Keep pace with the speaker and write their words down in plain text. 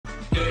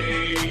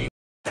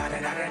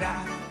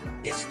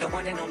the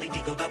one and only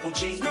Deagle Double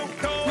G. Da da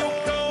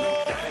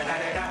da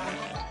da da.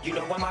 You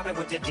know I'm mobbing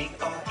with the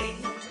D.R.E.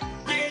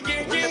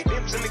 With the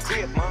pimps in the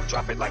crib, mom,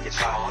 drop it like it's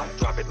hot.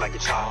 Drop it like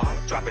it's hot.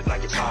 Drop it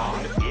like it's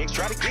hot. The pigs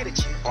try to get at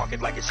you. Park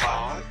it like it's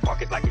hot.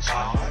 Park it like it's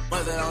hot.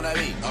 What's that on that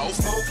beat? Oh,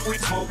 smoke weed,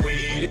 smoke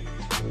weed.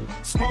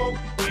 Smoke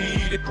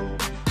weed.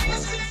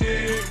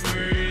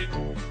 Every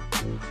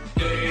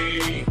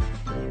day.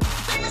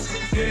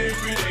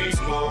 Every day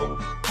smoke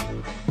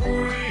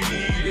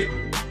weed.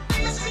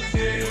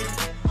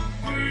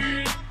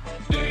 Every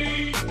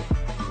day.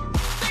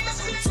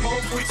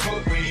 Smoke weed,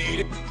 smoke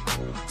weed.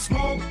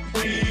 Smoke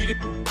weed.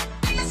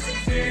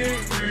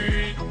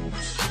 Every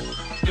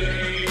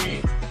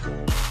day.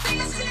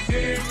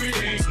 Every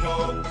day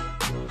smoke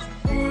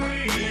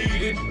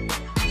weed.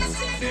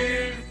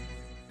 Every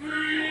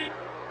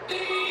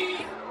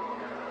day.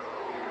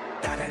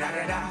 Da da da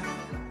da da.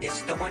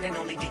 It's the one and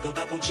only Deagle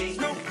Double G.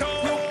 Da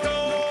da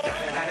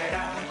da da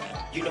da.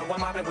 You know I'm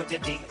mobbing with the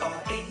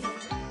D.R.E.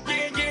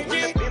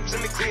 With the pimps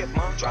in the crib,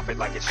 mom, drop it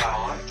like it's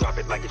hot. Drop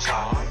it like it's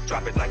hot.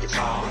 Drop it like it's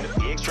hot. The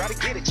pigs try to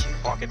get at you.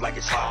 Park it like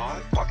it's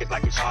hot. Park it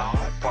like it's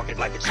hot. Park it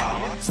like it's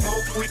hot.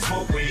 Smoke weed,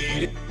 smoke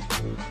weed.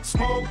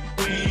 Smoke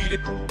weed.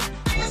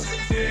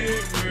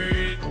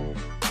 Every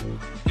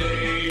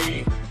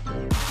day.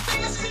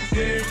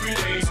 Every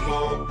day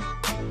smoke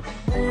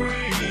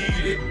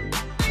weed.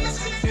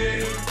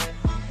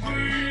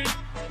 Every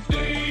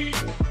day.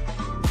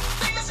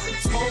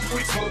 Smoke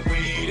weed, smoke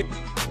weed.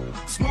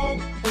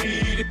 Smoke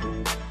weed.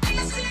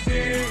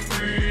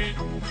 Every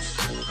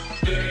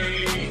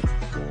day.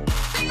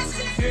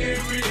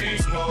 Every day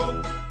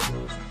smoke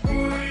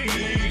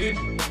weed.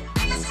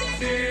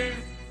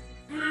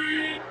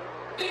 Every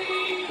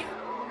day.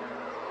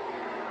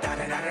 Da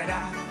da da da da.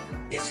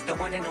 It's the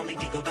one and only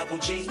Deagle Double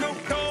G. Da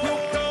da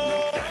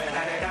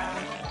da da da.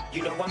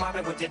 You know I'm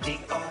mobbing with the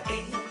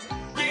D.R.E.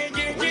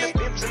 With the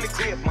pimps in the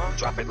crib, mom,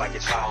 drop it like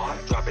it's hot.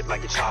 Drop it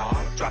like it's hot.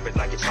 Drop it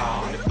like it's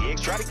hot. The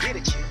pigs try to get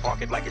at you.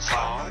 Park it like it's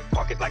hot.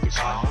 Park it like it's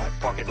hot.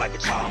 Park it like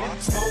it's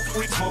hot. Smoke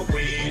weed, smoke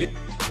weed.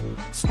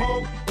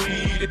 Smoke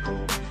weed.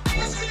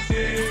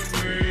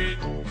 Every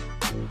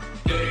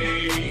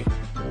day.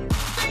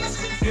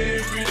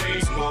 Every day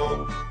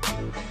smoke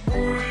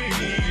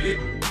weed.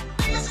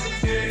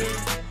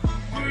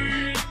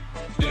 Every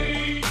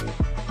day.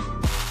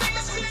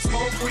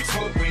 Smoke weed,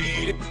 smoke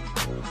weed.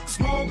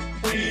 Smoke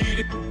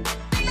weed.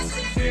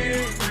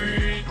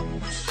 Every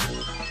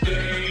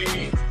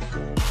day.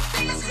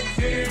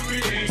 Every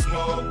day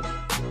smoke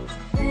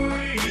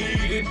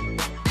weed.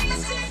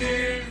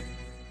 Every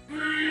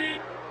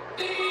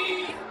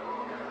day.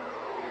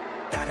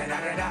 Da da da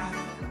da da.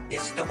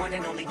 It's the one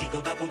and only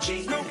Deagle Double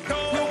G. Da da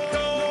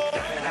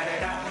da da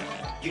da.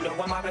 You know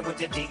I'm mobbing with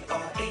the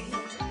D.R.E.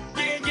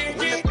 With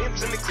the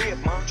pimps in the crib,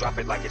 mom, drop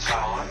it like it's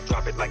hot.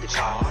 Drop it like it's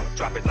hot.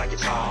 Drop it like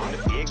it's hot. The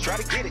pigs try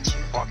to get at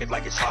you. Park it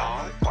like it's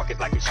hot. Park it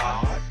like it's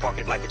hot. Park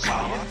it like it's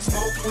hot.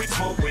 Smoke weed,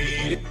 smoke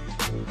weed.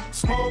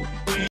 Smoke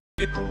weed.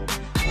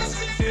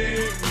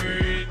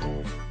 Every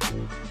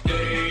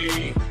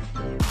day.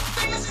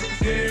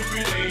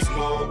 Every day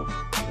smoke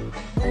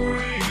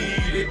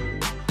weed.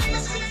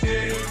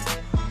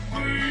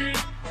 Every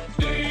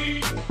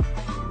day.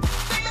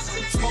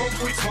 Smoke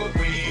weed, smoke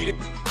weed.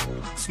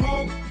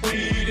 Smoke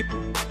weed.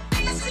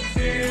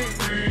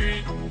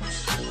 Every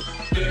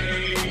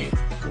day.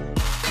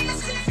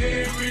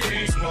 Every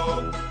day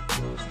smoke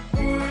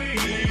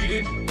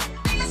weed.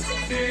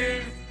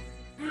 Every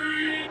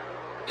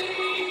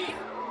day.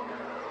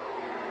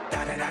 Da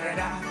da da da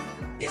da.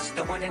 It's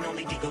the one and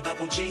only Deagle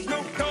Double G.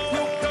 Da da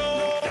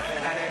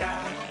da da da.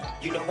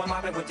 You know I'm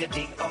mobbing with the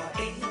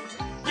D.R.E.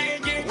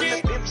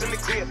 With the pimps in the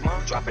crib,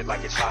 mom, drop it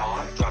like it's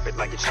hot. Drop it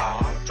like it's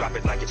hot. Drop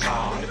it like it's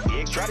hot. The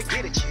pigs try to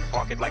get at you.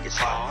 Park it like it's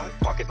hot.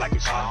 Park it like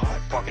it's hot.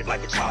 Park it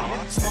like it's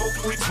hot.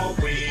 Smoke weed, smoke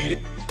weed.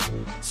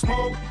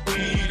 Smoke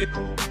weed.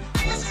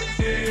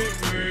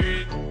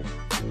 Every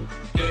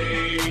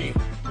day.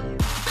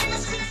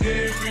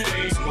 Every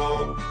day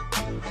smoke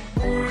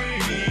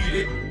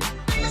weed.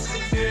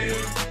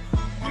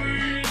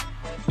 Every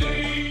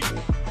day.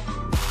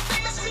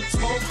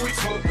 Smoke weed,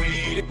 smoke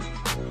weed.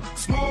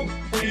 Smoke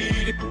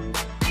weed.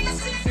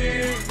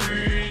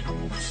 Every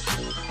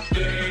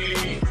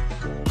day.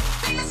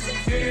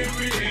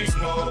 Every day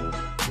smoke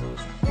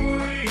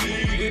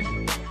weed.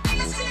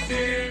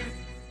 Every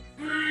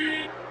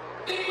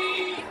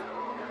day.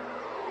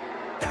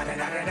 Da da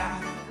da da da.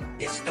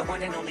 It's the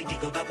one and only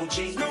Deagle Double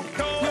G. Da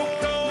da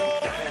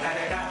da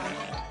da da.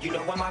 You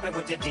know I'm mobbing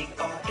with the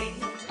D.R.E.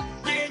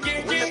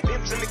 With the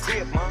pimps in the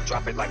crib, mom,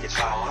 drop it like it's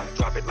hot.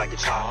 Drop it like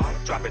it's hot.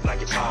 Drop it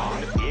like it's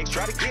hot. The pigs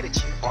try to get at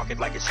you. Park it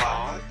like it's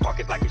hot. Park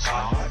it like it's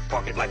hot.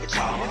 Park it like it's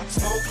hot.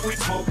 Smoke weed,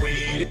 smoke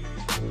weed.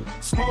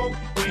 Smoke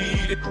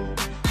weed.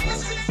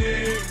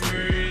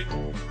 Every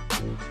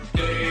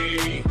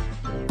day.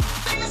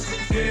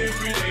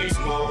 Every day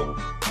smoke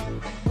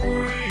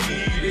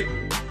weed.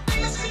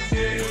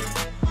 Every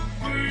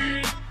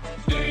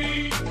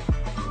day.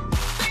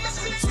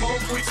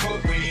 Smoke weed,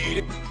 smoke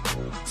weed.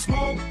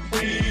 Smoke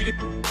weed.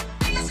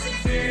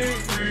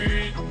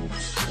 Every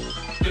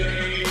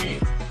day.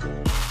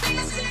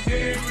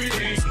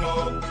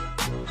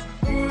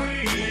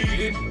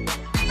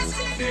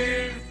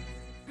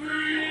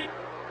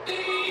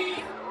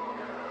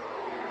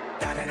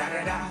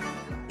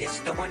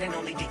 one and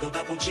only Deagle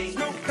Double G.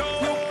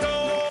 Da-da-da-da-da.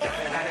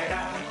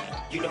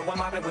 You know I'm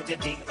mobbing with the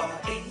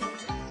D-R-E.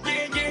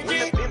 When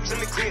the pimp's in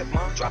the crib,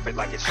 mom, drop it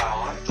like it's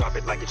hot. Drop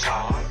it like it's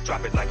hot.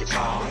 Drop it like it's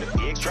hot. When the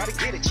pigs try to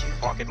get at you,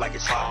 park it like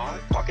it's hot.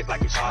 Park it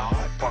like it's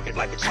hot. Park it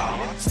like it's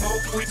hot.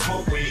 Smoke weed,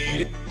 smoke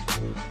weed.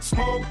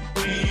 Smoke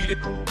weed.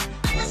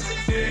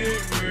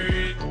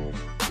 Every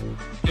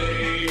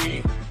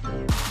day.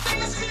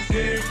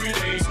 Every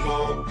day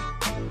smoke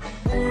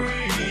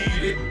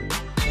weed.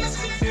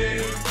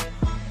 Every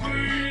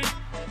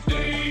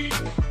day.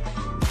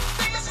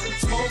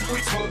 Smoke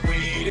weed, smoke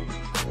weed.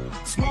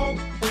 Smoke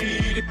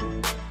weed.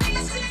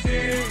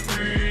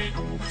 Every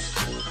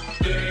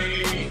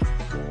day.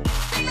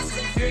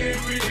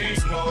 Every day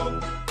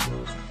smoke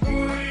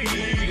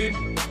weed.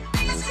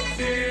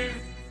 Every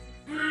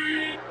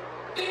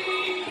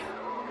day.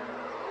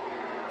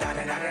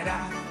 Da-da-da-da-da.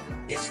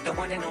 It's the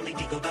one and only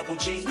Deagle Double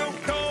G.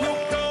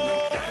 Da-da-da-da-da.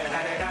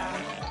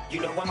 You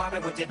know I'm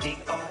mobbing with the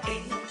D-R-E.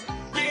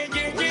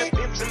 When the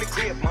pimp's in the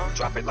crib, mom,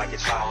 drop it like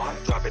it's hot.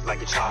 Drop it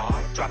like it's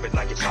hot. Drop it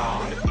like it's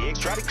hot. When the pigs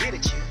try to get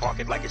at you, park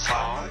it like it's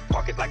hot.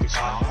 Park it like it's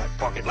hot.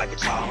 Park it like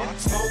it's hot.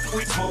 Smoke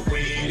weed, smoke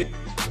weed.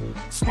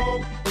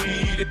 Smoke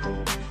weed.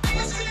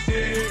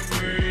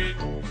 Every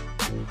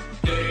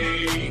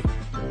day.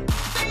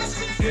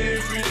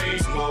 Every day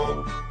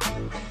smoke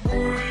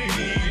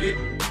weed.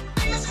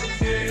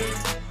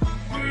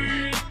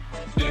 Every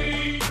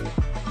day.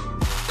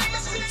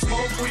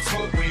 Smoke weed,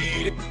 smoke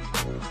weed.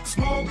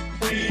 Smoke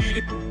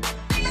weed.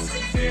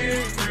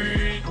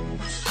 Every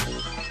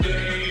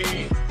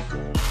day.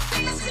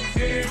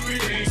 Every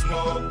day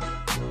smoke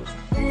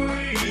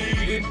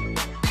weed.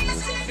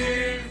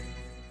 Every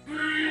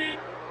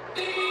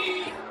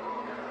day.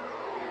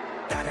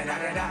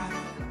 Da-da-da-da-da.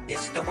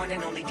 It's the one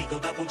and only Deagle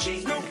Double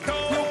G.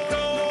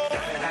 Da-da-da-da-da.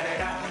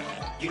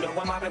 You know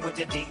I'm mobbing with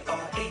the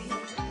D-R-E.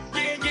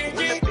 When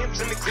the pimp's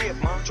in the crib,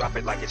 mom, drop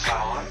it like it's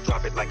hot.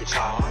 Drop it like it's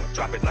hot.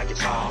 Drop it like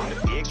it's hot. When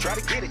the pigs try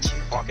to get at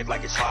you, park it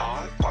like it's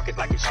hot. Park it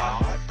like it's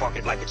hot. Park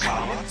it like it's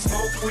hot.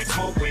 Smoke weed,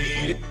 smoke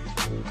weed.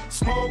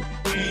 Smoke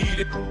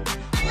weed.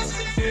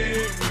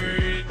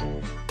 Every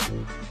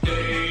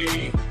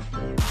day.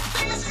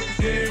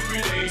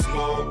 Every day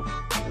smoke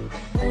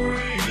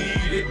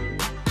weed.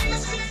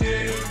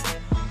 Every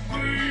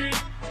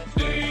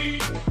day.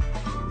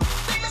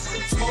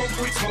 Smoke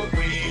weed, smoke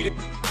weed.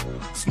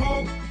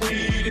 Smoke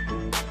weed.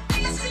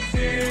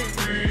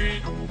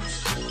 Every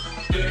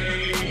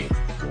day.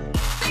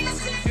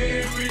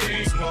 Every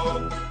day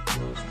smoke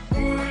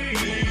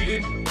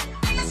weed.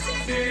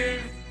 Every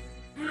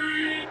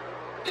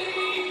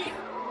day.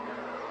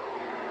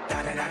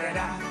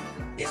 Da-da-da-da-da.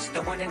 It's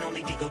the one and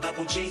only Deagle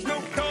Double G.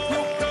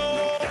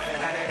 Da-da-da-da-da.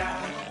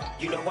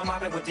 You know I'm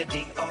mobbing with the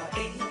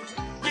D-R-E.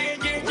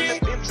 When the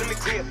pimp's in the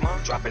crib,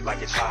 mom, drop it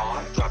like it's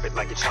hot. Drop it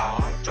like it's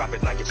hot. Drop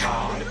it like it's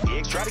hot. When the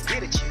pigs try to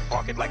get at you,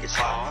 park it like it's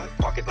hot.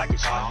 Park it like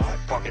it's hot.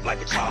 Park it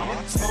like it's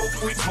hot.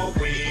 Smoke weed, smoke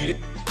weed.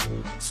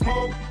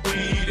 Smoke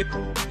weed.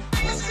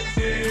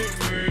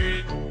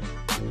 Every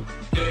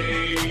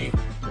day.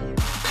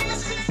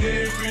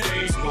 Every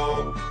day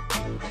smoke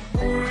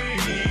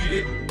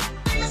weed.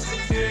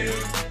 Every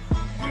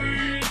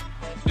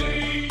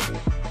day.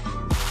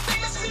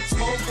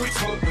 Smoke weed,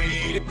 smoke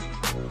weed.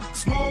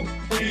 Smoke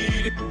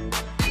weed.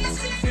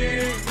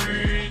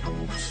 Every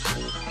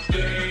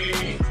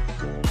day.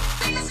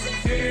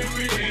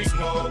 Every day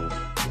smoke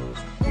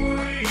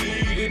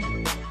weed.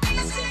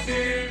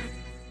 Every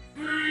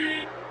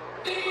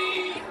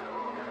day.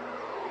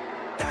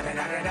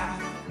 Da-da-da-da-da.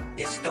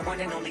 It's the one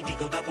and only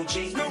Deagle Double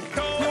G.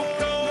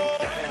 Da-da-da-da-da.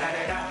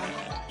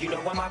 You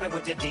know I'm mobbing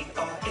with the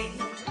D-R-E.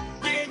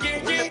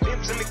 When the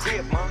pimp's in the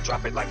crib, mom,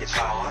 drop it like it's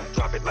hot.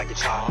 Drop it like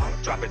it's hot.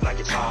 Drop it like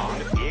it's hot. When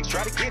the pigs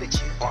try to get at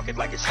you, park it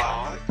like it's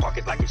hot. Park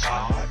it like it's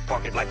hot.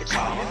 Park it like it's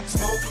hot.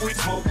 Smoke weed,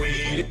 smoke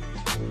weed.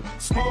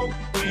 Smoke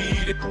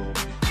weed.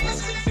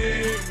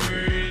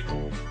 Every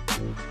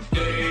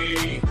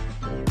day.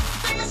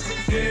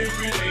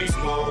 Every day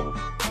smoke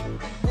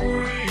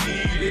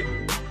weed.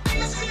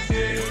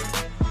 Every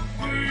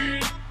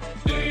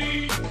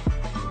day.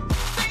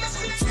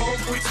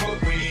 Smoke weed,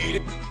 smoke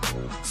weed.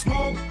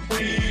 Smoke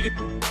weed.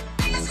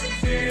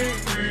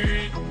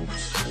 Every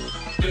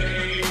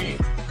day.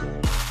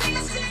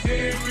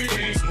 Every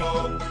day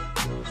smoke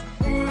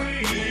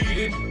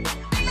weed.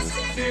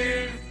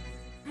 Every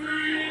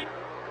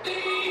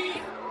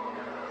day.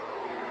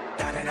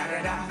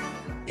 Da-da-da-da-da.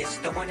 It's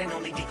the one and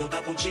only Deagle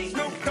Double G.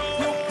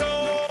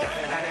 Da-da-da-da-da.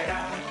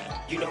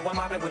 You know I'm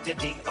mobbing with the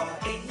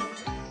D-R-E.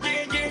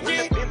 When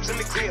the pimp's in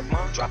the crib,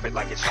 mom, drop it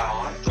like it's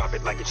hot. Drop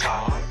it like it's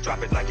hot.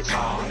 Drop it like it's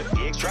hot. When the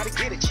pigs try to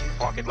get at you,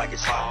 park it like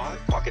it's hot.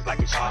 Park it like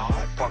it's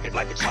hot. Park it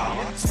like it's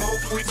hot.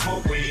 Smoke weed,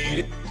 smoke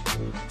weed.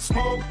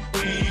 Smoke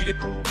weed.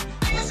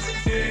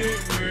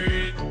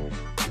 Every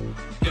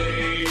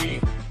day.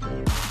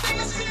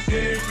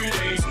 Every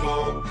day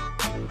smoke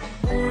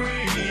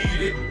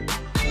weed.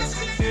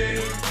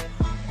 Every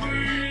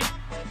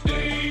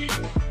day.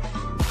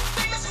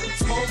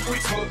 Smoke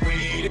weed, smoke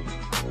weed.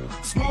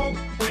 Smoke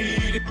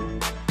weed.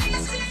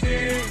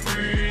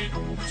 Every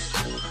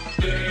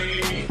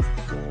day.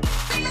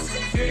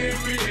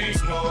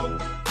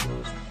 smoke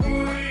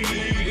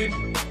weed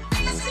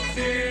every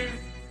day.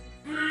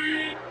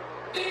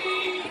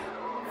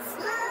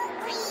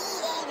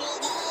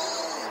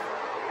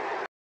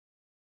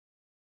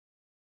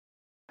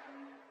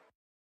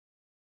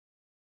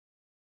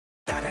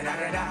 Da da da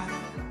da da,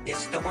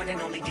 it's the one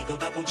and only Deagle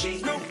Double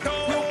G. Da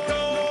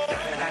da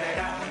da da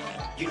da,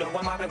 you know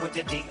I'm mobbing with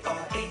the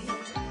D.R.E.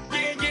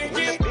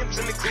 When the pimp's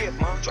in the crib,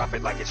 drop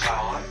it like it's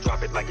hot,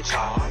 drop it like it's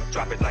hot,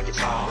 drop it like it's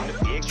hot. When the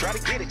pigs try to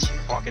get at you,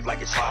 park it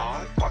like it's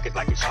hot, park it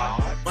like it's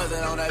hot. What's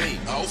that on that beat?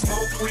 Oh,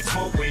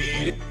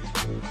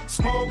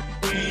 Smoke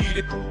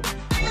weed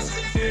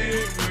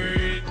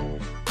every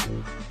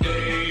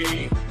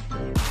day.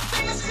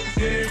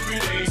 Every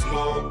day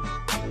smoke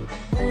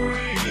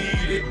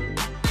weed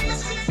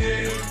every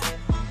day.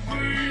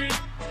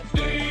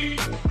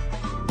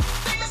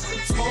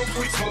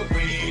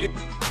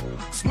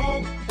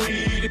 Smoke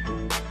weed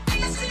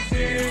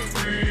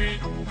every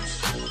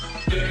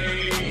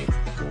day.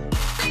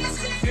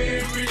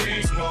 Every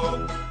day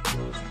smoke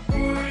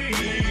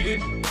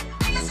weed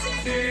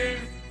every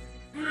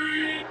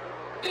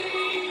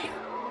day.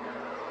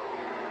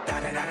 Da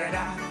da da da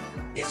da,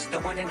 it's the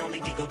one and only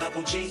Deagle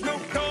Double G. Da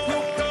da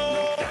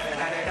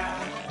da da da,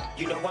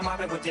 you know I'm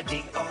mobbing with the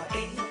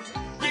D.R.E.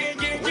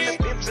 When the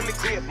pimp's in the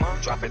crib,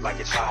 drop it like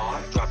it's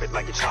hot, drop it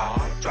like it's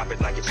hot, drop it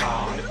like it's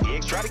hot. When the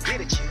pigs try to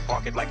get at you,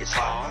 park it like it's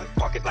hot,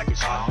 park it like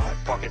it's hot,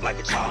 park it like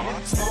it's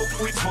hot.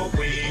 Smoke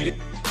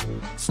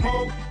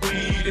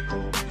weed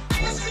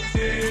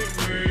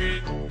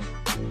every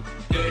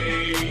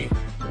day.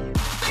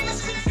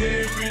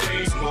 Every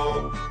day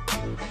smoke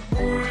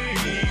weed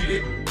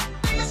every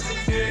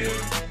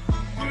day.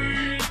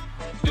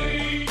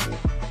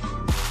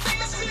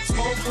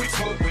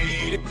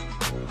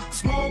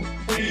 Smoke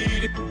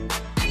weed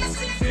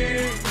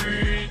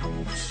every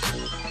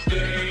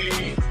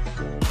day.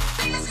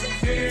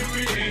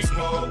 Every day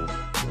smoke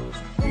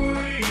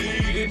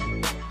weed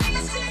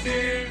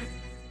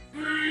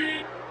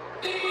every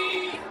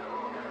day.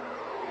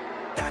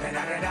 Da da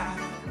da da da,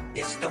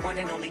 it's the one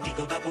and only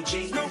Deagle Double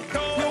G. Da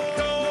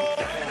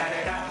da da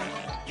da da,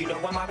 you know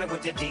I'm mobbing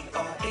with the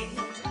D.R.E.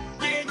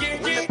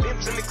 When the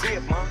pimp's in the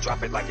crib,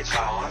 drop it like it's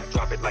hot,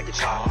 drop it like it's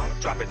hot,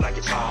 drop it like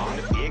it's hot. When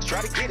the pigs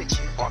try to get at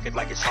you, park it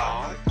like it's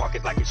hot, park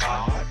it like it's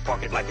hot,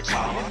 park it like it's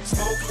hot.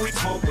 Smoke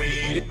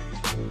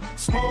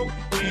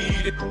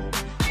weed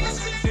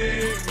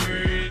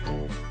every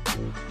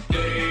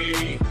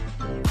day.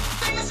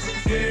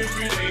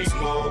 Every day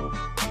smoke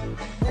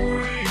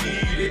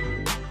weed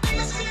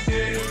every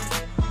day.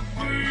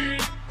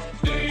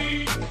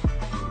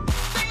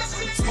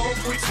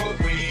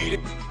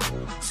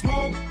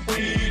 Smoke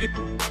weed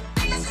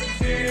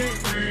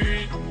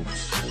every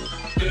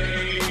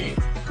day.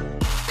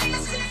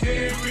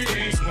 Every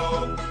day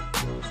smoke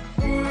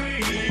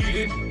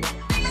weed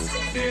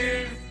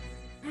every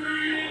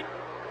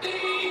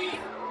day.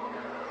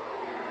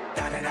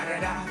 Da da da da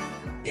da,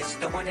 it's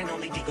the one and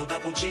only Deagle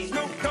Double G.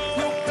 Da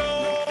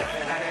da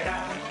da da da,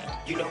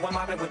 you know I'm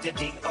mobbing with the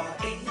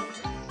D.R.E.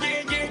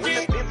 When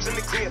the pimp's in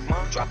the crib,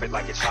 drop it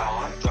like it's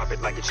hot, drop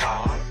it like it's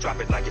hot, drop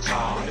it like it's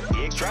hot. When the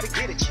pigs try to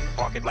get at you,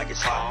 park it like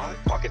it's hot,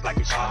 park it like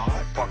it's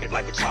hot, park it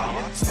like it's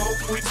hot.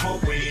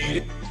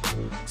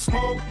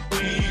 Smoke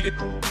weed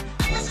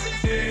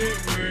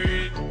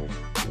every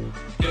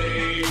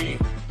day.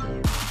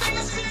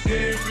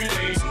 Every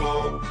day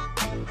smoke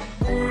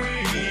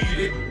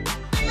weed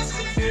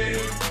every day.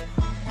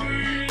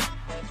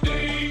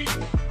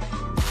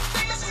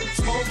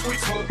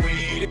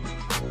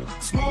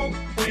 Smoke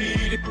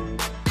weed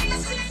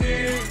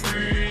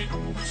every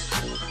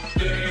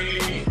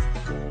day.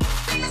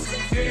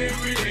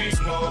 Every day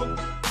smoke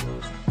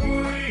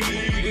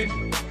weed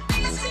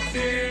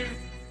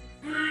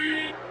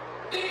every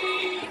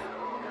day.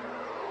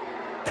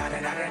 Da da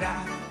da da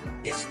da,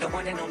 it's the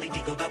one and only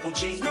Deagle Double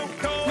G. Da da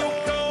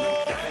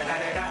da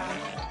da da,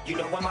 you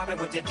know I'm mobbing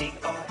with the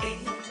D.R.E.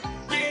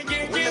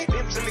 When the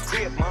pimp's in the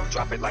crib,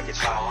 drop it like it's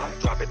hot,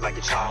 drop it like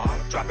it's hot,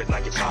 drop it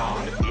like it's hot.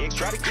 When the pigs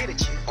try to get at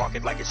you, park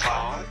it like it's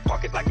hot,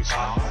 park it like it's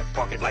hot,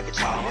 park it like it's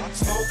hot.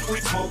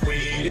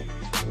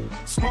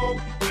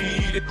 Smoke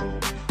weed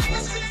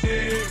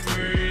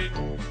every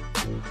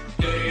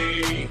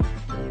day.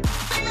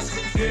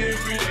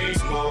 Every day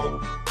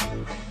smoke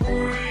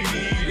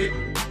weed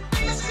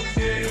every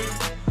day.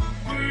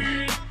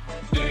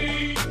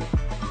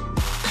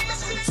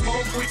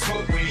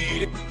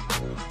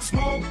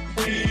 Smoke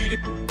weed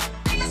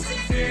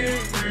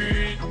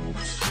every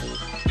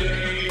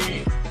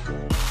day.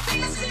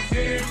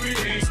 Every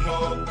day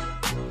smoke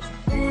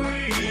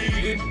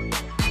weed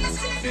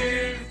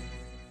every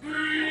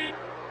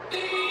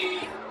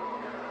day.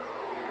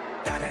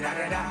 Da da da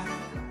da da,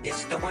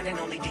 it's the one and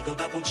only Deagle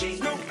Double G.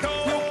 Da da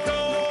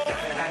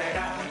da da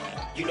da,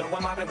 you know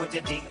I'm mobbing with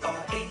the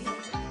D.R.E.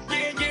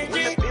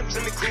 When the pimp's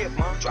in the crib,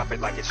 drop it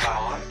like it's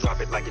hot, drop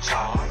it like it's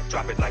hot,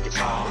 drop it like it's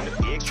hot. When the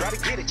pigs try to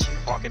get at you,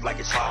 park it like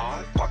it's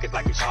hot, park it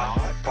like it's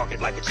hot, park it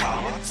like it's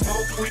hot.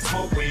 Smoke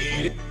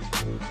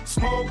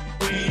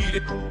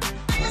weed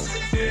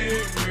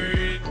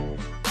every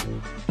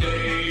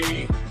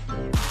day.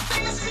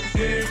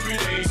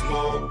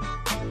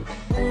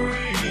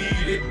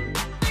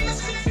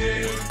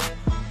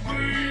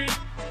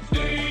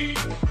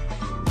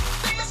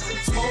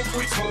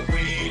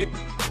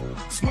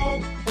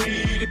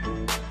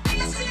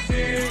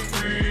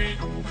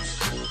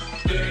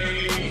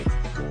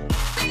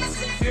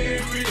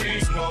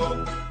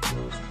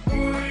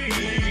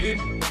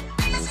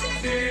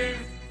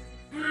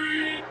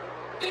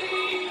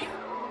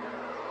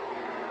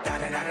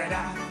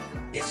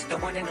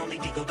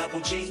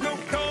 double G. Da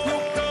da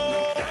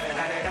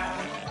da da.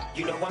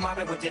 You know I'm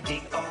mobbing with the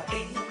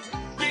D.R.E.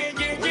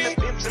 When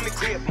the pimp's in the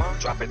crib, ma,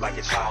 drop it like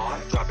it's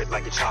hot. Drop it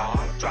like it's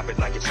hot. Drop it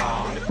like it's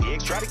hot. When the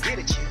pigs try to get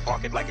at you,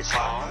 park it like it's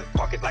hot.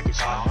 Park it like it's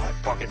hot.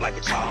 Park it like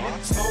it's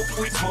hot. Smoke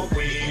weed, smoke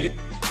weed.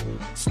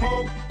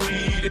 Smoke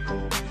weed.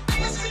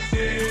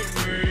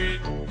 Every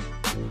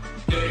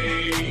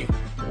day.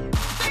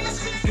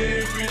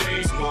 Every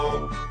day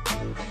smoke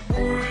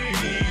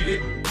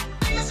weed.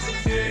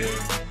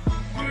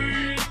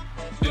 Every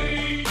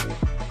day.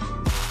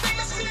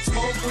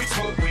 Smoke weed,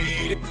 smoke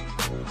weed.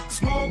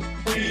 Smoke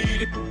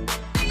weed.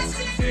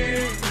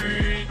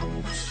 Every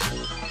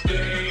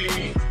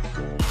day.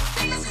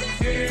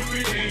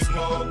 Every day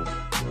smoke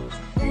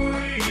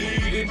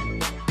weed.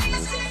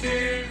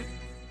 Every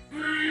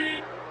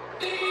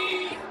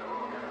day.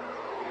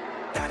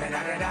 Da da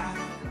da da da.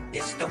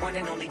 It's the one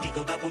and only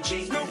Deagle Double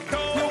G. Da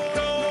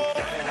da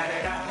da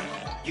da da.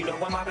 You know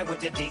I'm mobbing with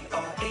the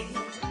D.R.E.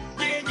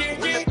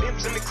 When the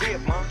pimp's in the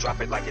crib, ma,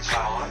 drop it like it's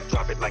hot.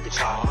 Drop it like it's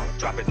hot.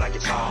 Drop it like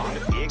it's hot. When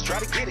the pigs try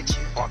to get at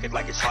you, park it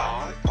like it's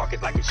hot. Park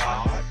it like it's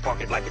hot.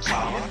 Park it like it's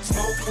hot.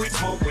 Smoke weed,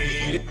 smoke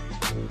weed.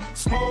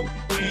 Smoke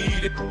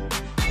weed.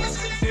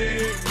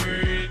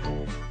 Every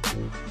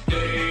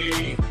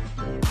day.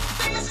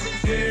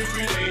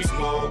 Every day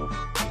smoke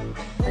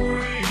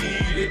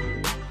weed.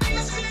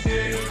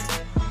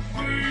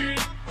 Every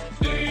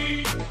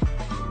day.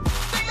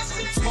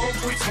 Smoke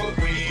weed, smoke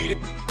weed.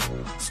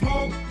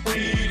 Smoke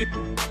weed.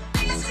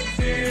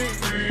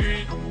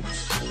 Every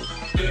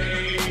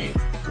day.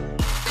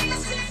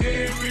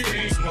 Every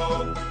day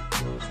smoke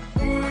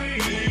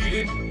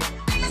weed.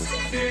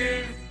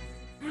 Every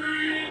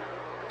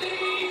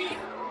day.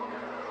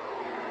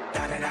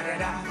 Da da da da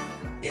da.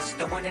 It's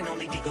the one and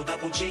only Deagle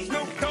Double G.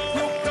 Da da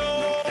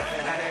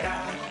da da da.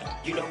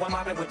 You know I'm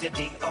mobbing with the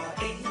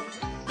D.R.E.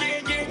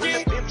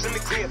 When the pimp's in the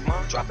crib,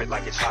 ma, drop it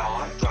like it's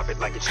hot. Drop it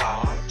like it's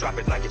hot. Drop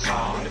it like it's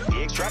hot. When the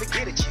pigs try to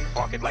get at you,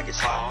 park it like it's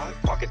hot.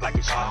 Park it like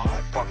it's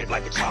hot. Park it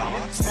like it's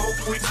hot.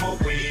 Smoke weed,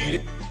 smoke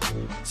weed.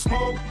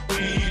 Smoke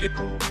weed.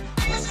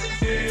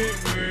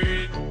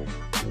 Every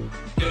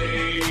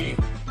day.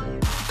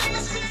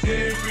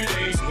 Every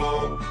day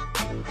smoke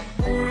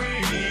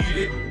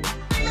weed.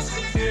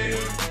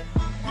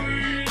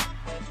 Every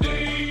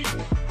day.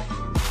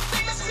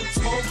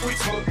 Smoke weed,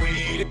 smoke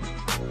weed.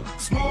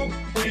 Smoke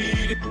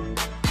weed.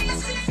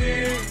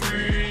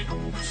 Every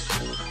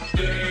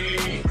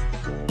day.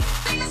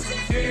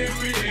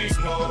 Every day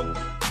smoke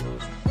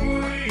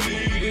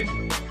weed.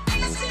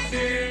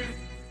 Every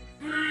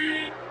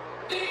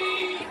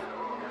day.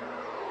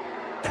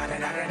 Da da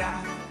da da da.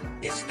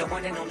 It's the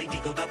one and only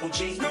Deagle Double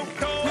G. Da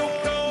da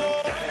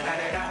da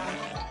da da.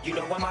 You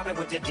know I'm mobbing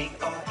with the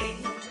D.R.E.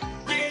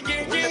 When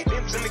the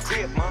pimp's in the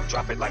crib, ma,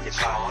 drop it like it's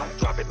hot.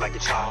 Drop it like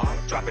it's hot.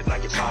 Drop it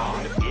like it's hot.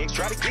 When the pigs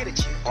try to get at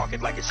you, park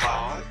it like it's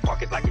hot.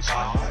 Park it like it's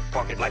hot.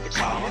 Park it like it's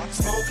hot.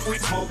 Smoke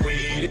weed, smoke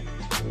weed.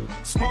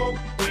 Smoke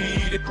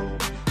weed.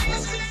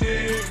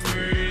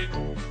 Every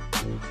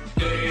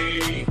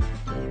day.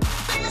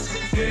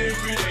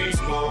 Every day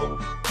smoke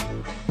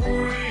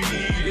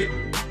weed.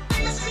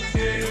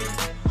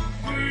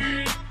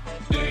 Every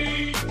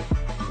day.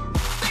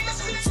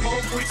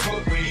 Smoke weed,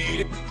 smoke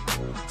weed.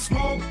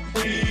 Smoke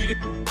weed.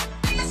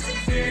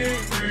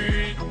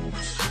 Every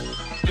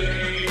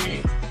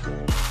day.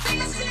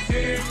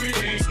 Every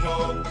day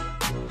smoke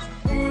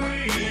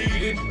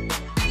weed.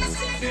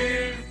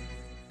 Every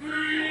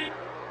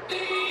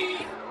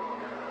day.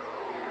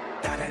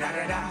 Da da da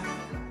da da.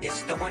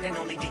 It's the one and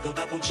only Deagle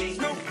Double G.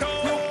 Da da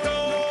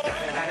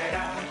da da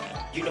da.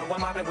 You know I'm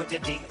mobbing with the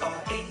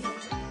D.R.E.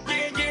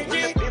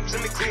 When the pimp's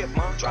in the crib,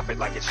 ma, drop it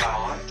like it's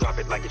hot. Drop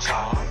it like it's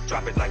hot.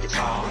 Drop it like it's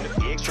hot. When the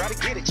pigs try to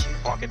get at you,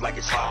 park it like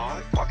it's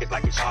hot. Park it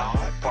like it's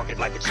hot. Park it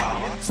like it's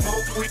hot.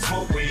 Smoke weed,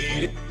 smoke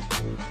weed.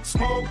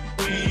 Smoke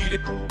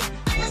weed.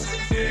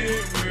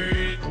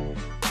 Every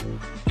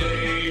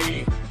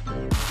day.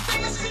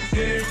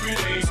 Every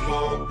day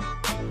smoke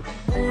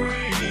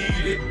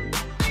weed.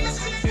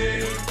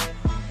 Every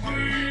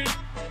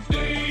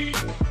day.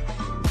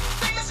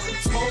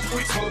 Smoke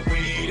weed, smoke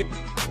weed.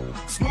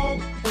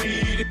 Smoke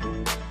weed.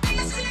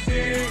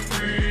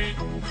 Every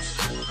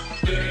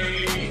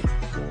day.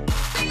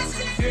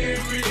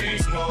 Every day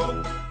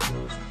smoke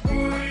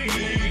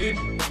weed.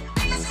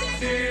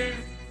 Every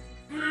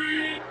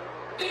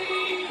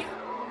day.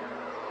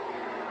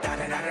 Da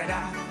da da da da.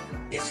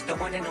 It's the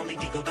one and only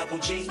Deagle Double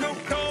G. Da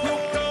da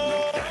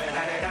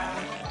da da da.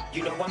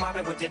 You know I'm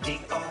mobbing with the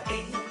D.R.E.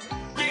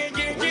 When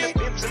the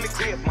pimp's in the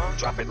crib, ma,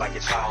 drop it like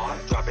it's hot.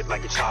 Drop it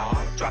like it's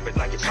hot. Drop it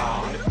like it's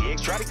hot. When the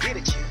pigs try to get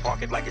at you,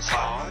 park it like it's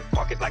hot.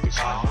 Park it like it's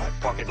hot.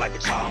 Park it like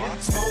it's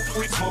hot. Smoke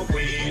weed, smoke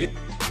weed.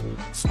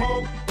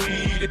 Smoke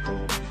weed.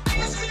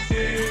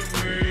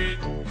 Every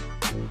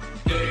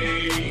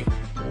day.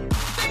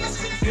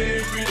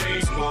 Every day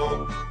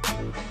smoke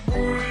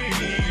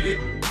weed.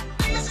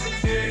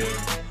 Every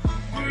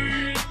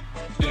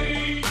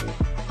day.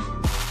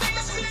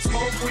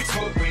 Smoke weed,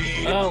 smoke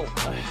weed. Well,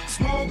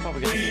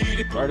 probably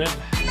get started.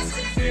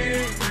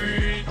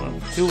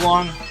 Too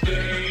long.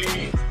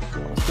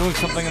 doing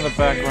something in the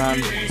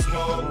background.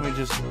 Let me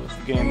just put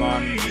the game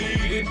on.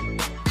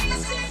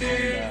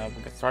 And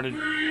we'll get started.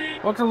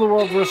 Welcome to the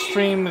world where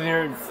Streem with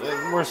your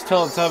worst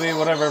Teletubby,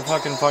 whatever,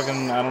 fucking,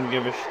 I don't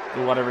give a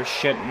whatever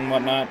shit and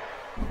whatnot.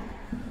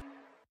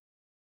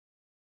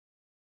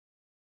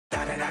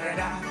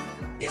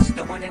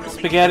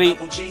 Spaghetti.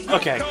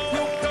 Okay.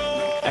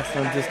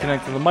 Excellent.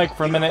 Disconnected the mic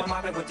for a minute.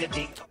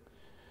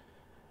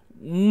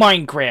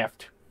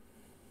 Minecraft.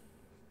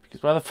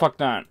 Because why the fuck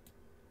not?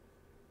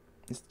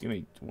 Just give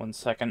me 1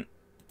 second.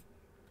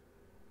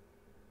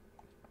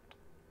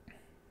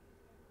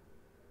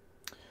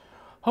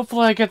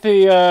 Hopefully I get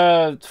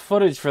the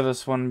footage for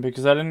this one,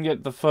 because I didn't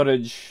get the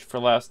footage for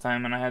last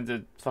time, and I had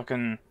to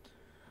fucking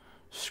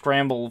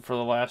scramble for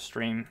the last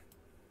stream.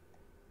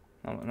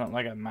 Not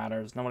like it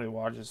matters. Nobody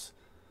watches.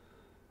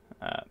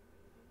 You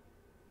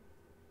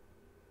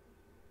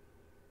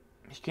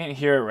can't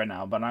hear it right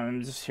now, but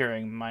I'm just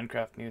hearing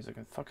Minecraft music,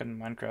 and fucking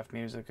Minecraft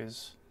music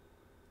is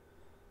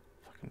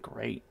fucking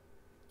great.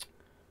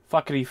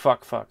 Fuckity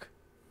fuck.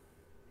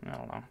 I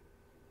don't know.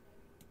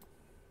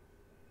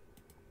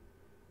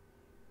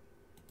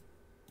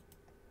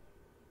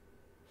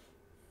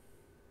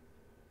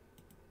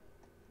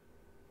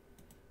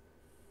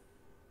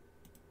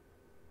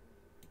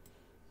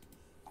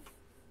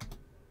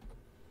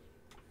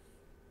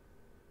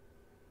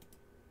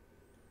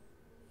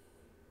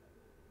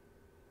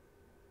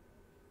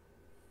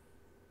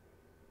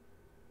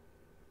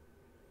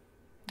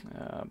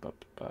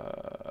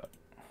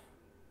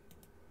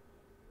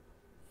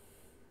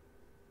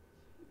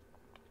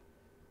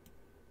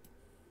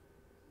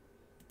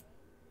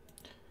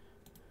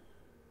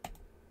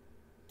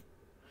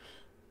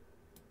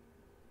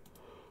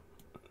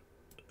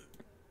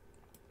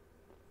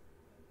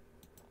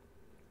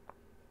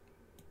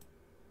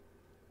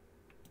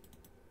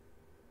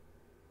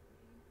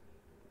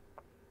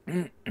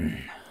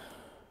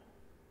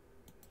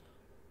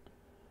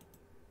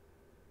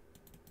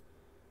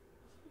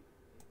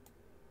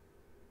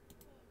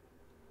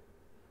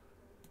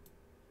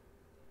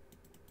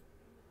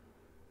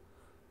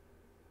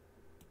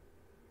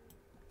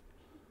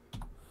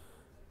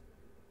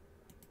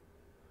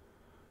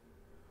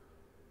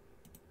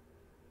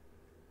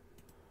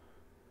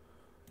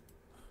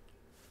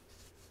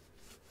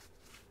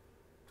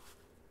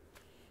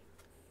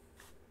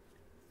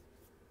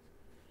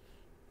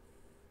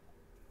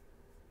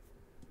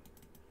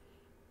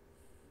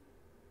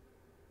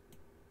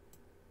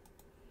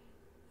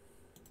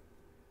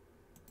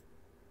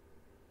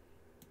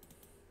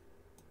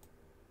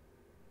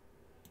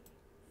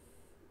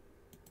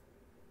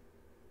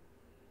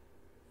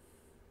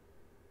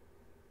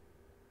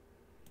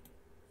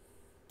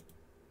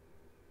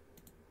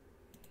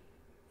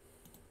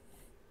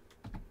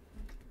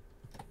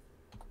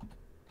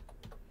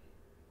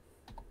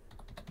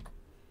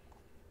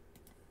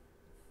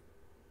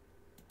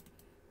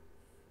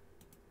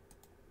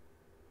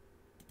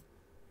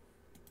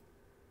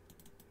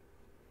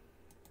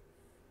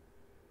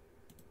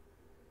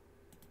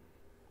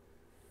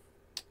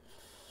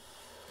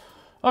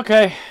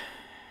 Okay.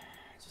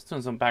 Just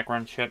doing some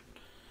background shit.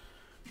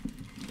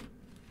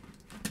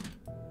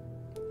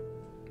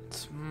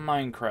 It's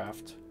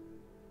Minecraft.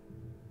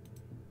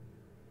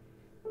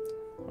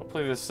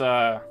 Hopefully this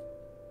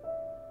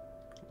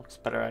looks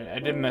better. I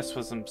did mess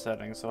with some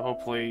settings, so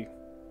hopefully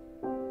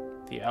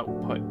the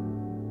output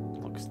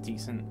looks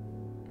decent.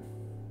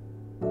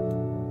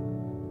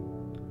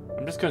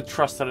 I'm just gonna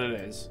trust that it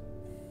is.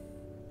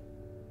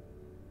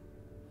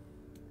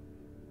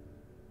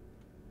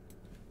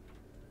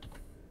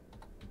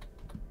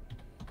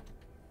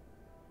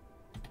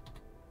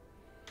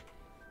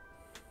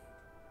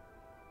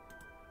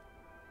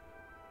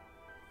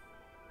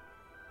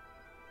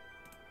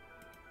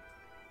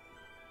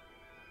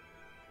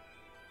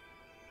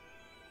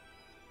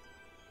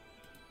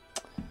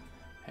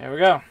 Here we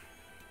go.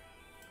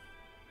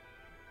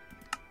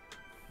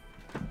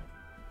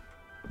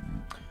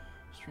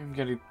 Stream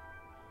getting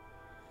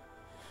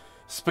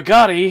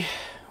Spaghetti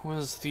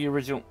was the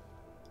original.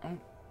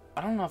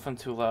 I don't know if I'm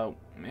too loud.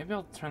 Maybe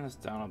I'll turn this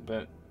down a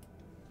bit.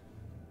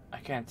 I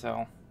can't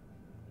tell.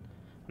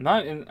 I'm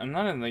not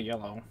in the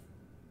yellow.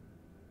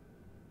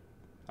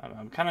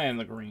 I'm kind of in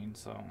the green,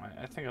 so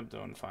I think I'm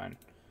doing fine.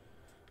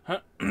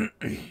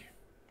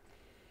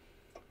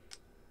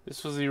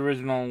 This was the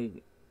original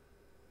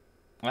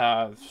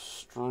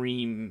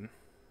Streem.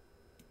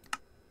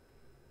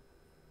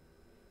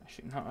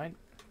 Actually, no, I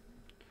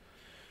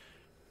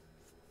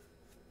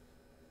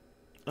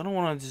don't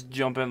want to just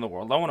jump in the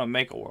world. I want to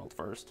make a world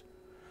first.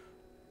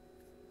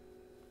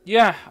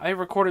 Yeah, I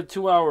recorded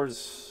 2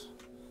 hours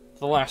for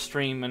the last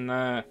stream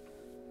and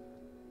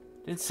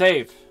didn't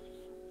save.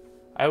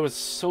 I was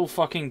so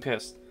fucking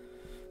pissed.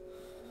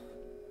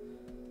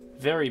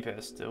 Very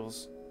pissed. It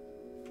was.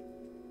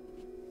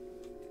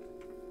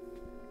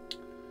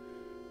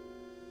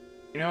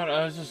 You know what?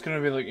 I was just gonna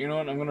be like, you know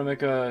what? I'm gonna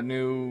make a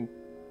new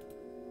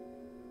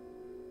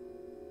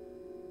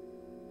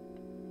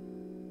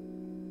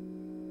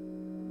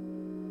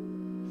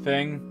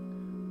thing.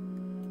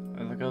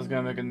 Like Like I was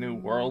gonna make a new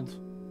world,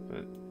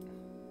 but...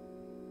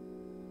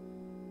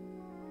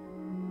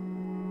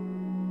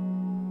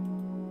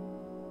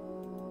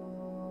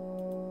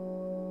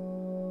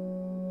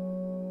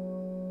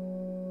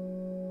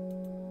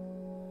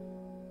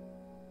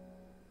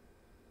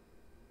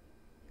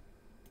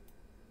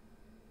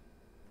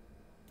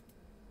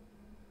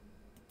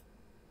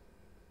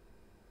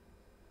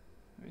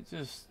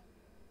 Just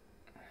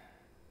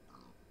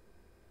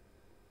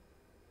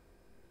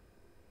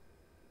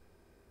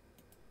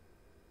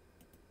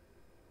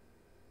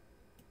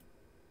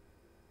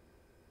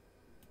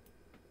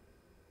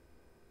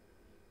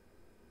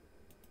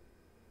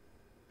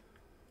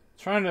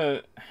trying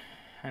to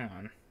hang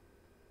on.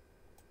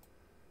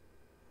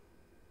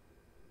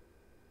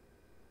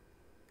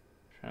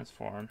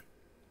 Transform.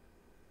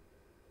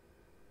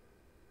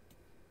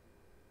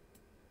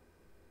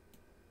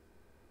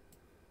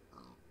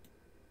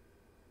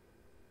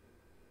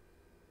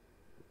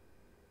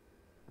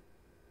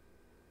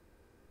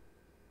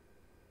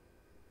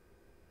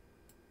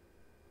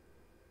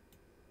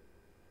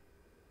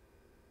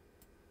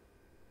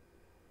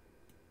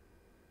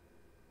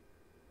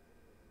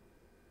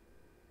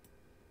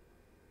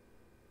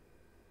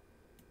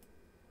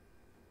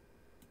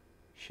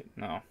 Shit,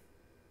 no.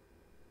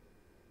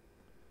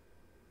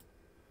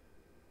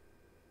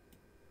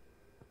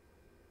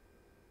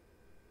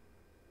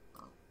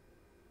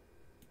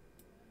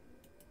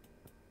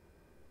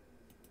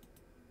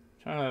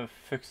 Trying to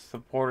fix the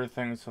border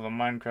thing so the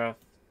Minecraft,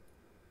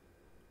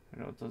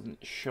 you know, it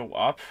doesn't show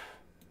up.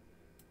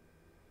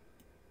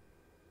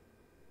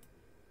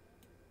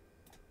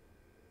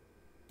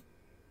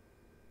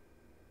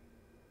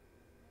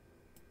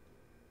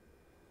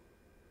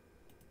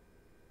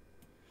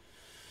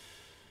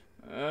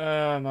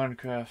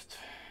 Minecraft.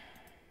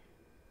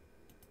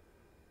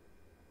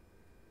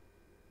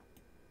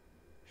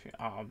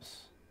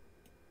 Obs.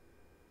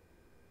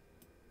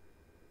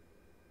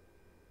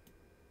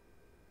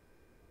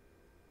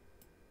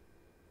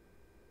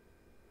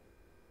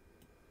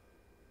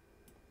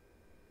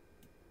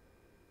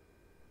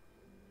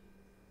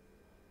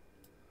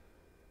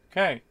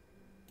 Okay.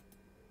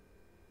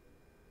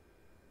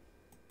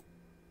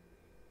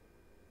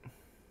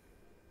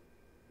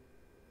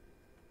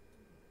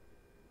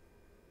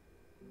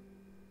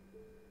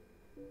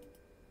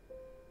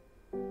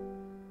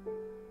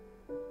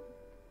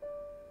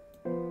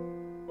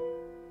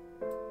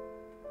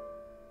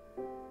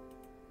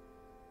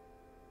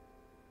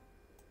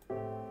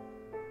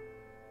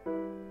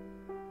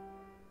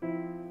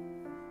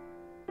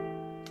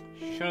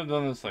 Should have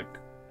done this like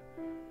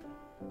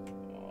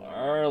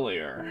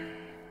earlier.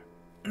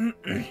 I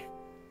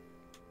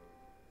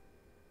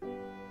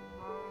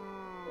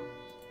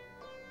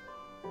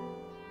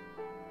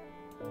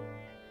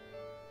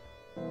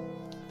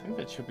think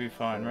that should be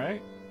fine,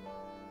 right?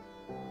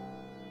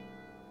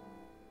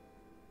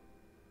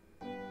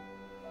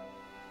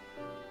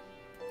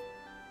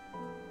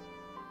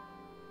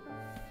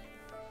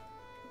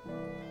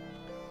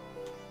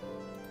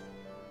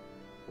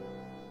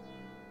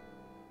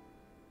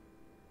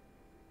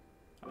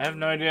 I have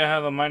no idea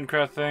how the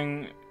Minecraft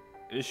thing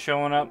is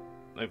showing up,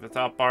 like the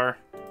top bar.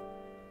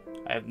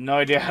 I have no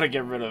idea how to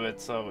get rid of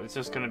it, so it's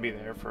just gonna be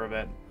there for a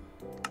bit.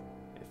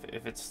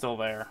 If it's still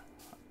there,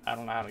 I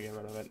don't know how to get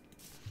rid of it.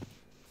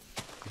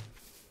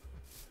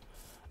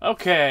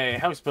 Okay,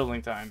 house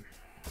building time.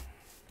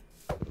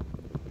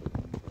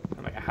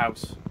 Like a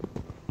house.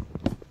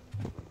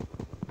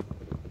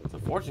 It's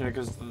unfortunate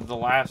because the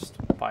last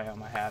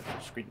biome I had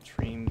for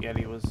Streem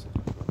Getty was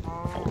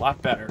a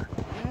lot better.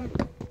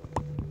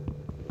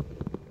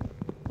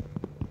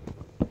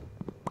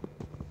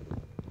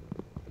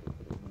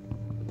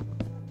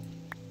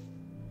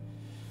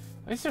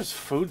 At least there's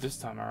food this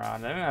time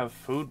around. I didn't have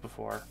food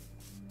before.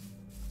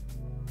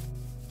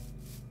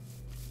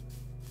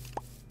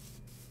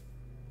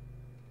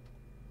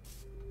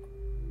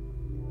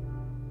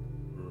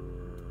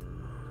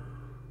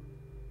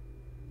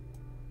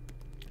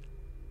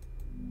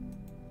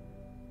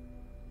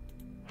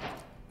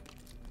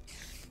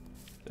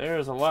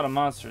 There's a lot of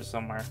monsters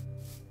somewhere.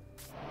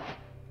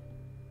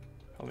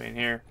 Probably in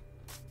here.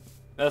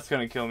 That's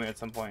gonna kill me at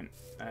some point.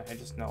 I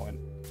just know it.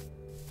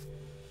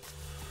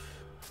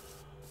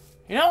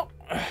 You know,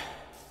 I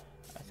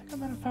think I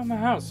might have found my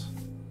house.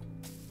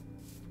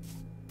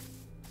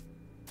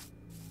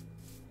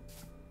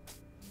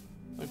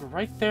 Like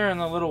right there in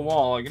the little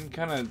wall, I can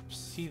kind of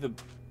see the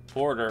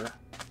border.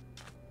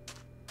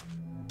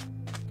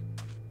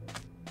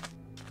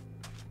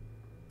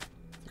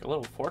 Like a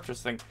little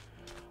fortress thing.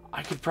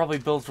 I could probably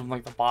build from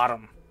like the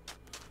bottom.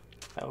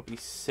 That would be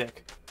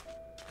sick.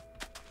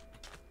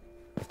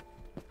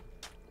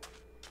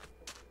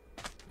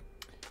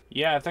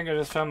 Yeah, I think I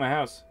just found my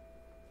house.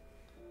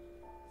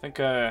 I think,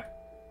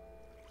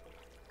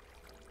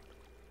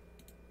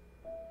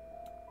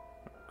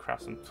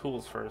 craft some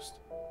tools first.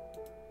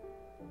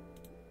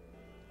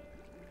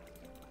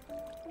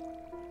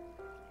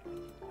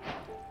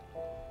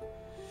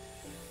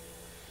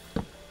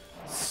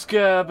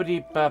 Scabity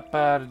ba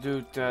ba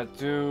do da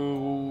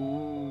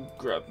do.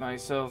 Grab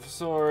myself a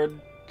sword.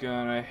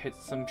 Gonna hit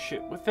some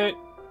shit with it.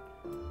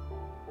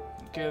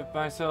 Give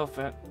myself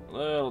a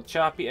little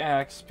choppy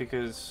axe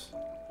because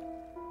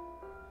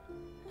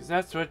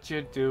that's what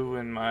you do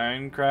in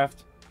Minecraft.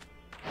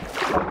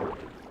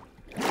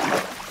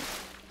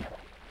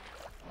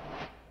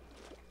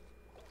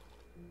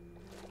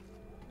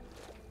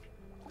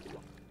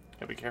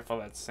 Gotta be careful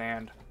of that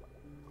sand.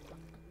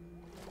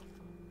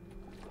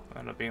 It'll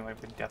end up being like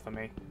the death of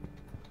me.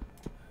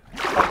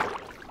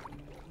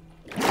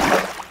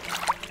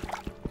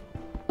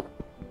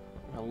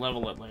 I'll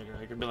level it later.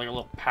 It could be like a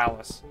little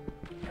palace.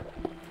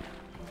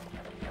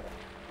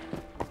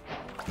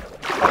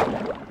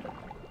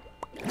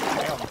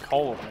 Damn, I'm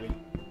cold already.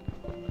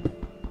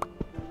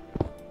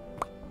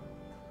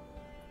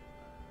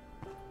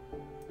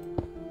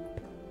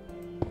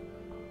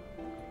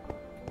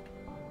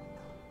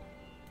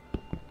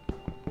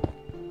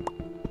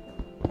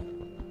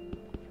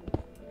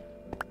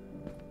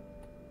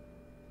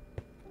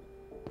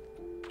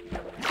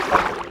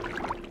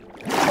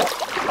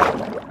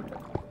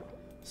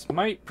 This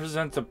might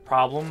present a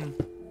problem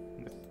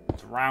with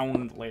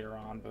drowned later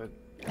on, but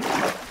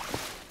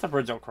it's a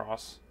bridge I'll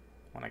cross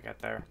when I get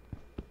there.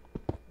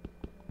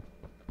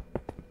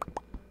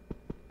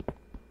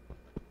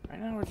 Right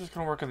now we're just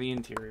gonna work on the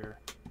interior.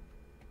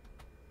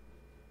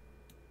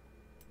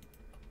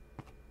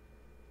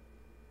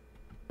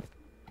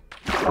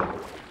 I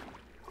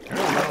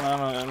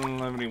don't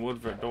have any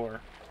wood for a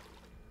door.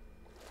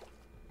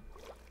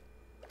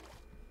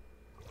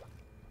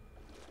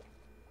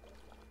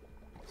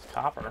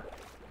 Copper.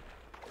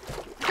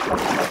 I don't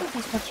think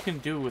there's much you can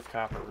do with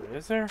copper,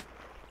 is there?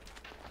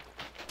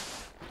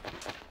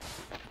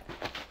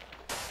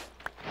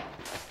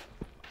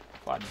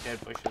 A lot of dead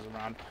bushes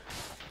around.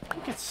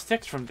 You get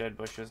sticks from dead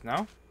bushes,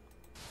 no?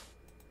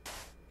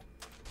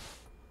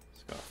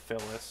 Just gonna fill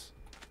this.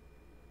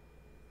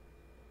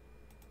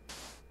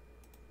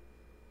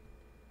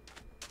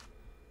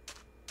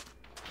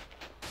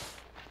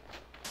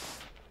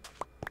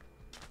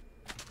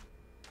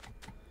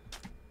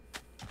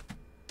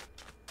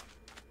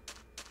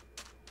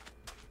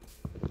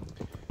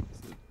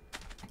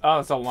 Oh,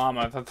 it's a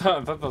llama. I thought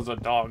that was a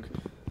dog.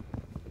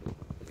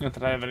 Not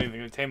that I have anything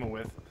to tame it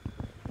with.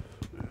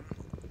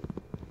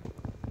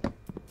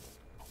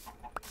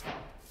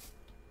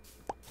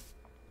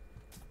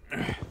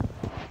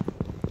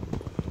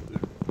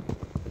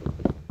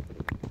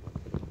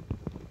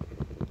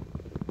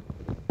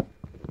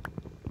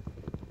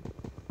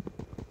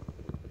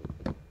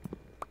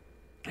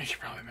 I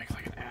should probably make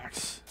like an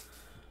axe.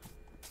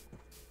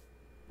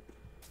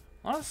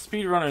 A lot of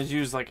speedrunners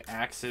use like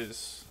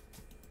axes.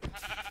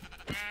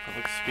 For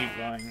like speed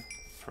running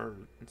for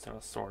instead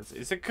of swords.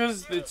 Is it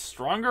because it's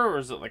stronger or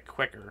is it like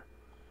quicker?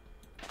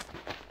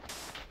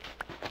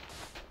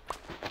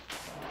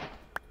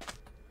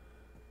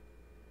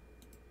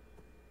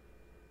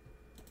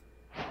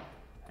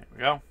 There we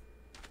go.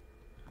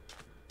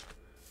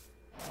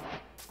 I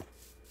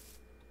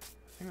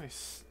think they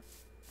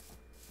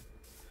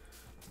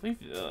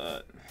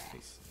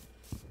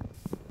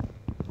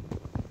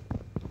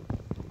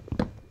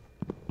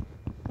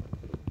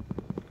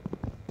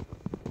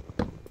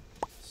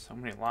so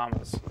many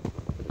llamas.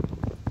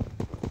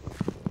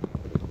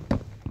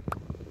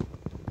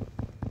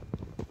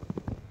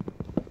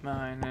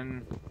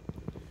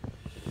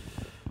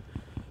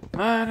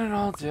 Mining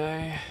all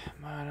day,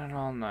 mining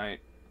all night.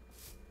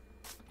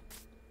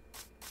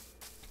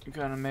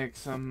 Gonna make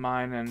some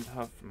mining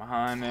tough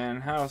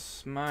mining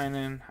house,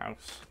 mining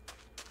house.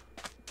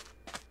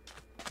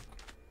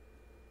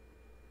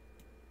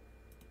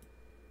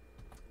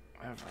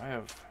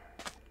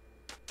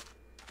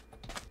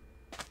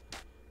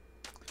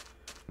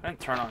 I didn't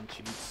turn on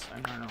cheats. I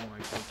don't know where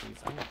I take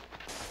cheats. I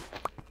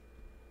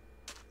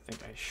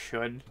think I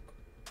should.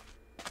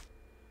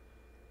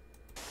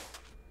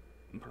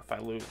 But if I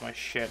lose my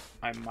shit,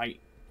 I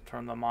might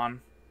turn them on.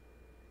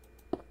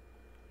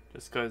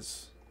 Just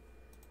because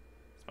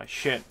it's my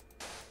shit.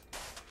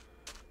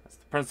 That's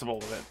the principle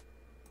of it.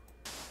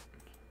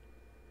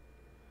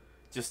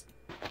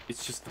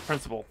 It's just the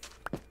principle.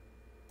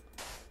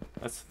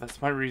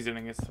 That's my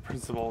reasoning. It's the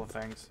principle of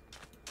things.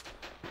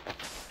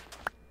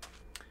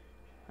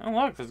 Oh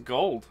look, there's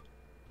gold.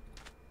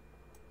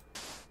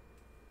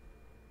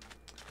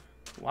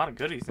 A lot of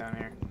goodies down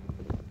here.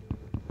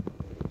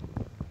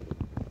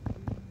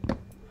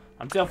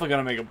 I'm definitely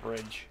gonna make a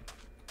bridge.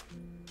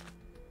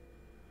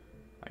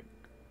 Like,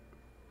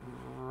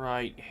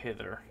 right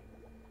hither.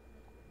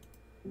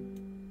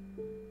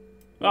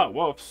 Oh,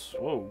 whoops.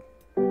 Whoa.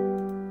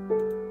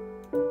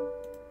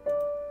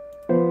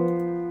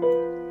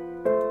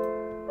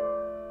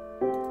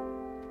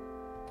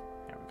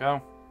 There we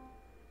go.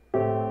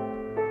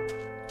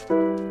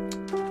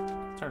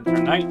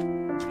 Turn night.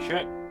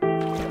 Shit.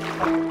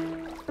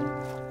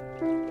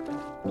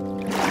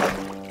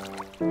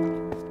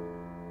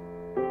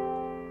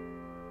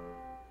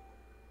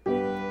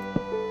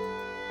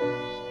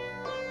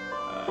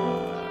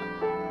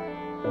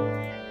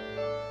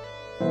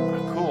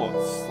 Cool.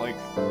 It's like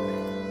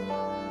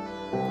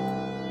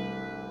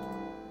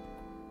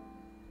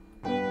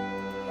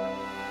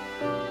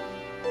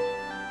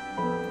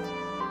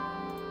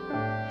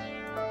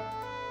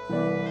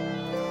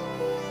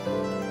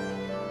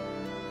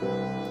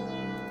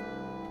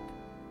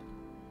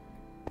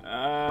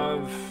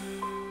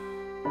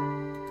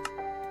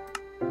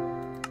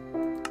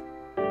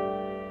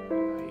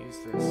use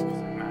this because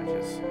it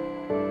matches.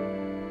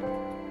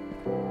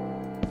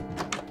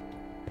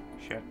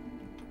 Shit.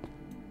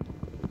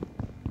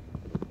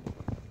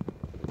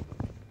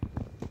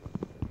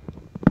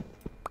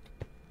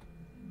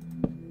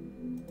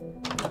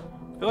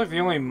 I feel like the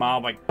only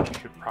mob I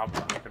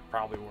could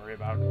probably worry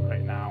about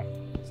right now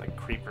is like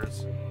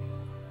creepers.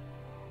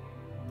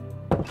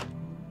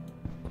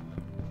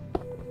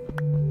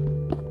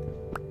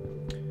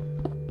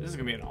 This is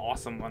gonna be an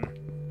awesome one.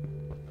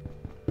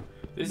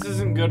 This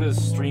isn't good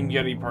as Stream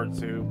Yeti Part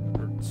 2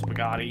 or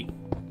Spaghetti.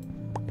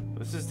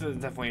 This is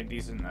definitely a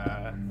decent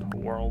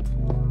world.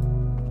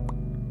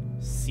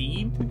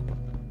 Seed?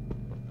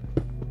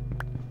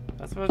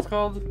 That's what it's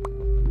called?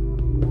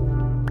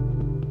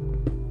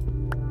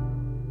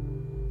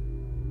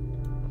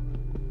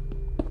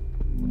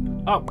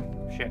 Oh,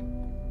 shit.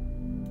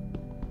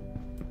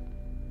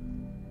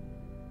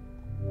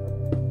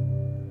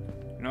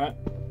 You know what?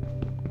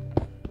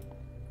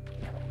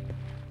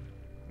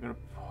 I'm gonna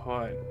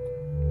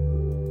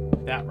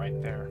put that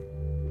right there.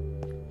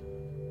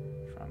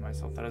 Try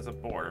myself that as a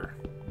border.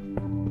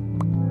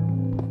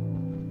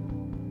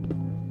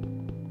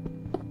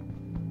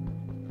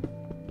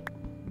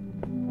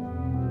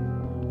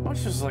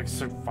 It's just like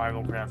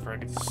survival craft where I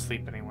can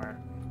sleep anywhere.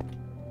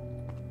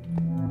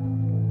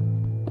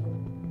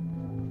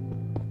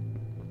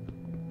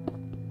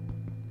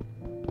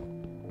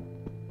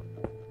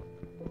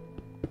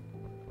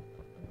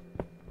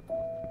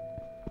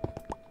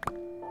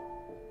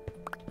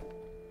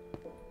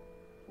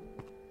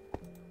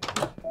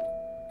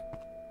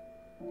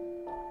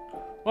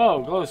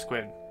 Whoa, glow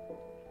squid.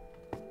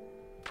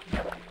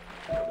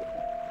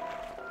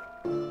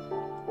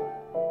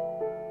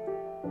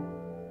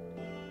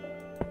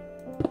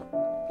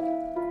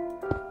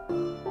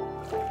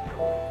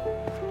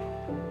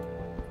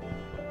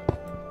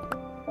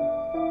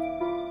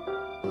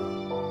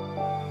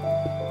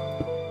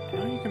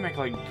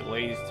 Like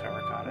glazed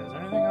terracotta. Is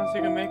there anything else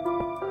you can make?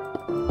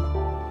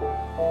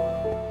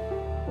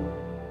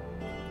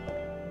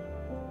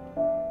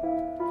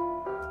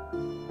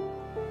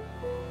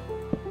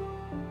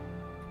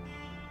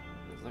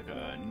 There's like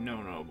a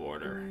no-no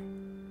border.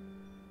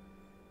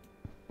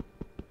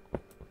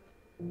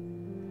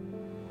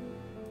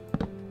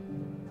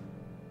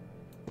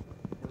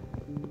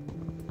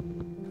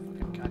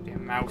 Fucking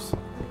goddamn mouse.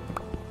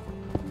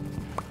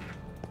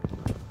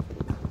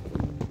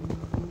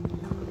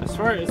 I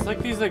swear, it's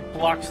like these like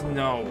blocks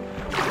know.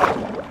 Look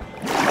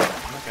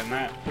at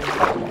that.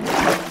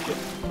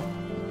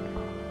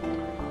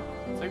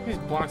 It's like these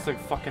blocks like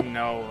fucking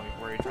know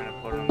like where you're trying to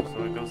put them,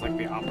 so it goes like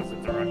the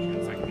opposite direction.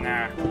 It's like,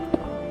 nah.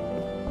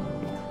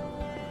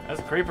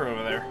 That's a creeper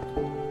over there.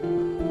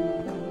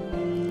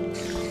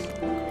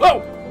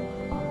 Whoa!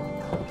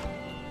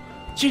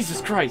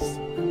 Jesus Christ!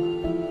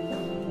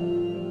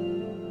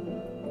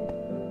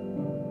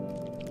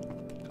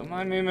 Come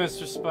on me,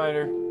 Mr.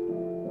 Spider.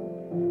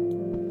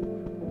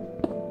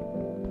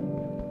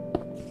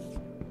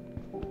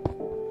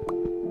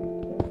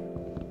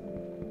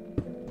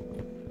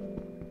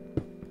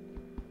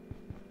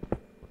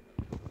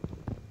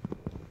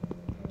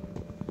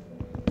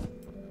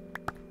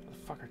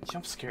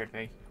 Jump scared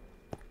me.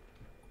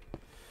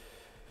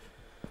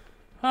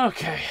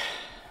 Okay.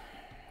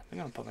 I'm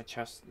gonna put my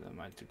chest,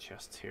 my two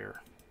chests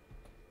here.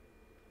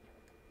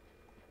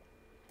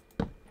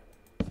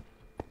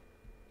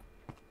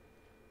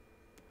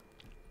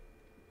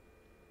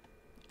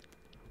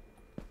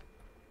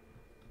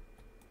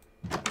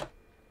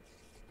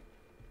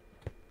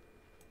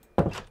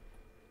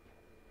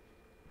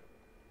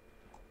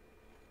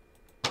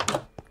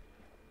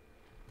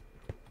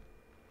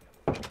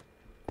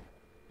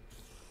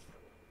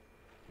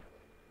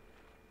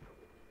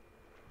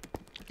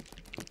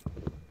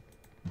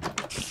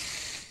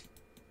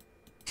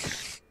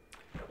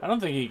 I don't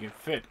think he can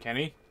fit, can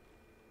he?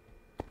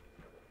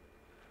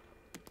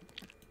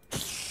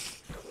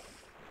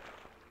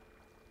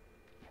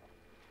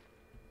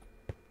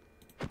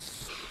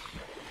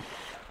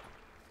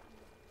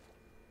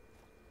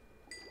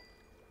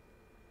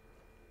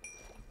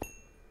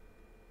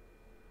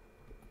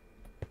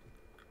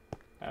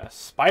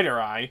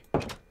 Spider eye.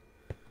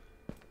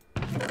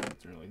 Doesn't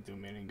really do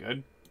me any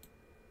good.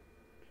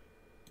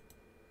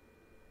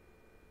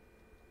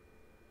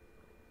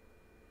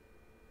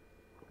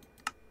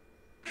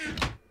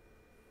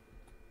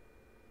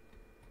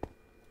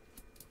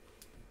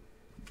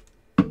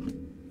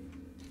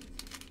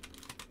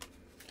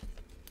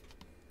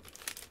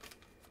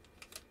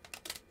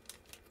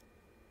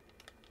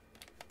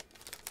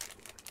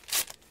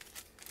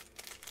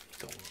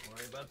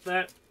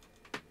 That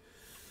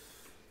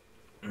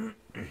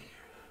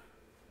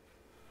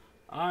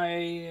I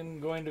am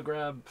going to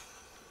grab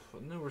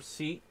a new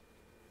receipt.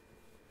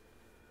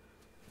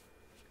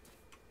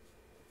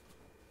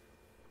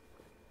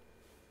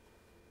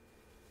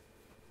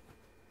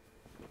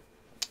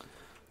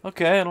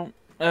 Okay, I don't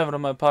have it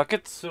in my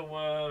pocket,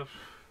 so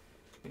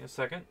give me a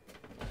second.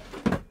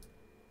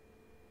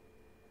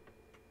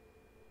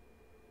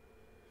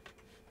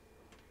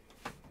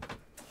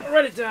 I'll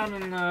write it down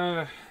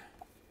and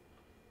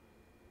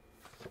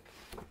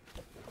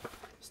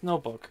This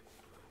notebook.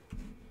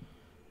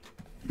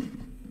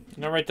 I'm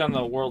gonna write down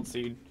the world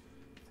seed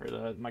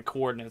for my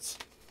coordinates.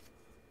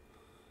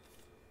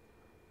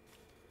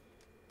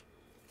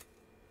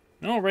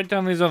 No, write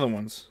down these other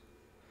ones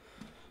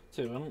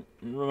too. I don't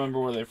remember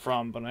where they're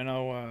from, but I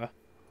know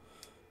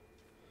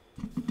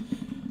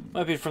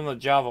might be from the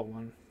Java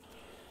one.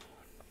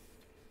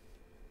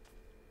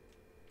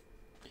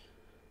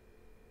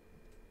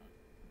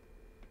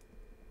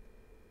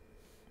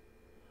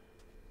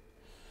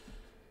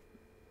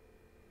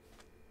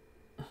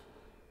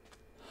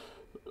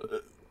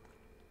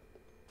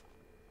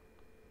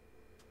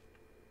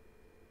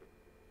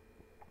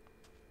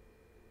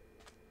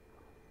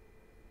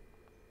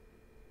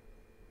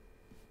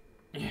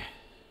 Yeah.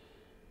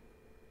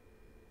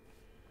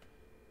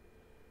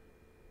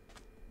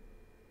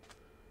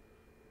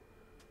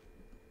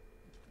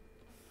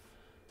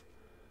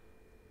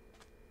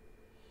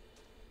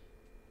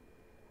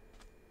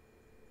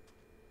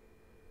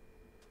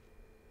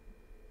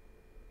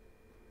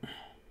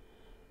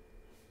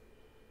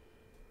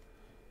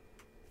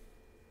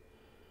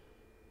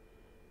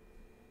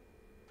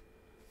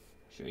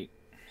 Shit.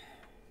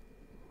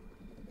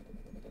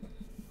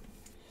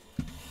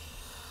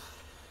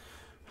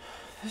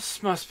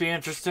 This must be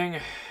interesting.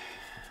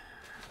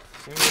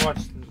 Seem to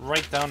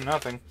write down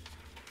nothing.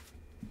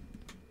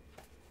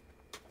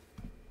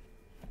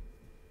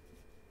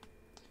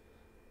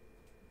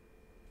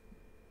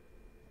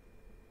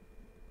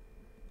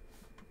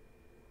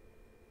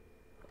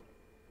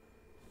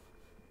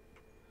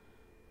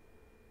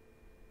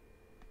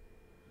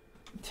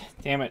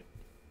 Damn it.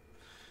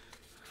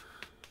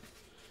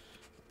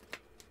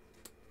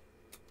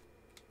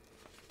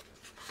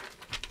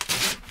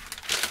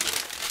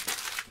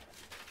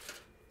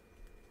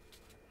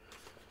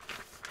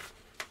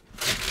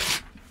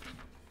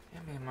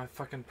 My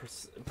fucking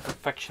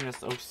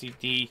perfectionist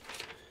OCD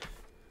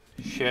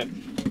shit. I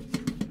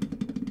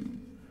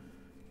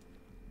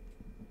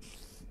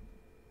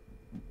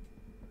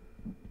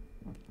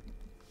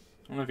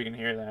don't know if you can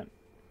hear that.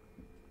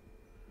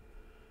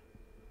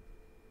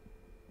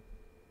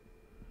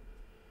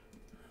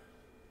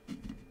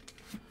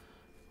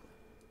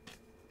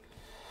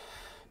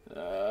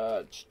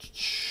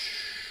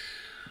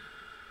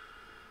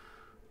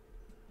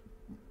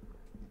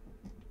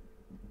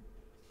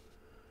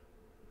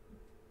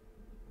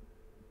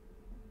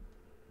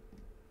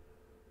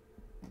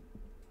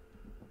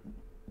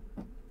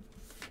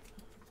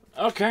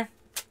 Okay.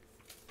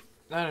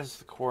 That is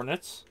the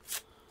coordinates.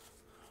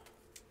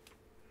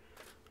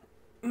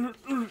 Let's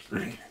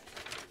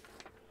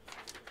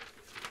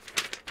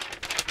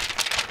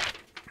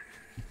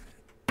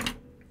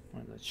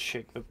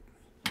shake the...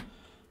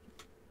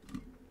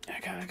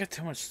 I got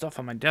too much stuff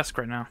on my desk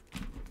right now.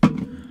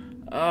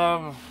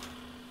 I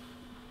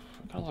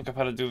gotta look up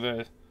how to do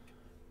the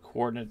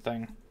coordinate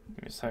thing.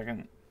 Give me a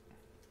second.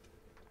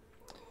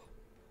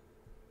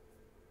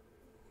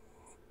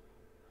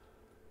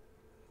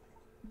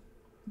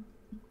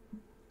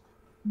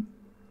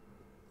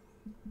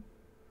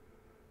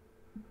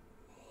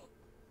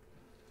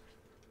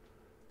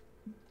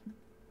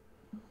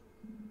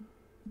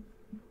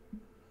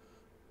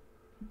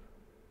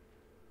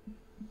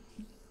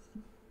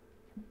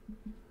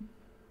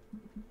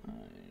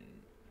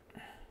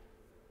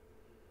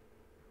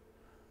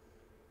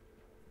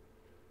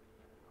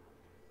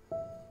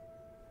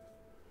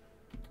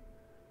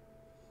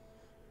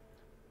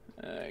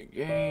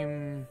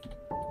 Game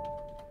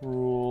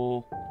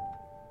rule.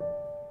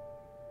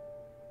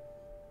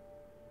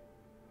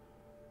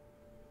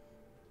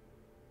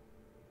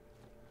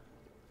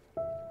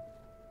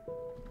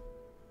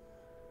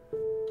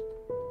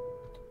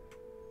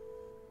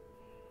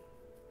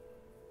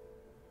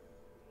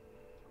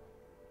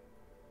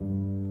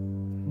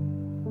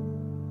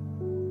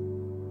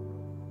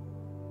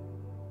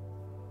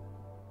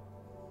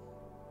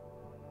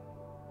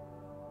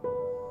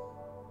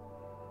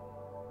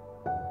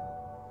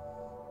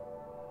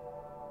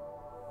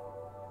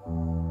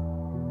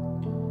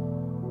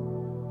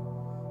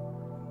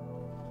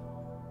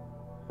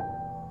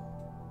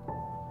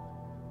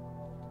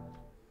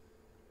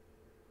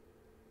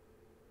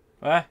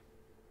 What?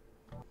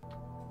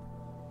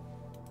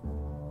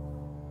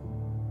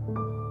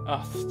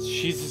 Oh,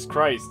 Jesus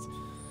Christ.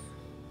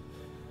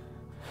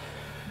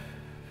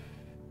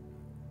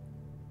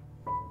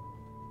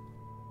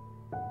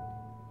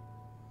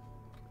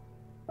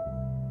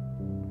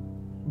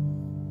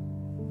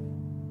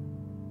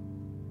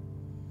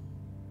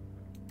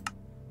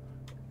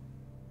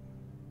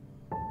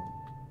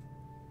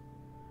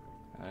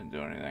 I didn't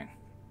do anything.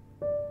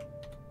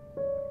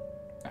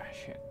 Ah,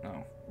 shit,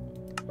 no.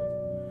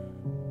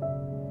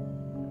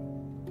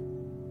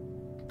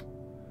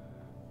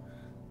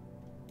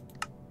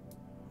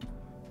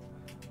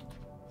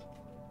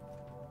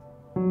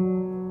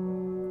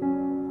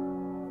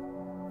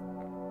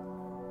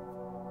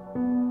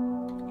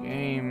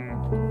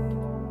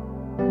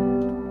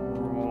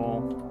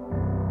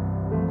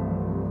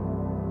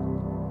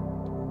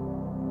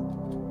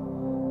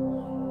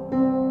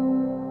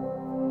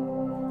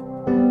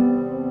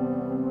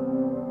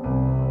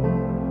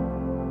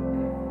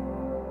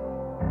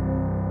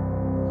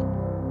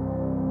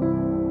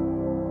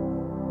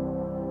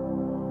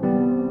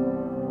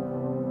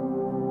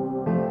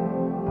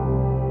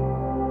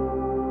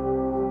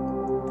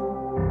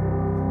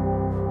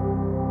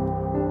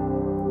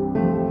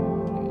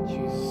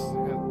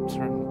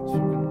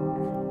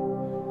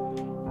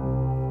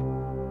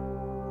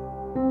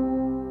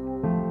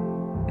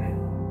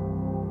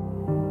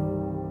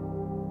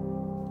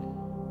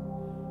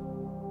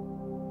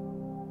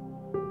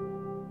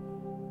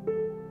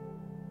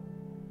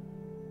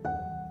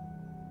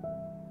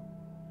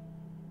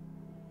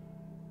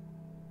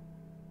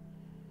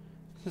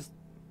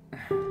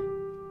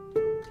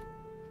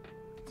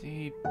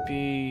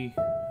 DB.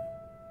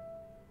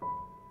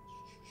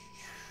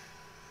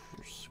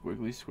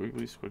 Squiggly,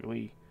 squiggly,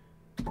 squiggly.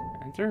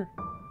 Enter.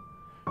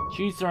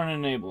 Cheats aren't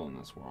enabled in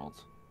this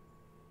world.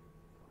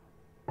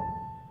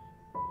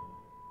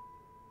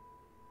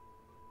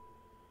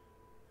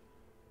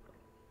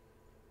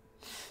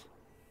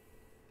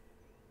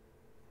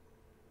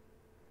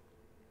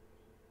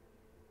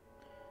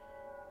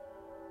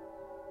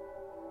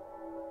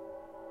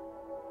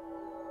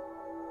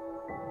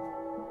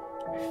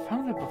 I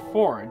found it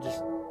before, I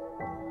just...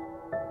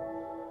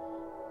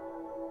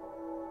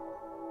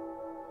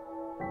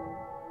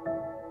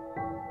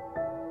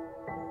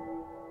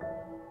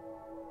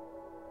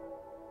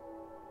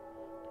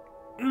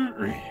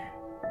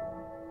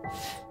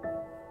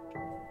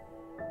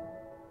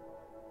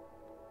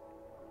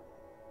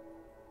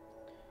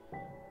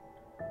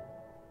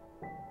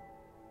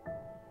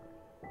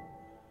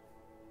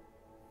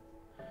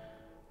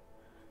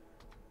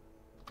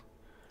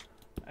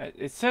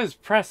 It says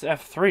press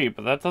F3,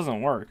 but that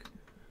doesn't work.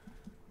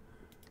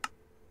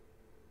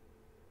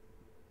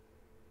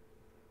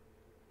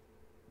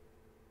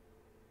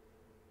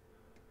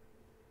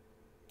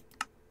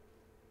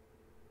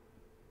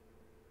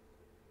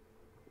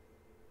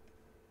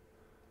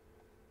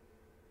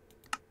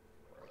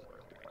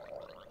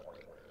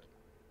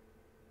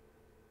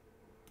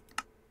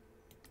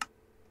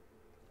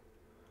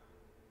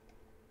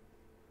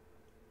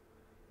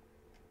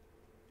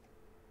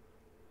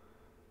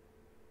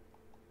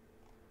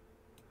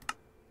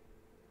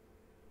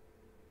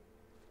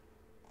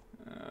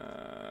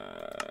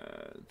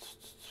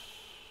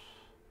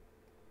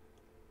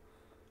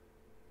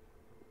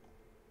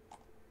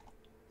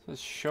 It says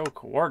show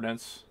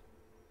coordinates.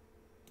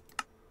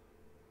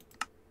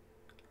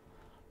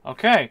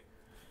 Okay.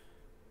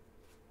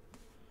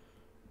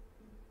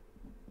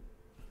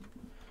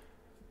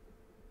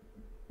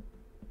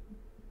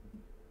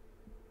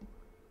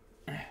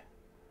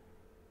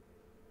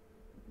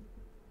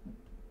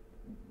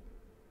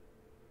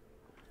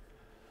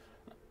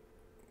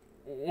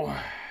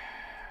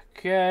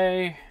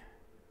 Okay.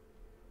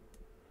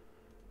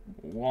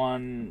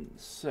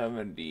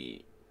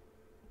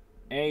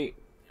 178.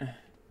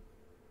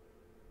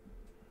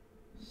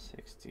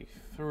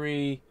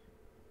 63.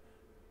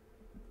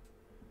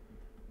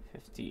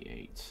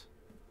 58.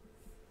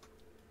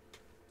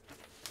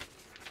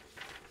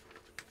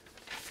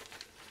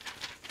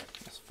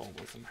 Let's fold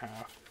this in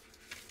half.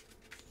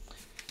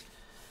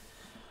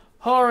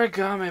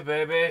 Origami,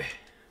 baby.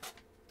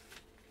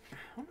 I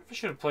wonder if I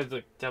should have played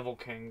the Devil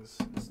Kings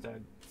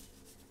instead.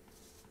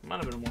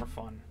 Might have been more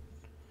fun.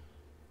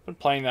 Been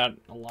playing that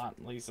a lot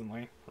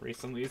recently.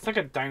 It's like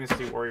a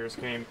Dynasty Warriors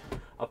game.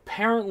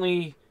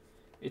 Apparently,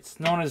 it's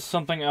known as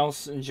something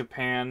else in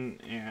Japan,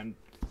 and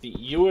the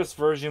US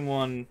version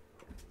one...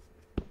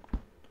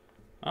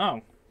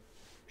 Oh.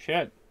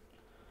 Shit.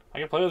 I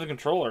can play with a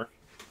controller.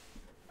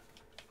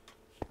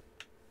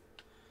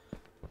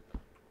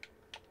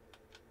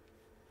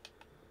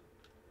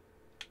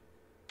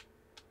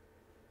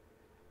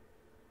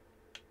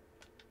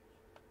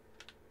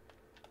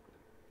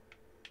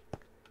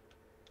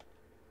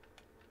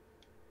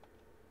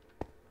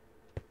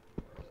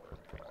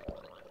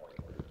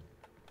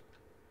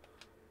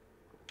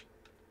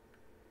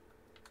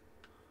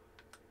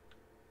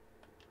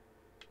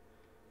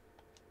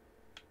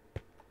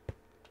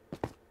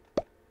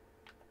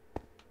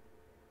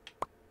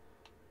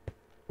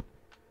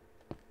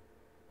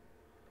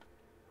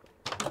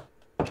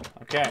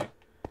 Okay.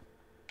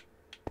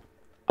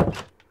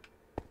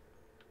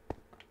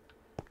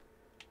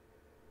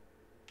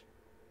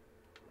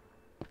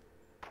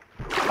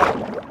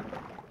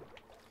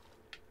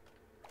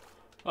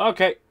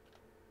 Okay.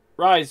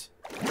 Rise.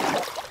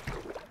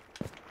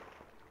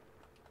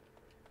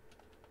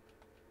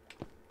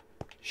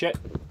 Shit.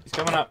 He's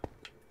coming up.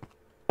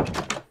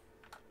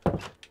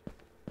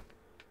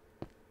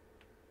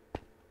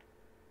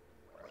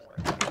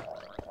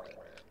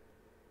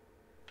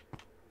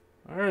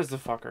 Where is the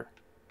fucker?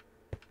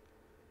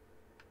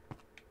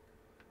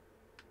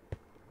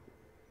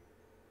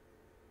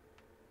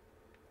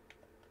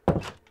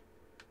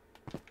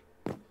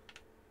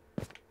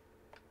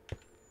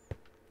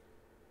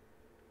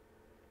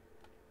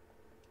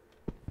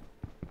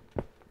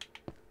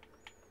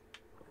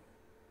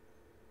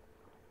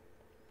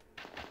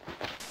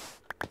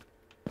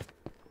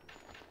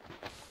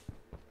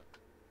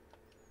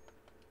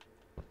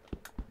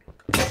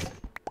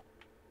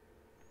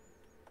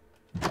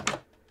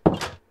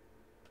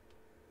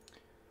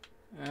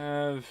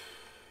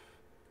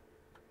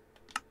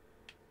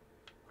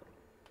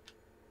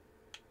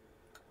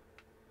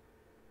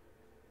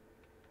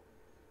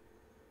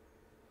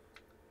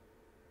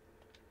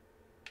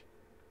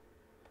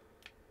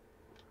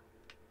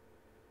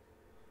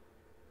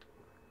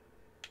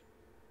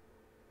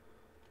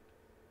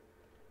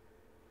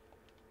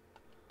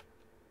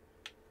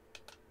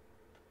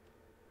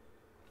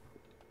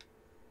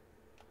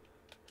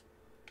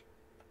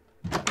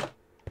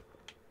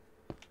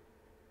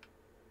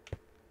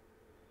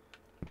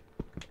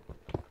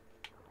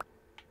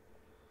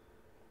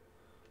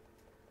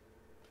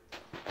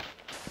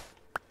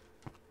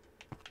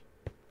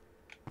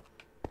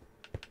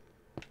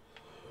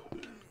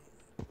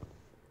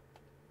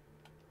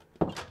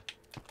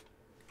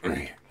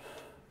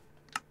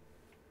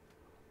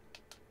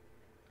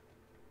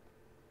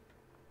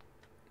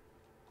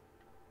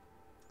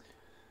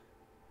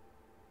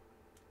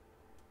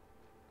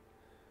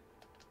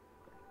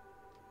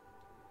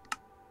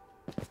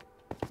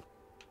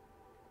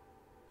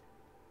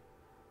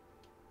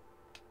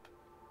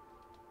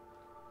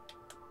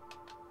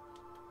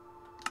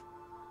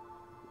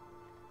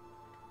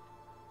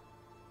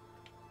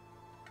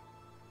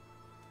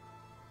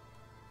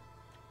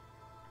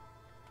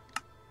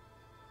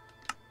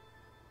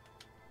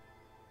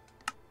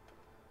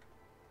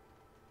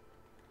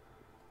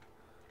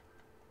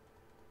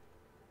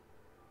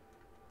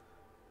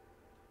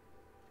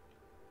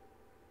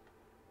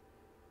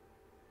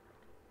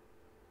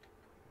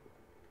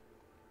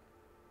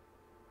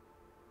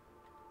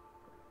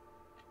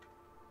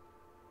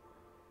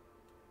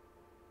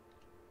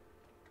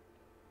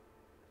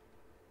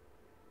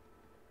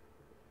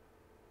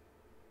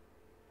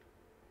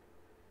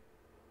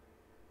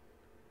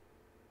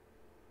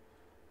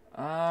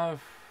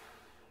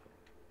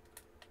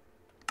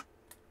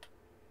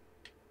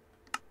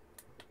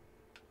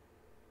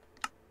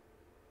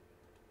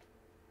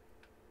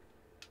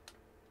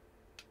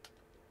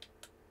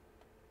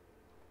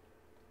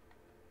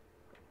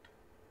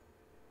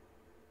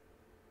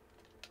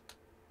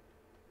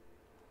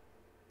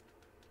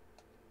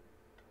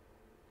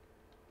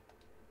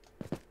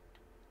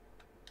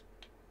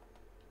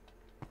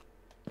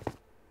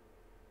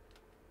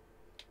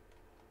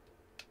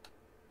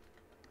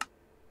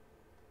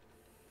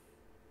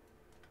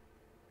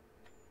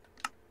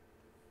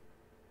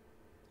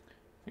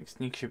 think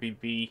sneak should be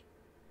B.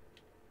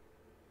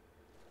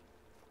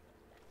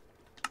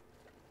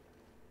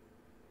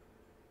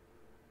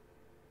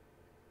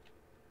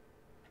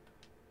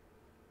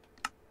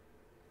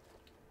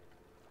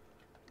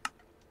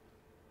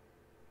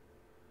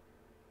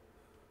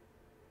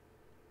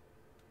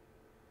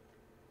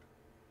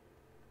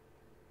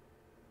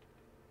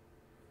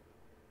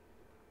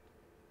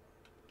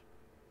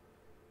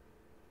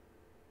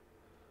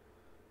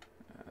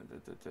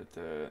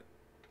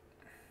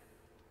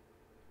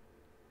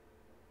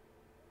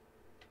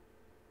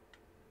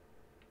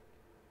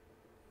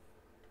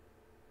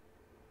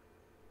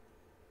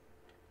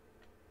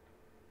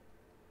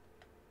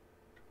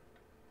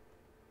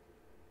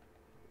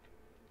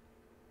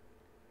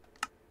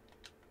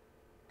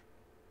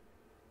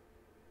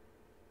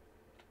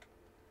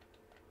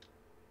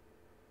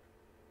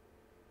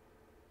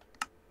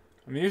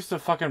 I'm used to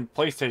fucking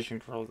PlayStation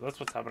controls. That's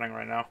what's happening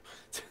right now.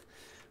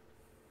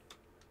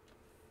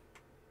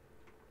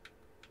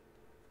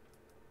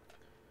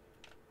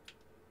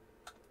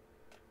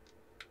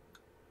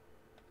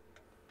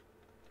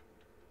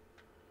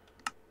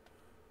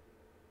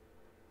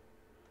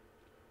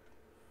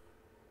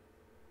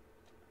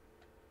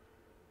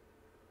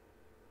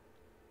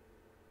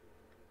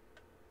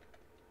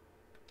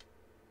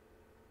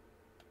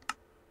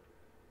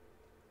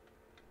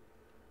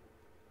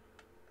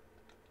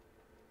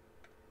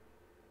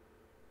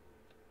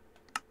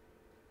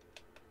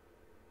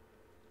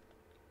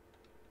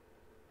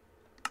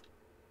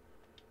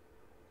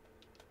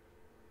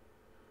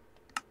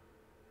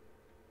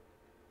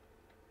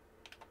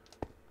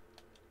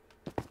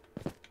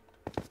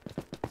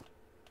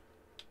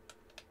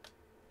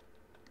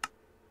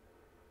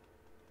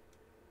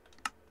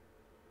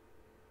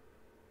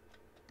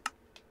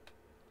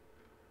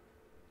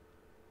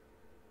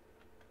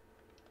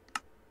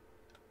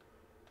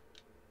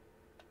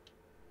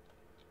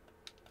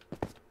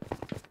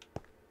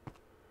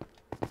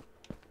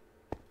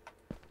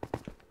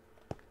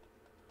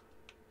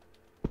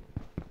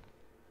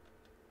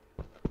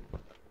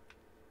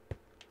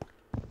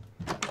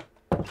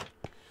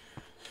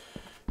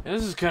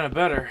 This is kind of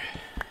better.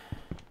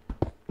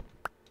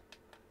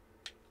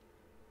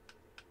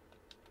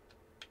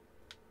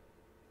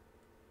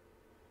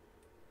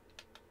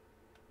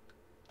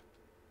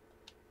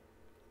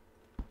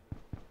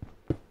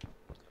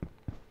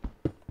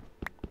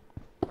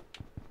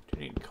 Do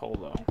need coal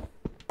though.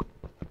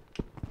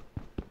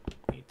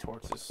 Need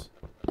torches.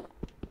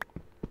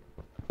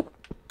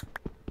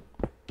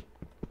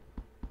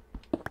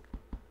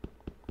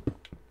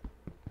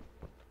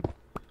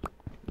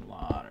 A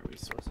lot of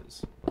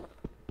resources.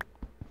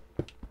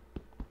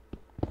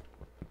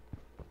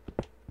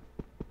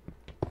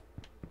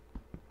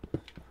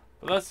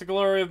 But that's the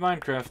glory of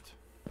Minecraft.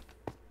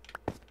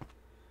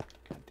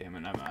 God damn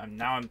it!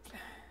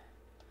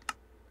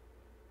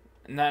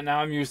 Now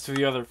I'm used to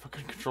the other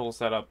fucking control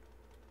setup.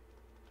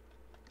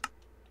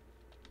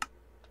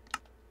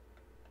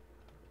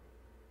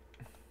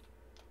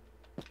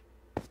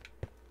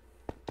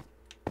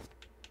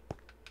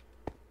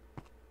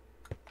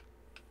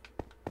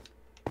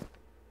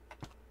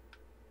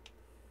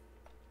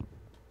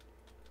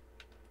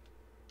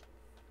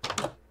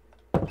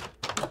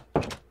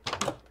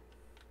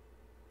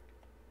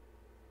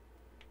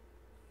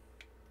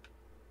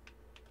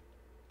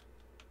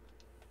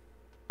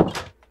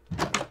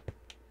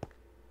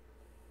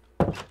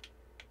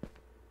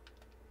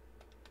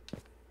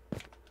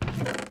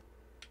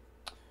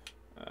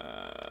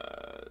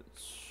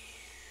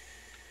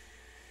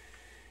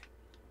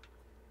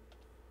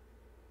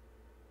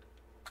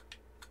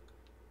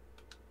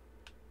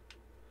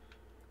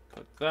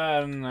 Put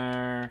that in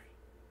there.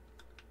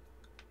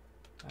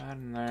 That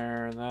in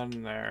there. That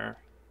in there.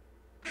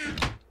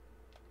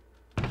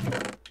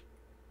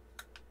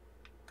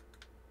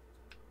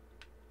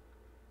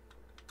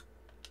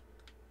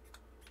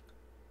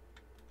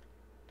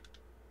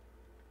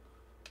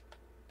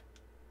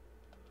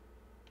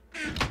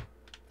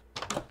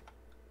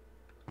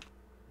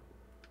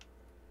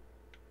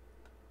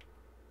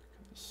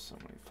 There's so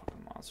many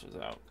fucking monsters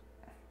out.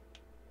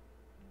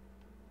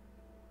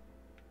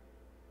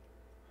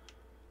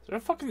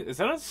 Is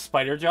that a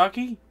spider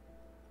jockey?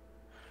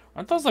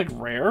 Aren't those like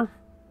rare?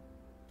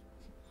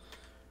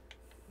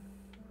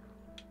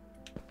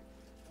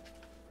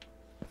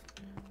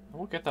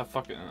 I'll get that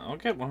fucking. I'll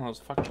get one of those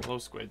fucking glow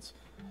squids.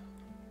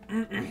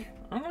 I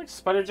don't like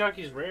spider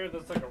jockeys rare.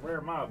 That's like a rare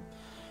mob.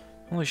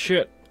 Holy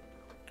shit!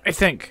 I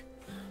think.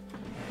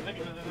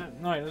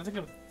 No, I think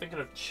I'm thinking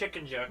of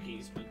chicken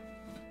jockeys, but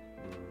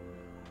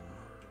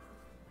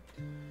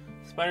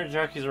spider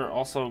jockeys are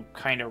also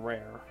kind of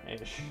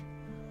rare-ish.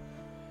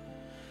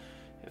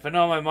 If I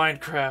know my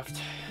Minecraft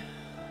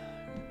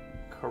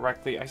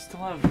correctly, I still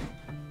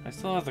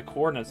have the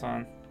coordinates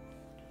on.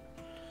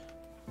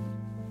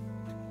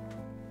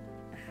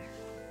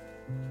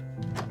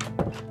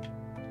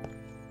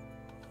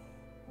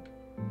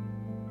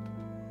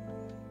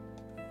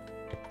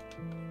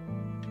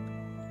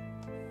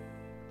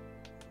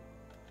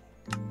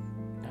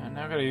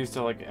 Now I gotta use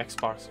the like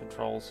Xbox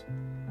controls.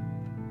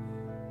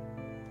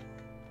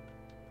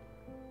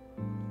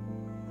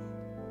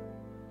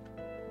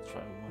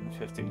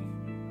 150.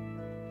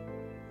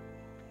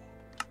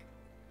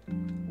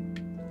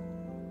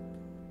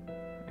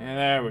 And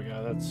there we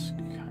go. That's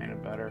kind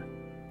of better.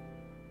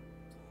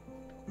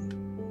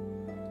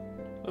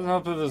 Doesn't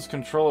help that this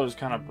controller is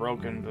kind of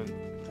broken, but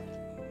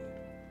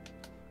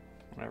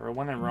whatever.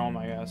 When in Rome,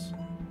 I guess.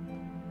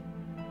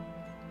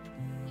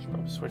 Should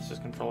probably switch this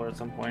controller at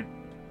some point.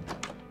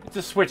 It's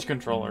a Switch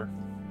controller.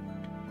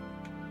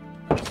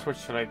 What Switch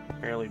should I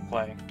barely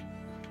play?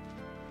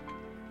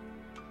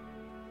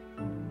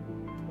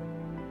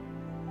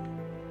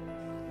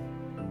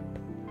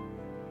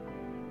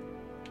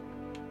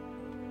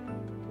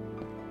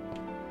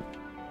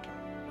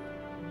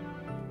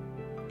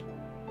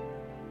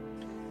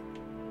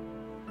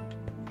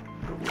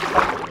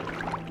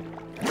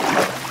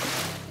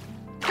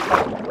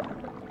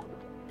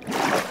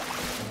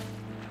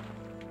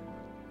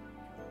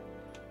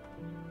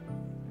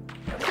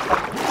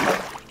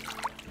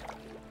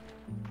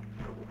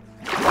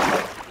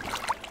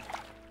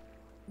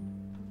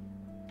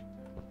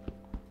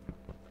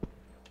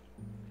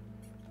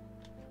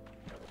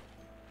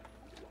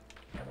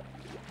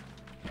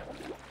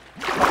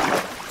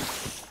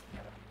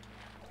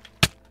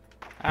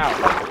 Ow.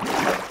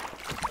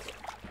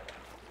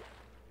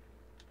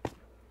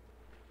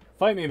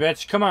 Fight me,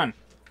 bitch. Come on.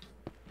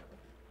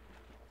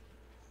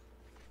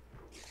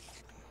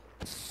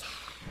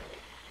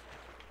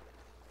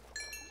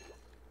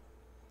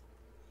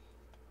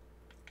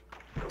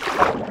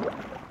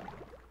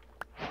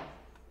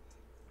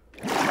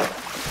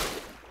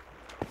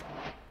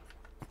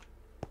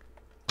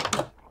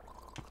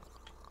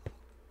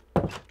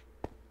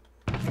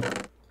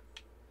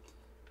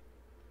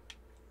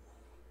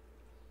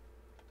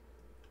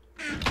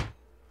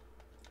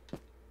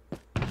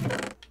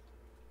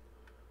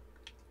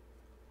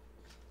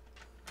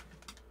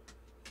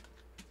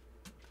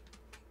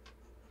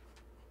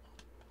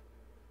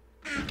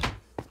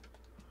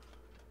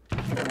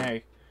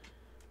 Hey.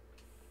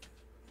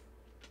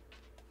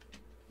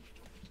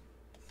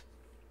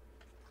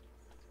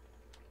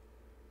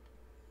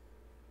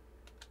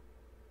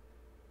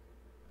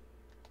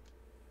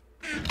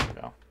 There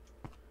we go.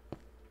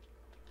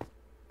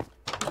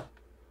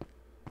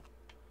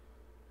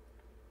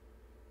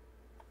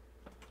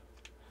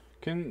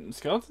 Can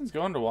skeletons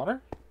go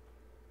underwater?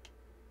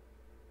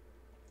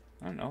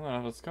 I don't know that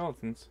about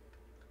skeletons.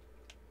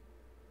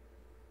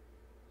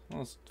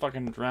 Those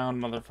fucking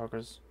drowned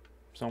motherfuckers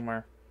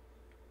somewhere.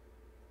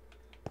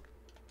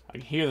 I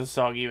can hear the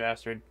soggy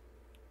bastard.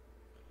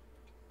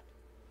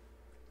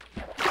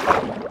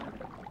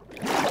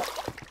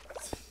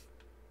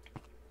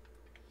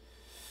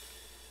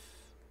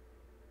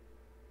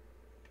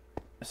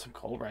 There's some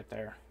coal right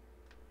there.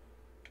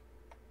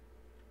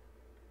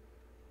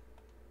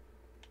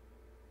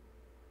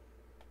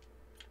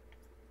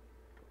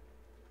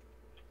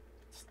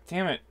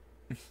 Damn it.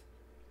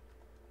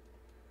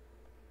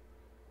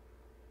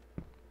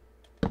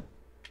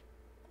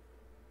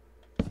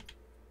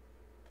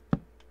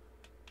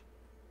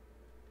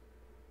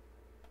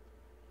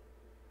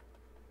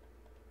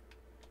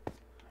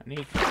 I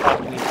need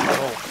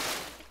coal.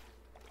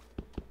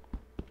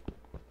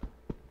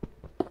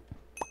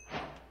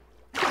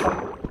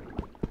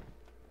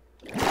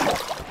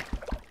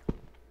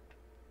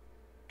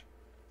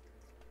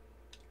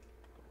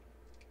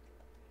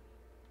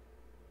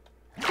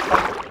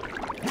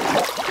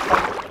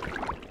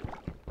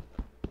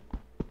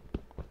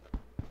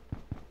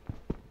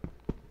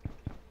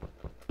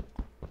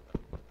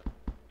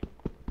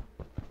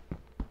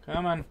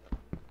 Come on.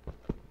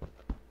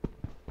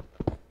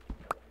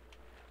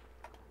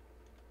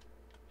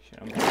 Shit,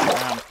 I'm going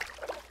around.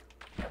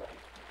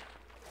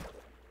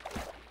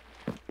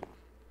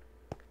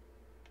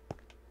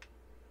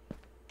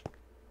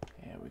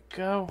 There we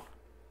go.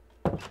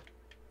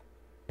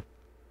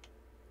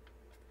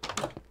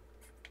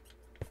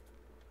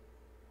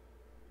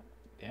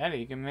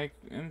 Daddy can make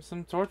him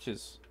some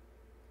torches.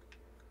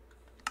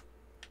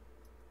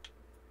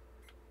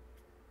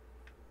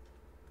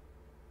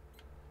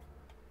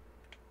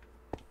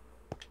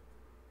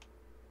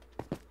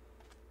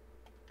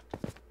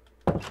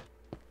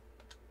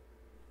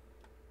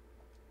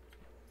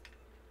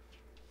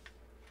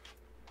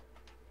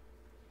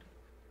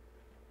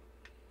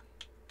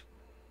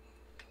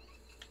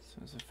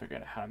 As I figure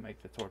out how to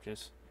make the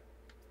torches.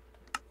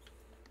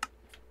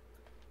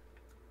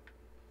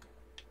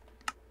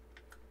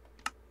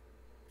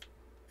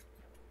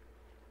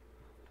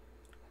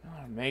 I don't know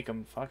how to make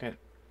them. Fuck it.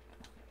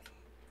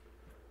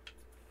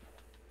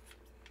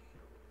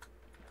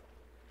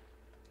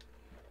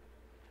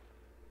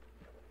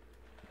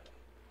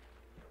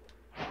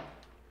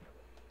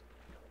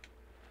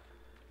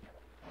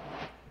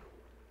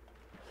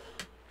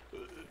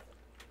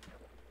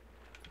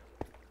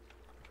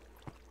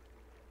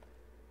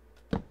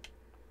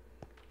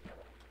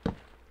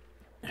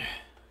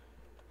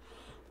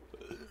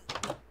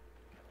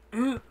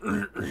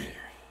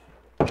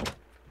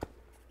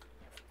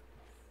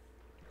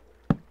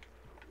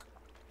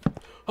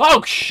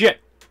 Oh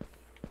shit!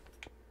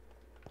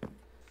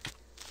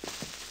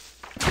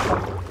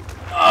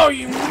 Oh,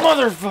 you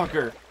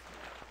motherfucker!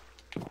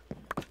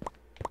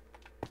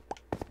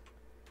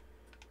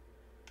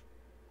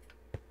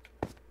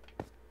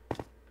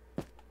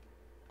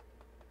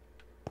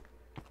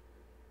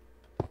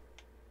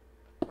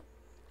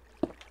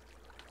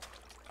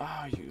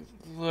 Oh, you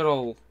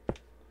little...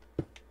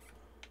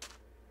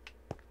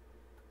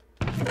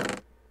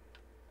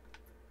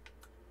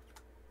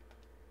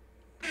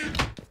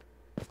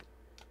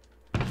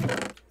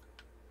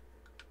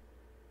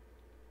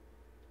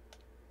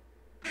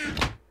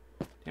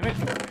 Damn it.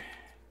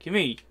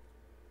 Gimme.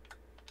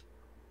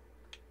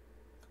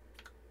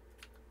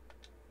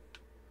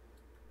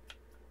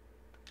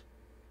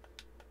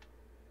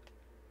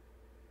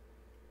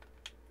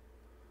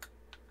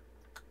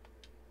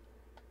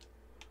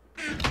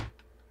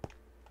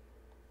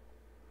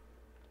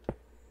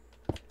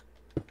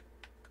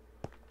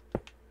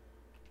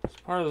 As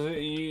part of it,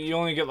 you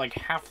only get like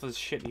half the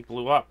shit he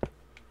blew up.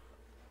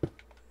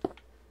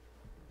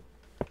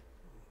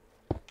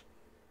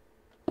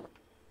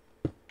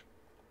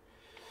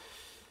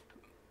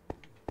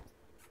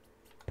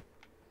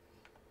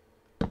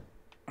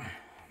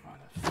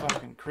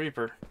 Motherfucking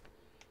creeper.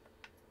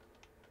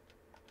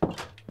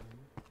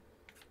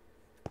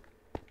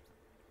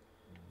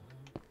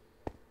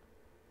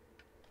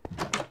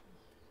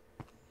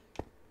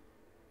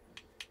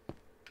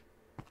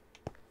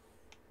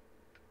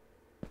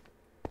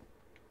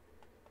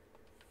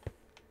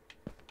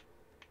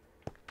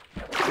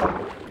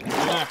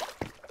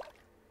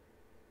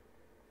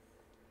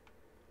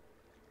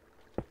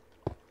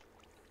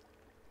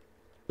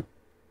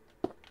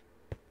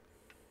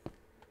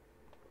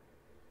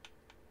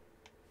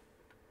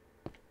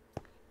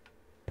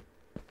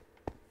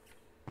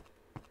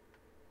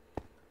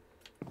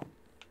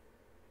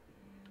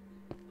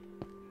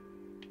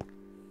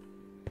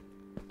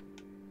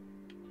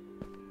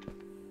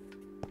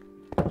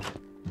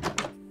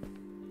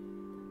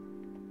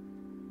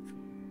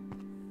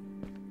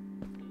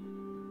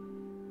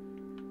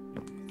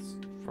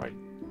 Right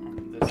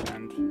on this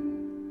end.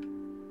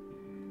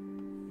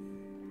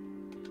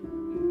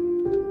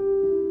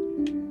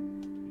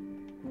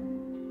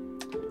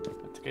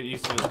 Have to get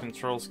used to this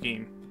control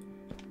scheme.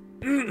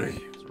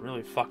 It's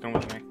really fucking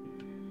with me.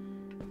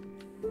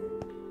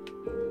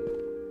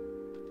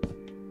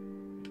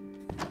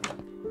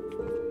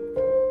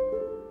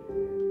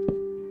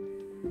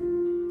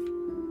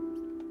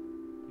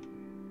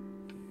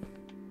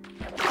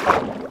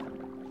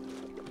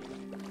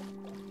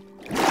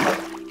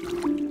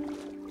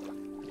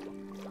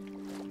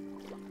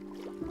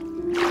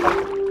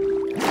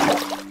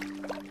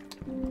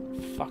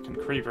 Fucking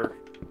creeper.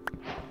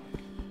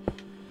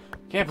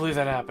 Can't believe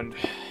that happened.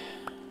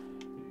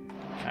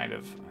 Kind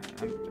of.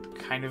 I'm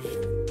kind of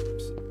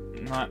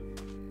not.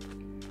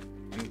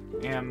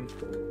 Am.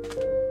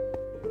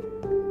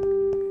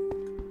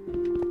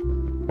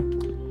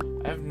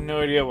 I have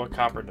no idea what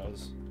copper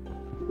does.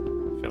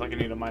 I feel like I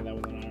need to mine that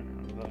with a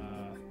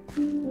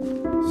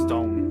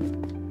stone.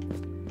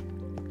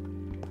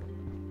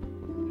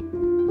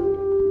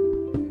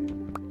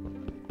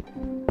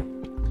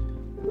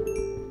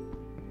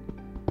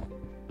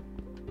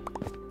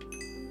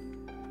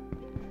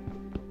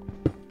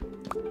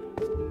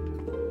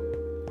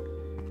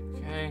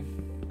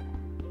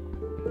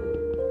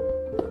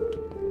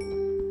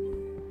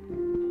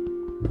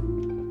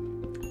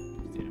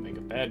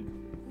 Bed.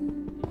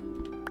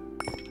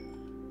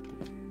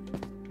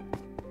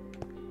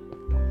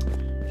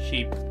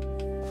 Sheep.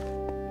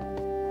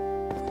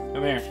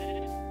 Come here.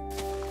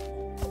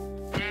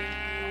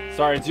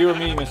 Sorry, it's you or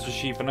me, Mr.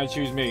 Sheep, and I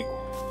choose me.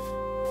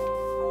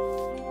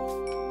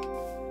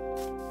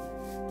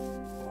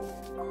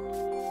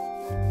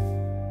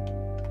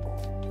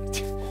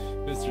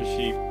 Mr.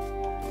 Sheep.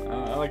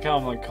 I like how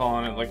I'm like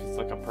calling it like it's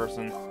like a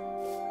person.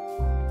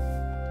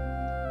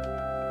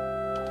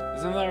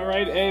 Isn't that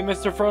right, eh,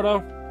 Mr.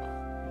 Frodo?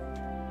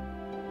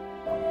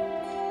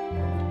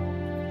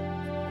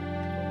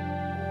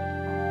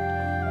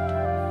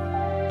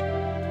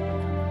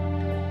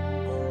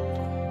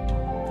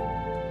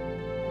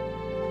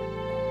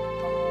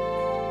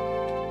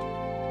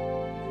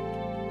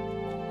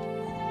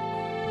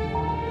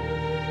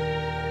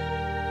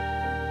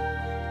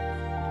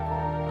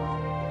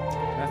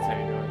 That's how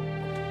you do it.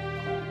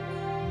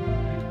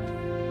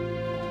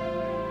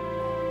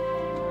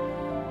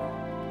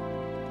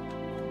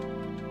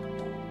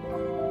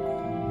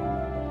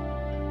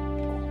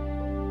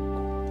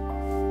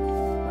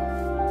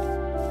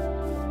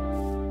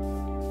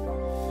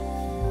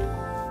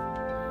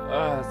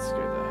 That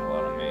scared the hell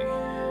out of me.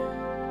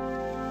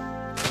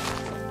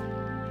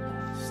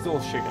 Still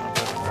shaking up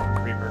that fucking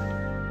creeper.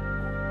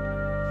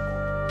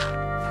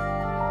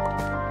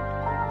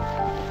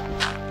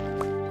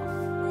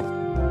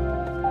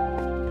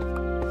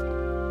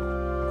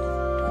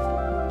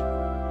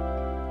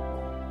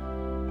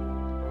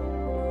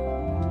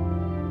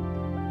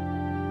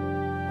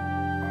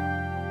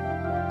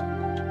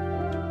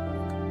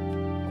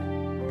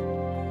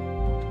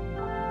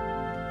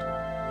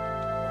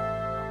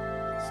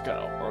 Just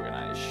gotta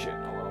organize shit a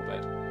little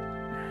bit.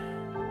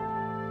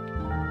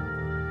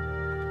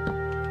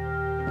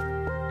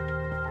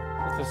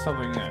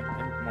 something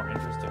more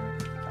interesting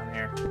down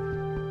here.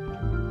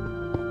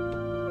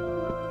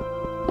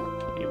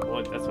 Hey,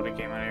 wood, that's what I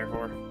came out here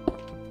for.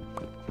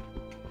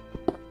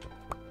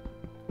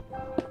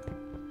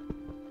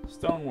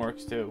 Stone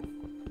works too.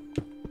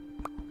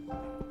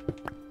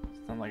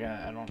 It's not like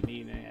I don't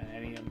need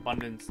any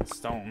abundance in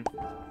stone.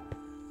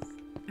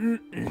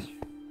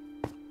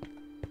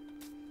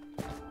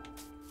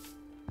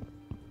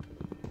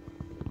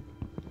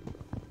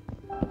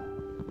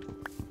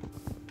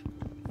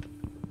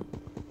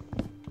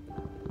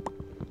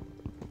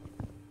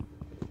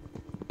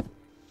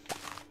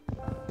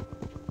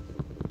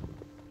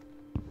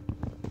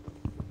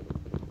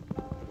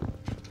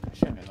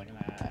 Should be looking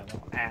at a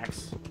little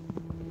axe.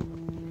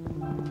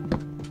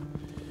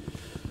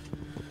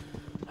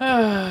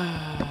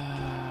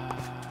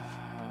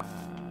 Ski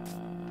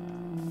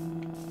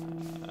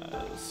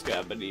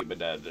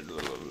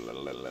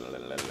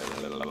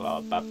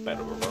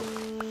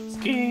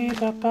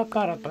ba ba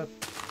ba da bo.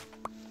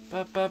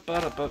 Ba ba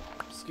ba da bo.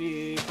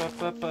 Ski ba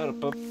ba ba da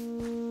bo.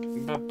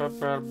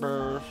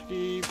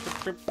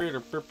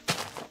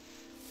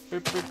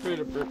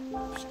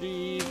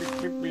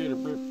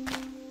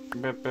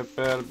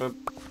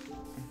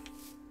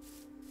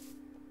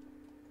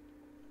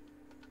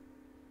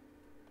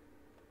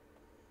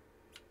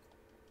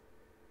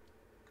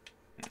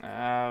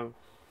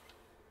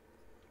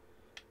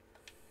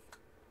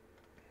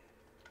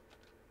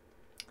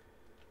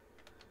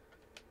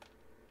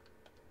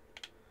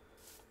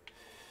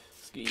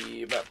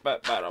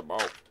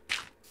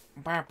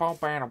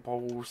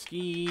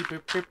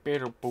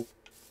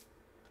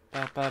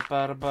 Ba ba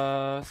ba da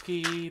ba.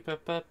 Ski ba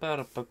ba ba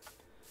da ba.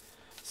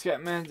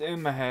 Scatman's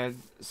in my head.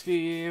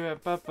 Ski ba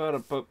ba ba da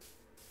ba.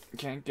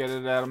 Can't get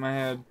it out of my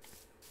head.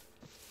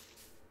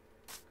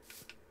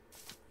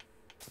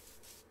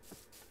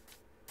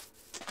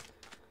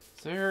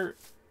 Is there?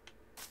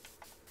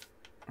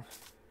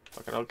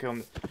 Fuck it, I'll kill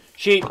him.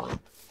 Sheep!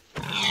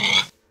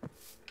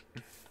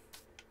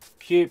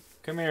 Sheep,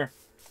 come here.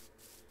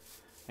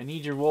 I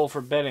need your wool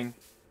for bedding.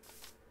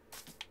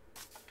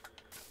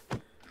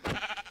 There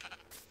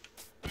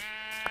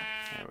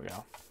we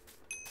go.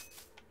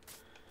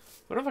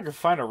 What if I could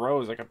find a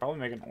rose? I could probably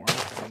make an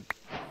ornament.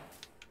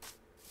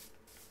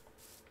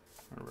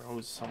 A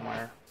rose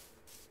somewhere.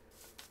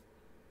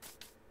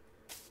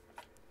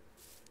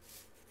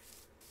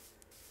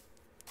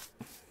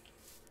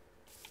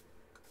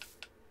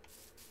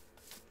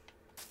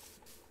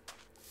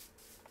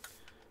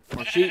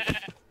 More sheep.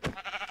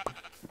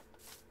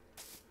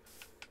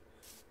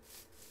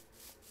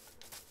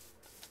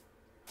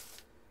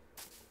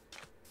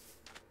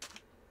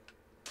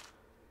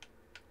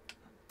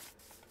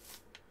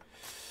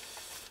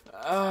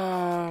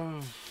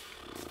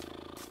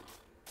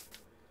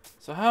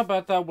 So how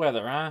about that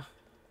weather, huh?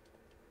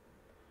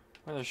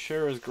 Weather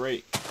sure is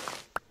great.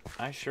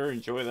 I sure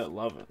enjoy that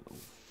love.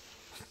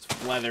 It's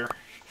weather.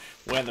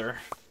 Weather.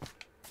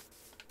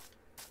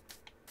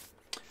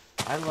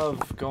 I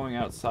love going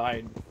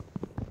outside,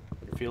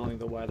 feeling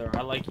the weather.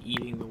 I like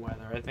eating the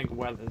weather. I think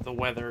the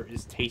weather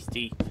is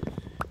tasty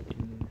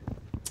in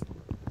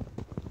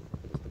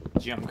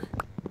junk.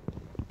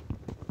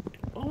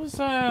 What was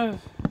I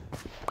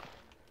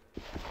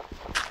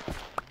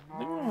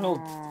think one of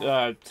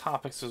the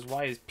topics was,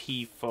 why is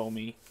pee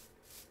foamy?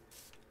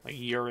 Like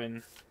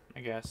urine,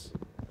 I guess.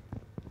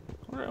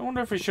 I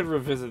wonder if we should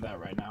revisit that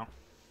right now.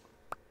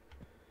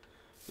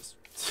 Just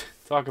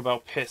talk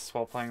about piss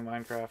while playing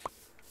Minecraft.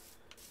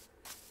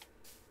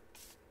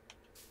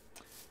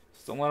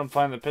 Just don't let them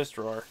find the piss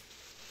drawer.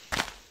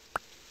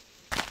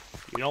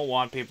 You don't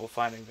want people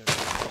finding the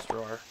piss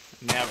drawer.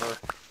 Never.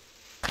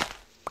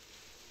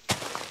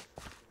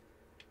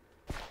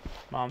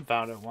 Mom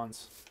found it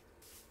once.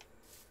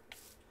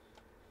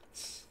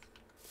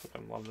 I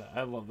love that.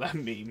 I love that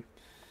meme.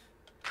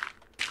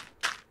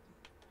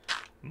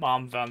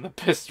 Mom found the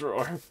piss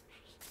drawer.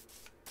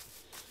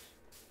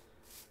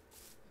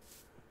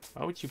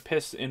 Why would you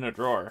piss in a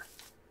drawer?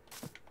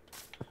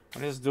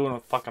 What is it doing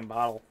with a fucking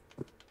bottle?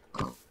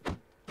 Here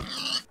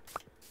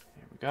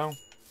we go.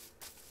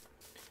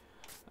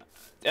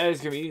 Daddy's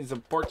gonna be eating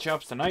some pork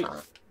chops tonight.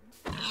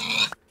 There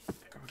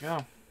we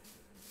go.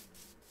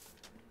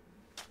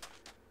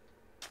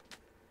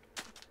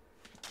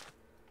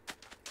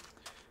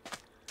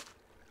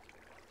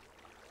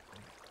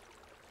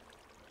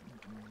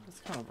 That's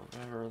kind of a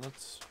river.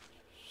 That's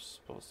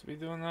supposed to be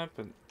doing that,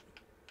 but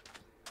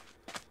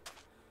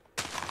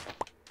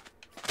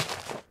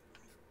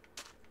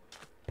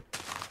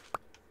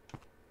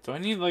do I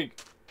need, like,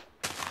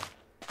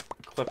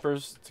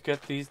 clippers to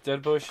get these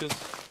dead bushes?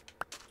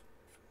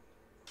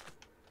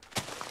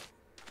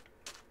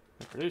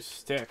 They produce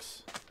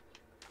sticks.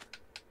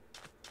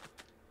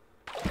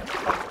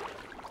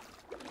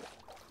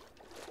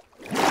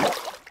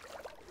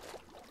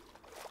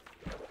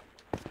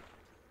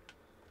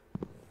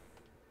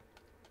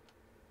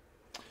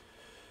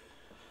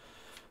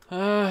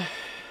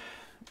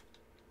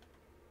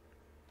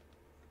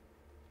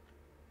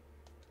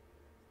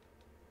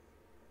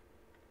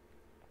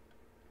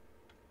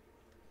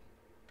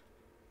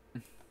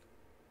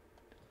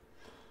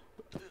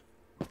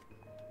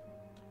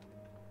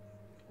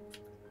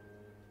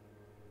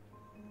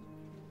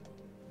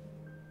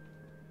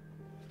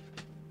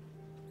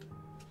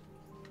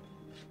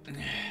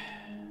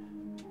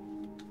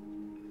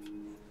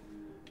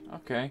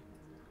 Okay.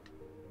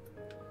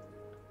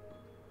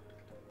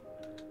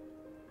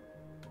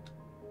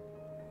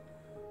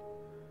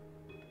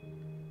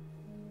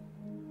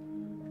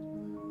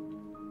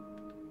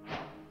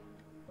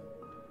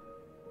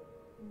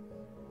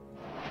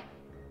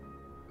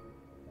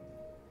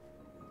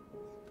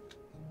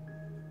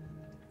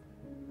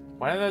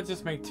 Why did that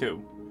just make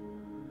 2?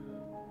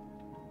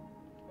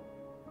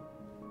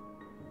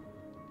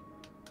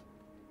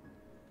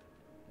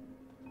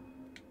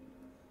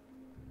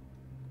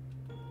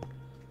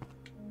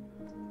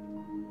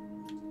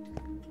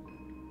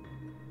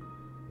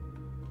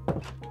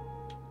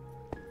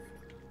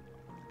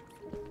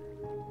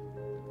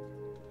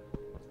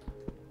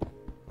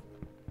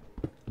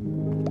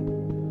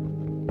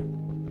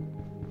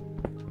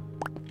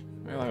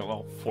 Maybe like a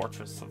little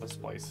fortress of this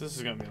place. This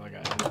is gonna be like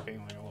end up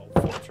being like a little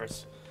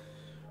fortress.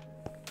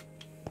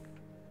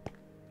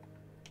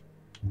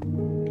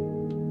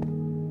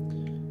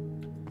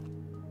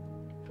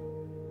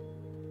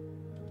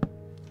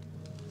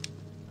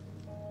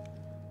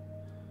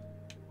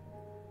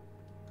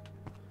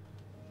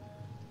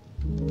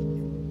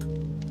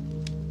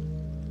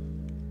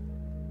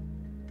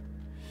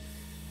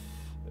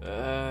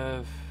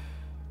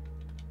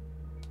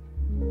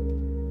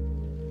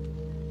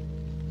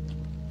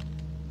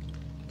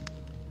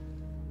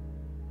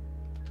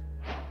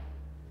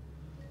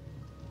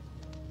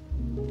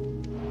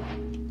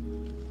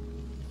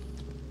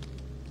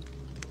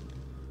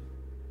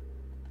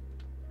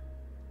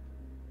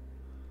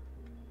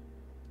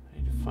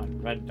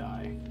 Red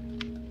dye.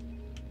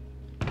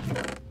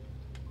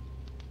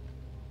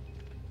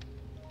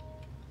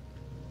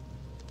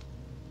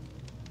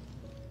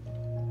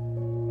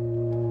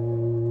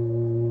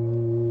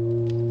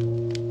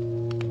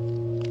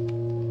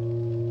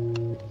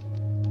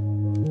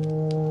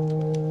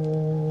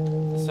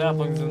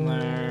 Saplings in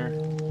there.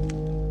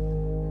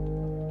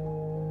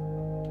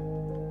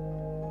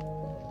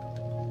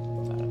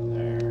 What's that in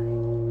there?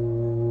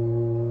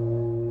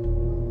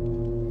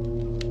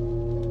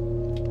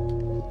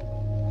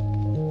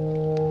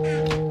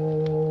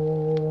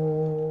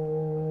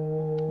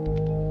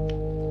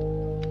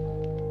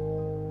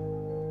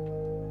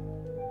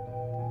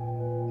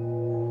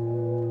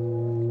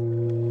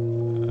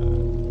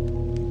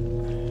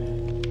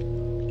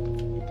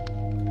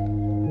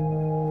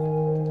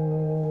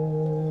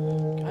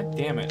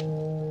 Damn it.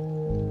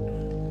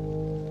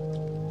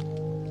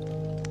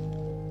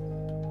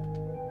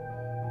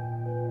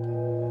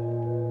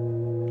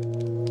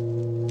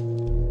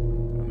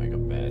 I'll make a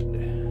bed.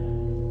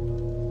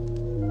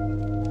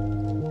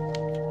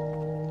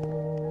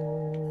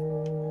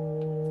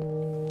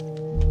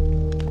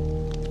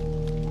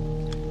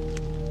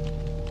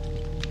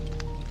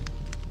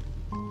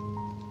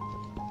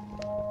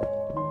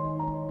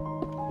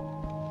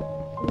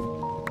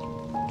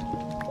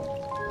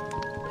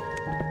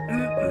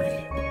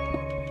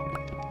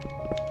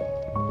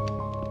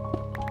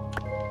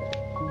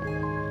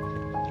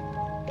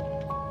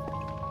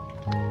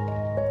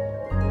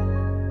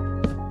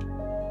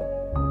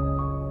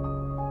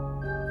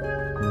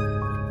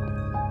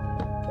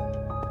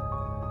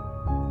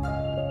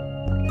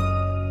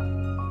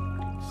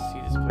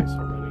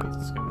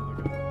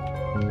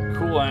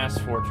 Ass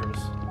fortress.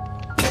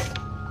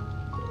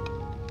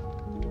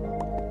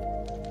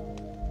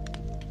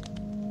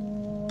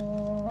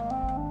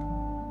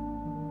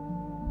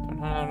 Don't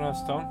have enough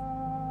stone.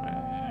 I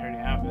already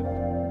have it.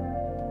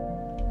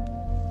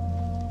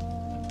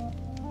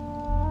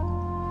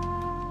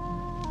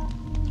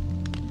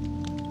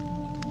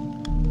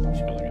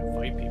 Just go like and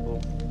fight people.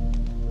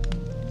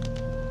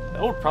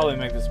 That would probably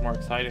make this more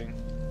exciting.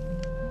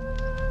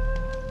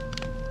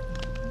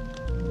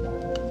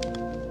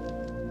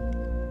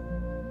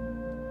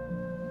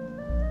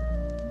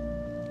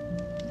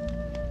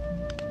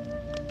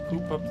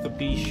 Poop up the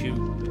bee chute. I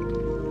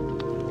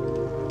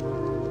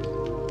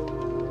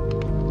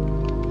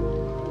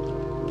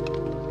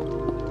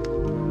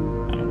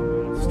don't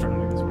know, it's starting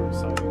to make this more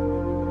exciting.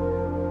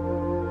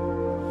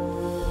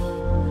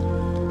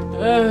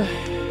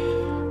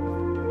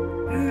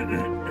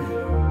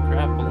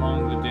 Crap along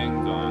the ding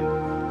dong.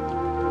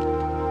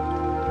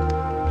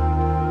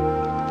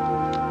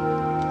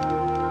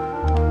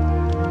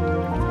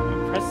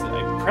 I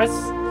press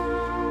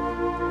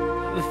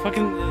the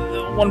fucking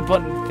one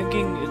button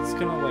thinking it's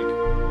gonna like...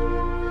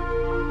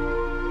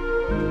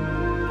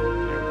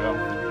 There we go.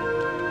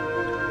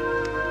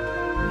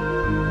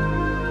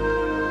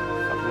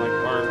 Fucking like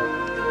Mario.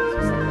 It's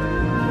just like...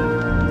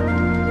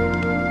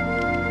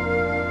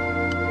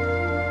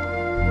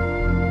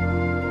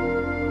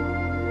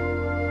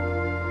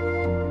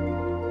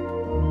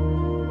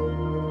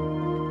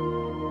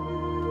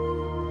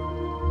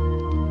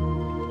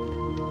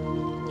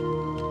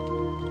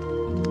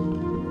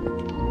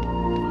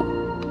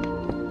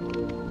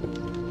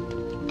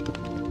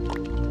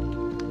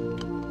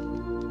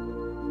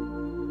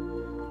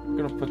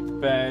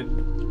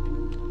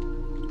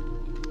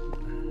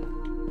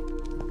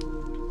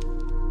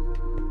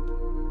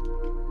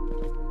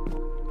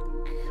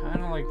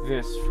 like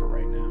this for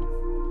right now.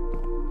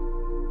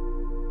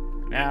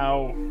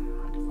 Now,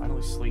 I can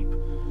finally sleep.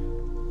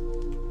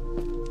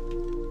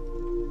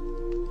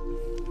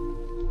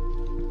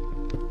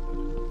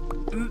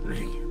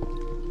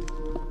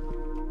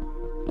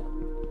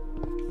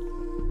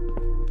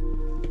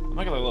 I'm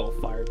like a little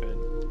fire pit.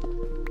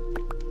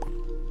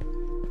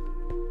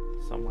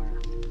 Somewhere.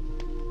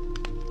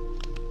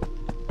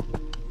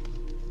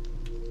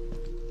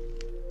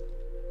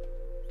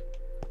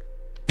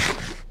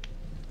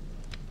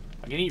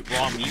 I can eat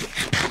raw meat.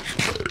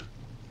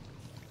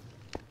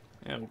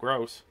 Ew,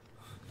 gross.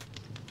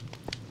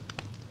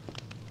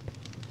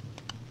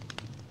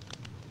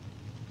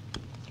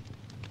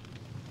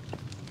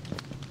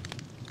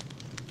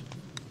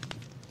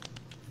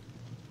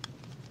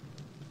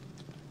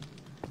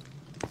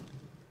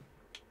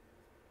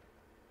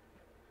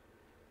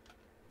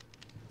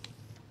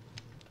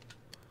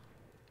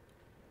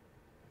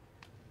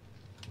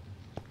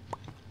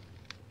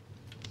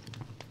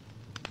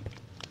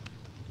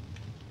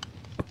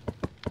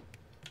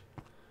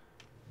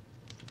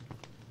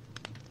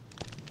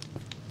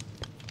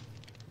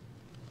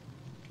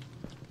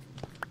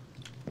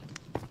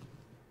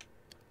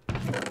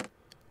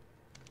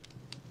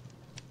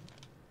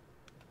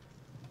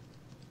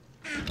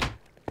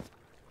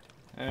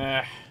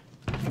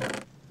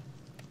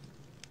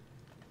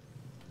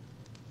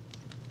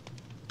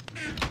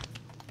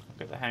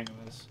 Get the hang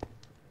of this.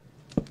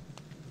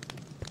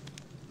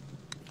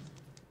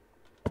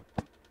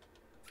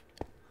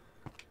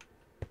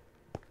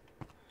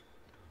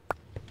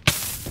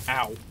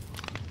 Ow.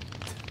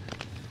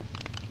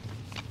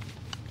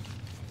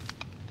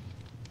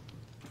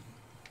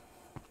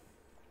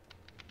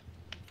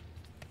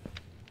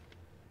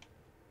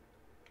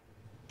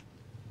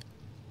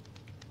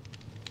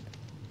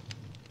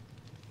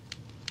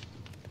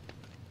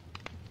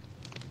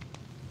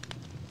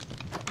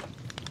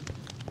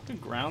 Good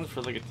grounds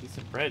for like a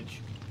decent bridge.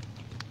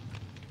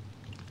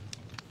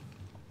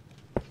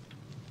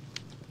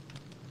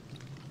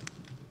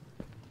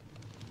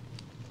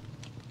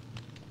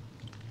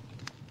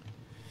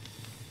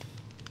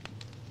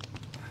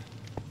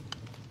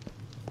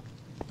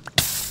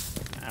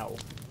 Ow.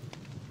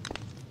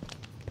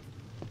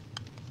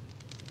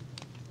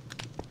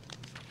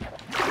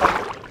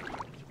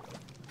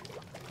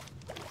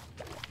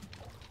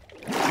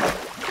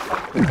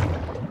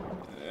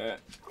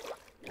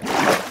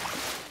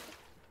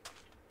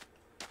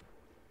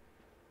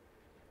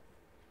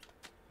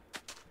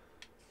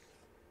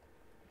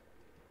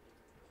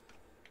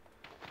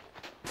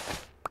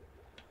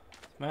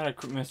 Man,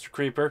 Mr.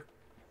 Creeper.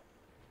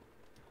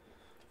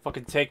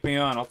 Fucking take me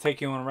on. I'll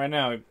take you on right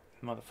now,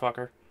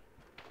 motherfucker.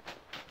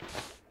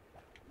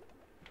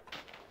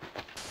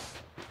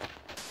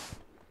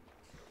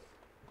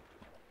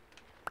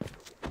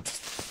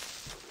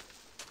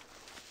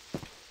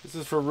 This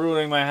is for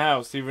ruining my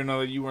house, even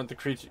though you weren't the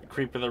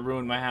creeper that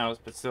ruined my house,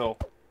 but still.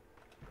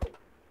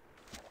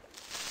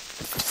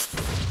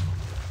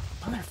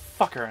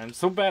 Motherfucker, I'm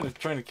so bad at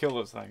trying to kill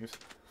those things.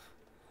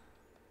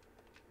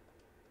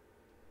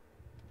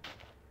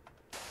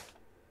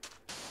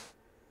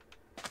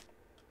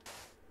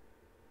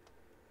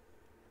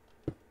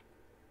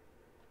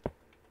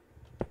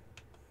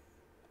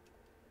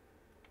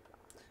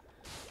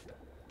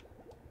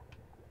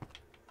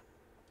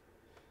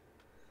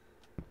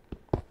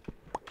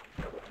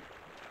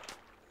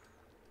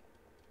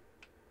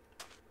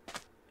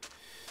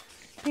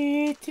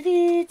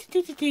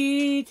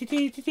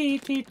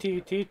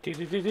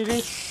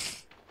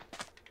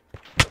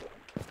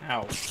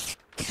 Ow.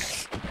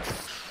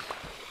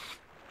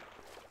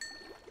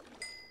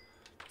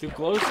 Do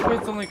glow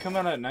squids only come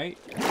out at night?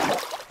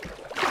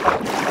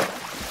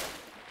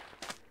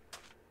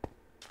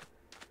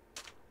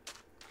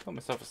 Got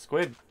myself a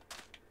squid.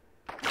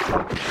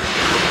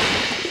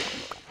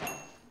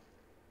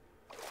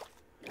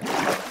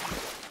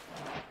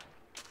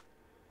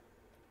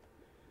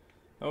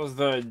 That was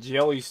the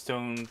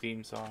Jellystone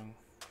theme song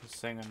I was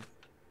singing.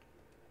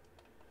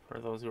 For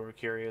those who are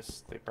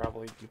curious, you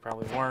probably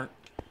weren't.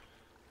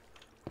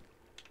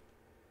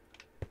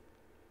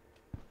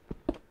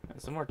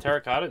 There's some more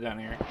terracotta down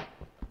here.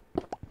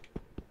 I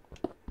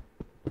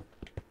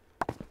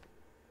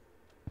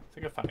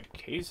think I found a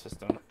cave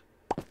system.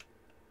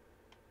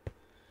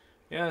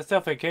 Yeah, it's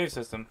definitely a cave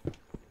system.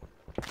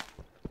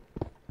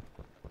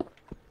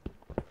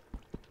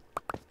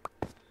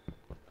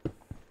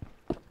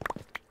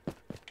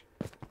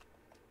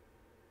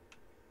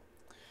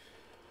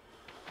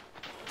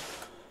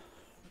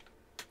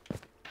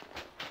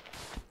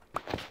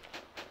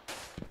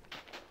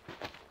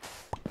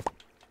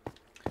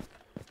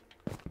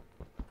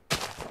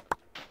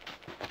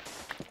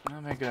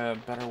 I'll make a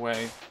better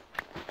way.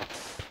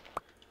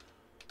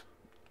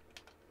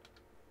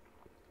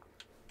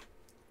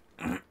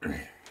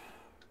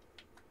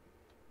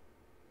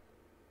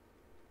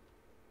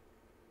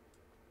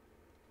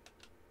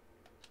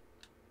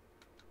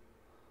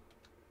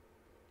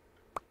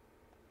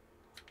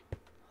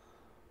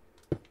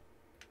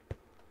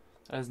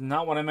 That is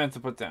not what I meant to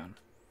put down.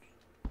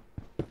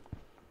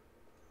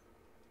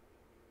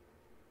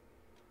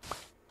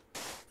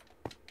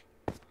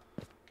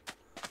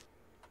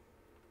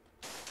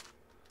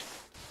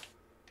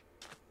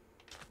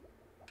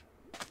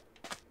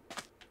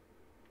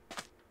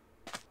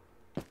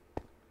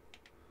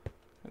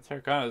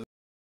 Terracotta.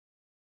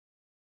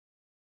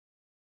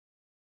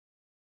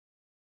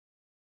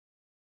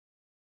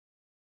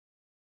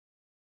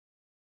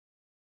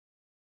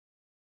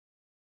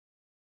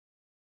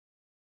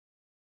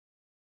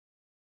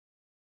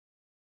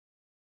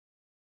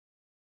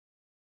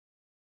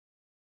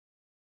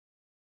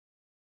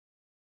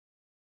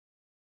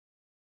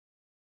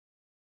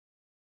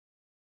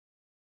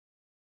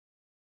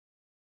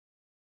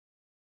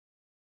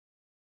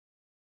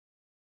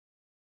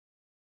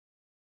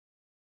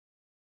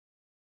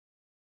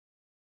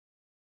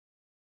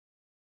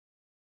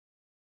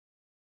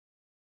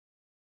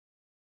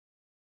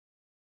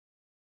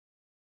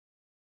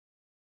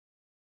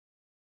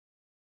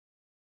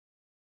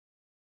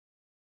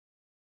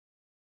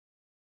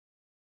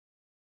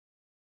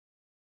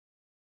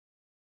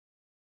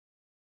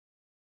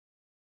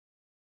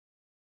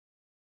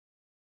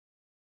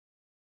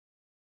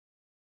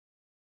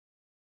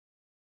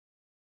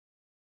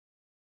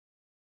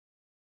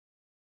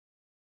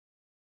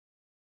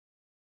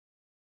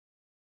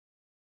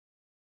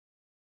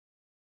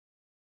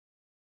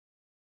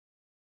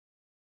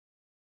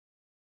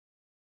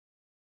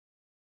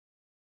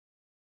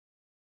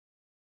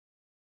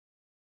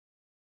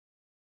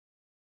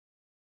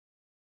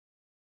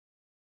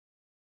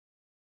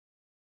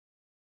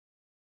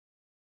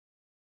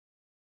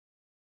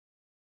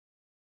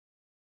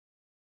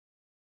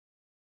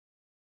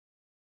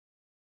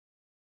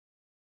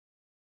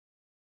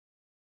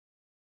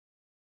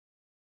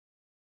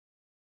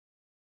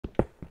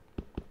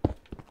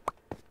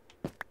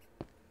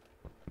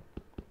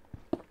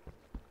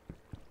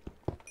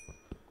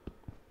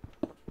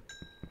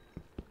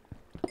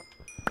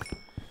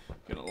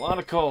 Got a lot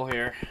of coal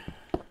here.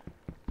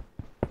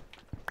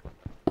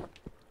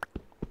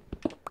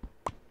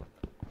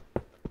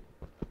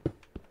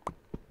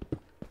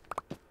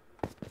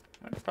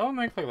 I'd probably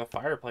make like the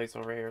fireplace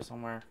over here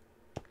somewhere.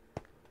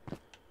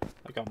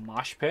 Like a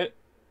mosh pit.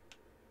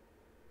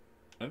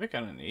 That'd be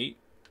kind of neat.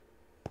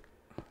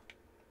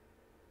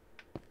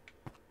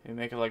 You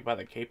make it like by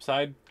the cape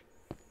side.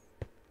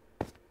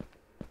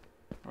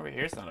 Over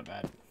here's not a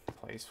bad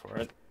place for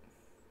it.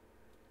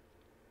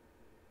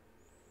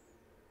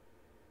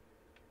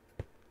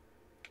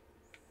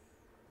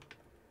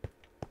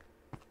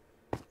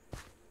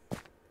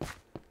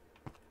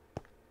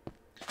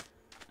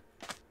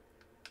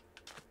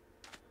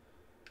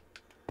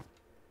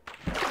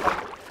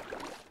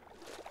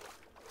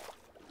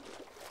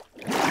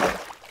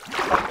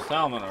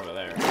 Salmon over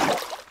there.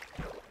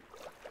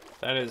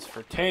 That is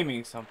for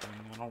taming something.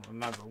 I don't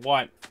remember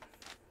what.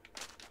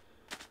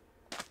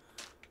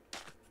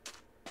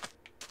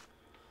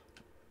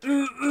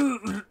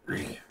 It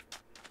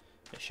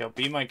shall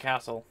be my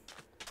castle.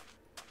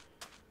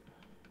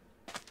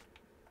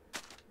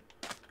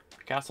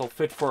 Castle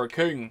fit for a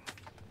king.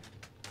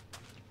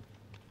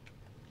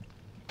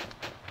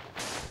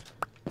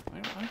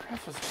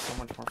 Minecraft was so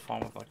much more fun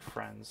with like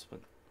friends,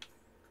 but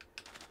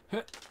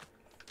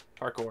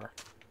parkour.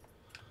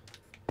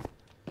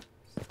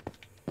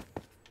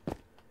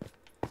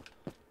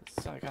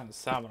 Kind of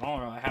sad, but I don't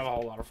really have a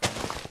whole lot of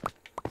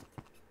fun.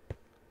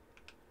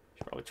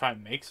 Should probably try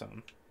and make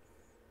some.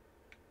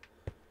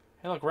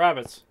 Hey, look,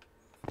 rabbits.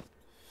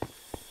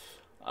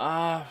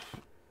 My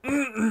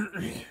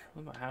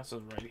house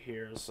is right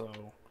here,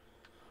 so.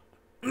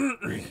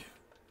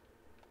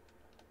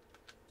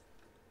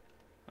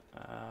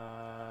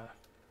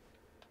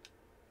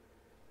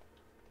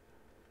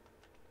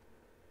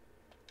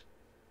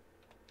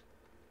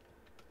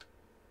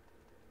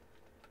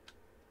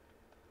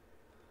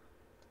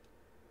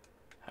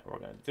 We're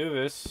gonna do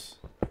this.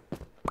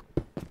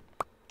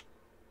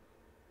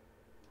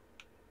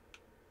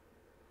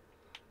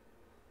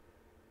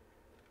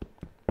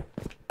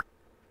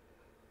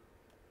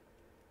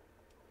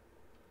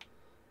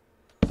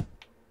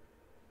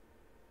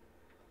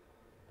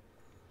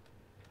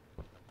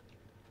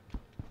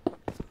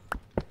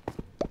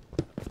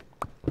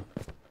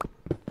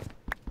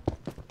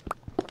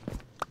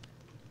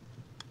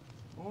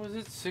 What was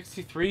it?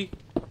 63?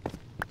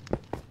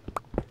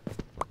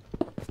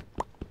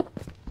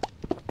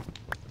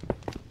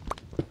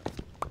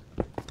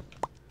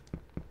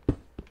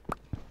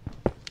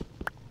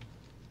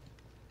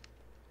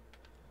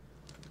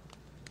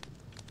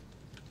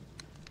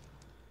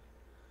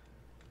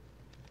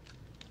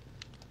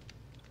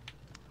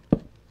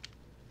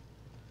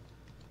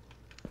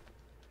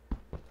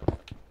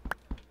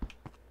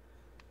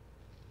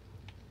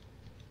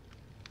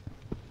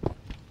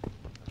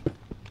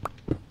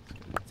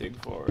 Dig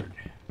forward.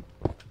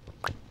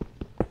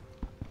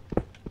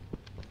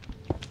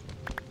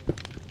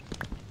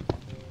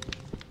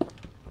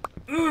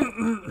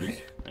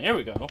 There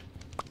we go.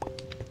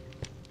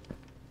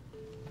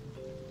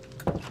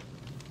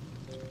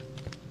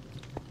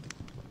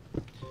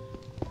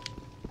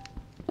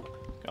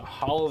 Gotta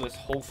hollow this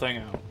whole thing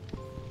out.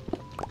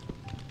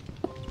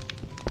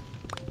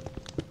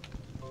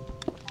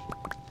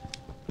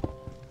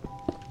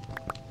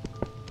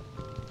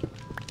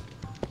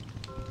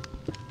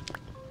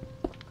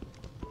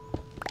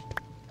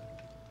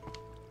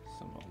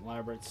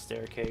 elaborate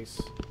staircase.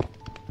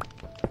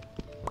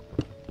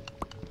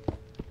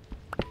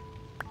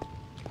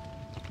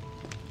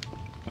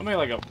 I'll make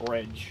like a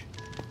bridge.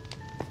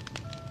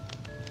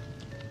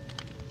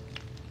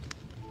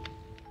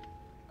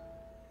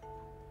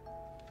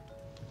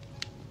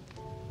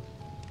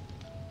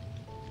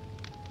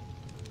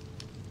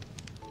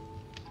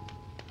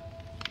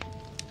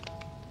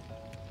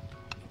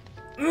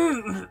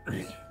 Do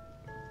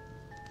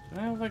I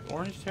have like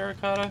orange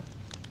terracotta?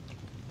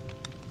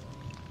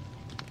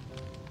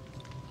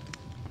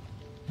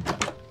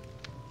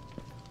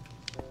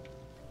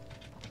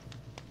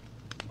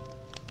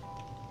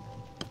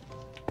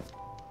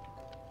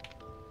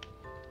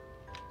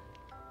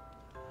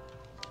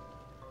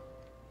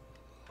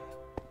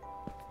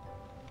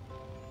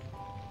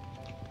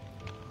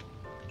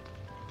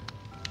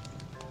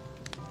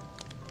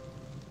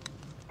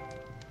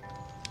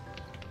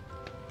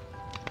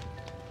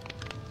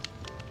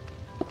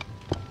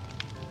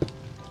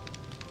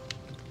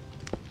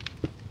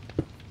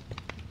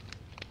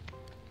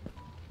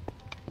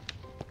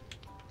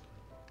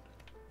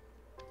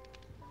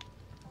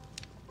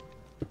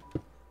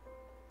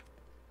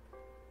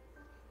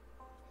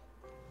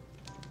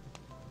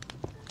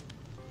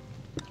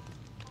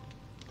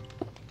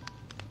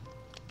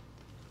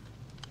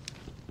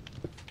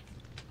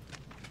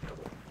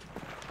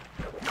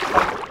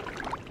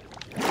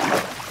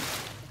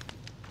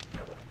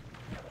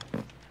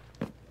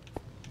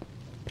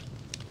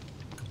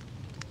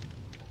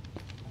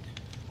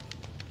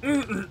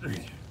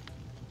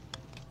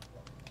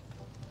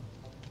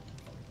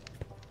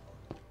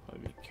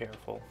 Be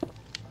careful.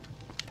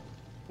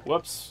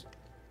 Whoops.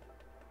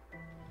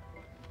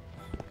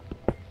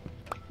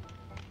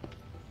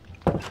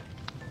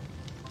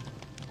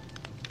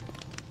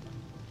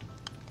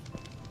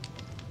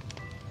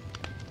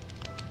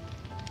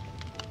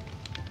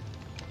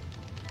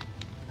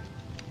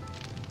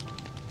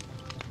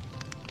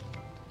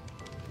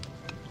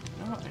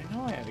 No, I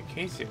know I had a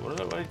case here. What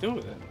do I do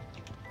with it?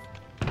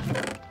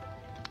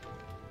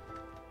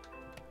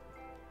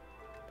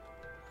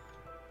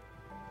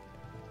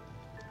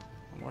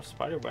 More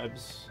spider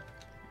webs.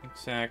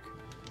 Exact.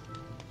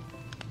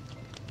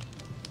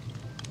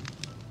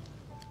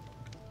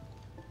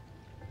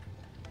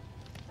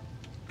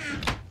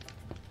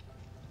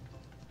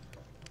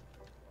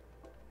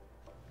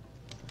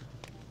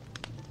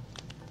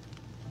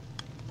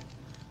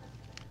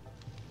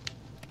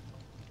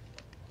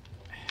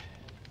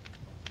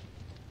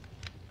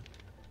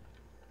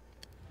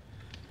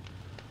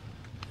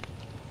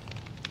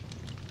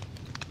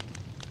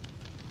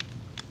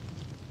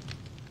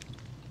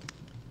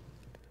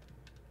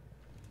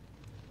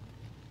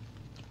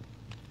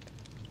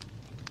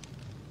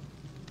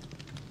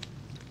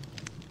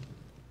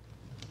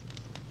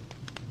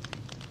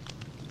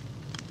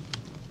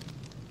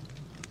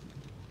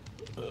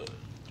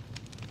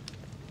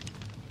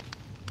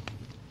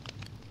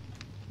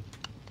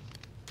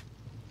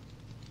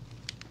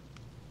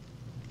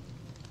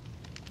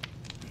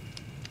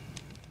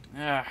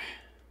 Ah.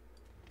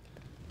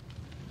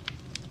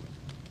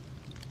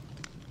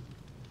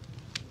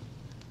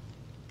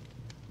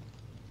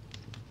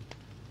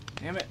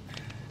 Damn it.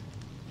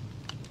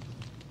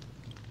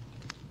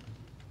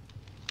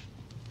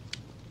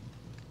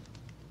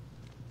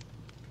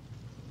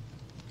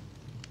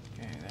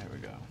 Okay, there we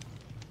go.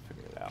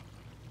 Figure it out.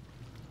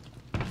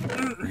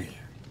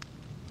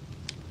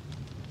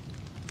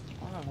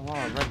 I have a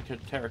lot of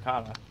red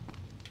terracotta.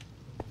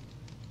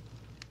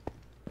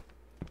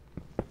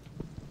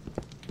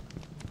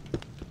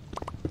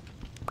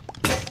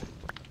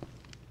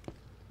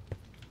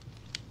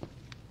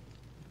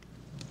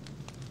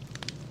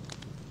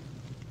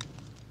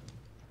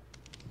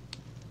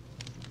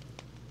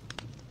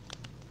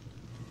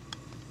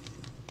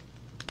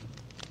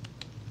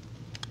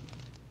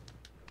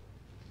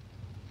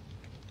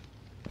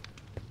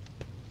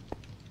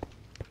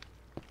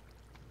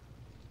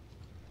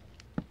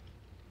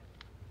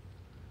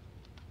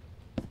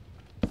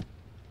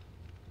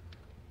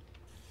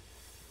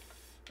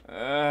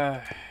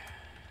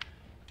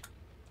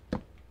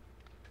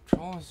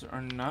 Controls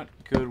are not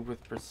good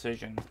with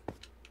precision.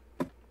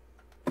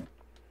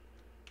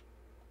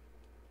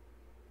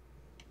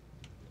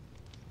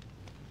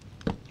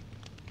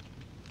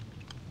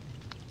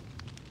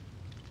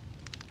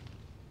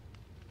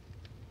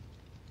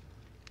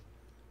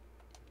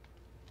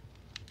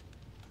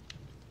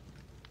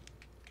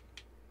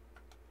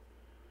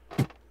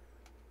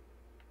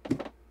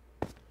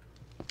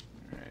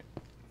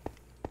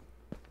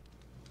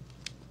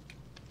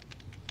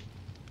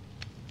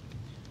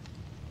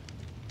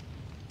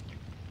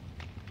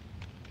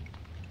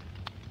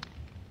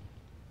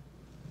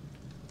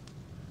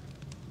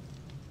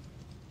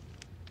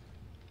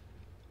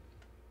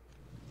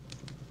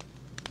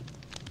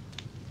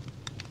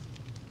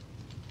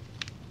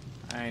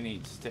 I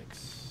need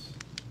sticks.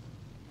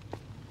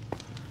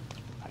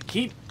 I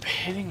keep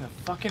hitting the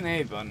fucking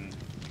A button.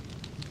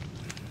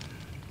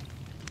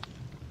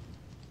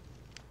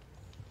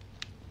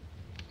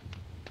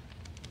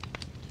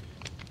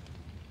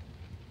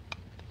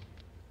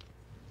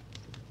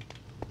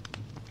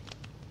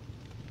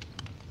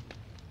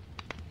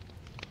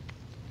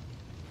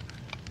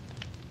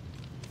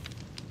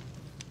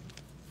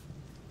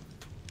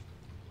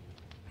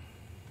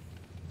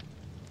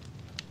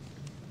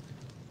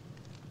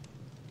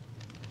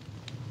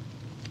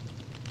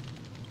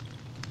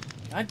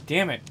 God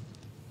damn it.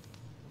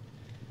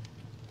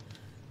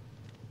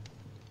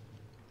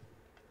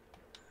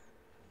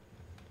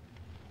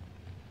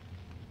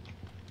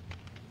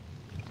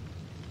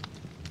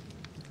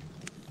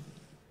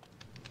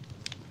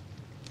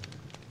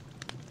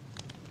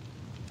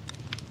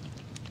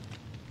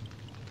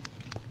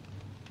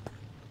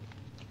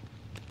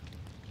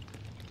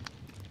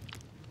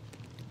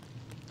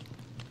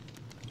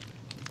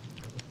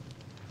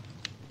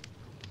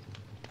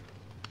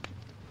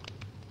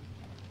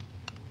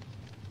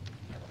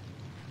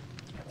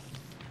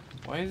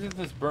 Why isn't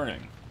this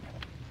burning?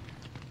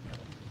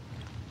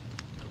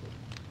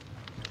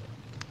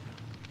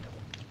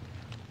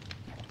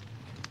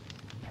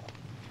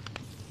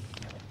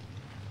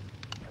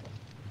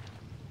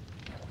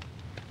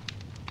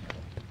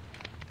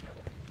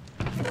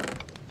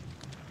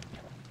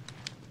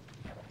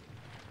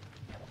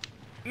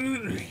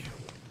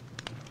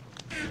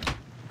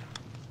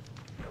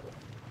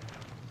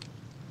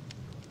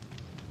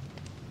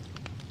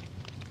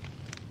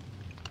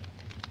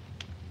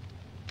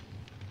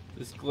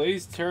 Does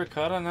glazed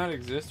terracotta not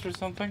exist or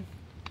something?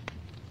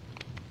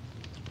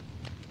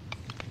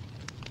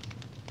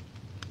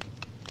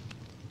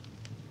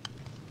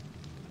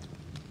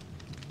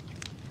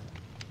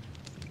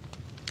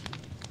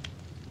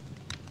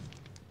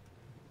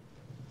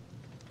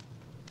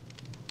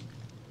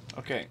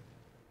 Okay.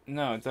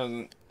 No, it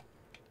doesn't.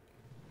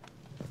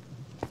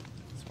 So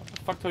what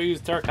the fuck do I use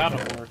terracotta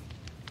for?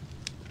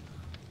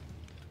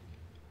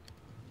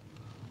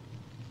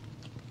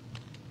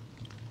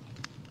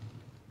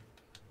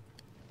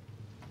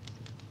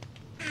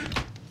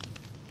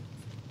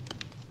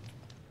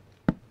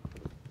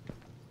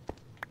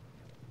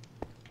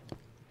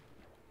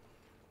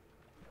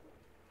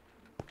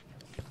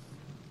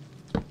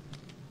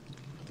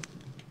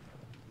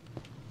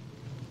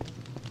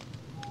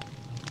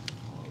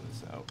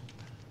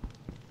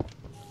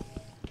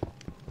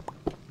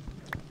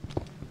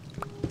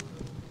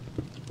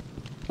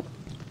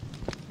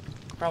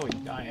 Probably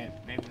diet.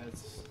 Maybe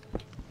that's.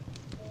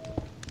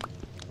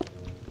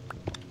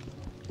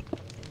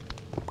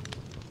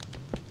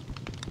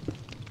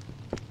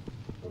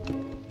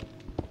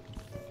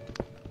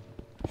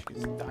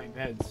 She's dye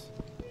beds.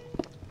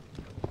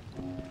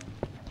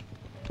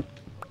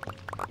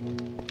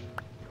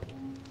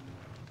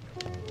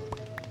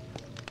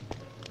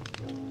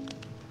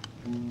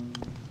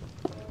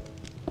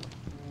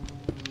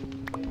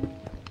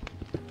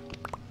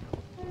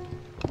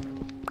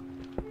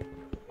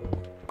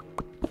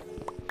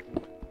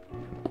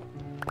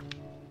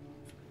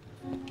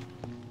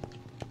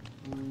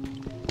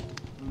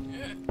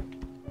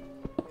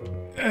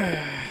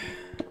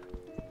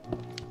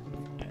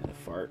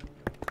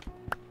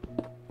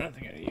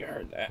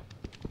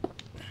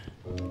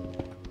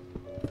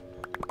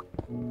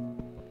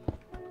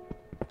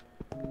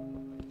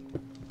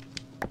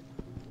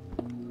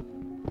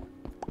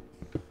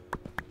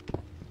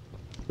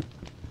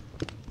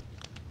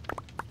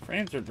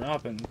 Frames are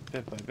dropping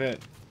bit by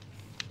bit.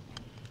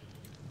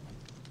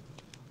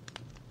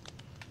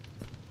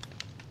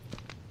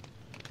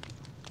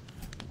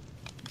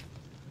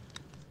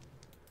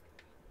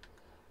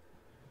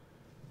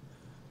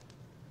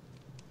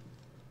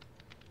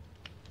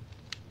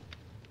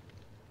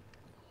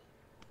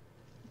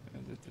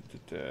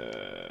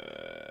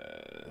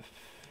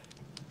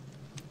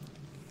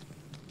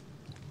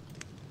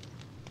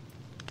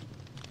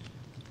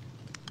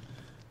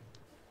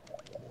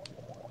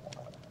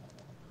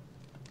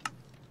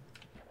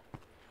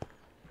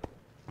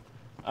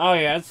 Oh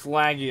yeah, it's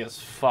laggy as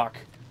fuck,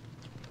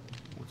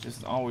 which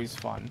is always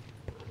fun.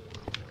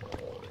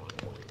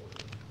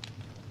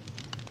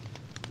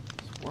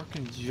 It's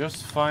working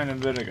just fine a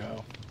bit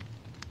ago.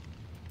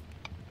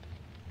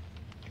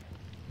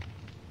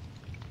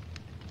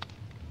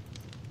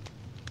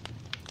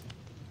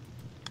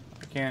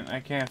 I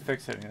can't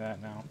fix any of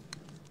that now.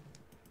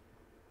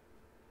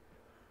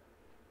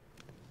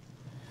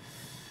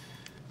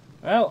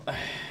 Well,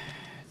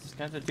 just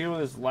got to deal with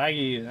this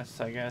lagginess,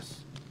 I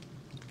guess.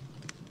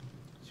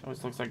 She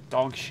always looks like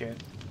dog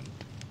shit.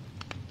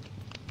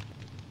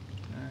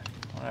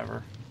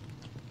 Whatever.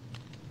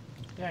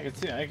 Yeah,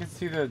 I can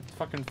see the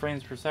fucking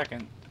frames per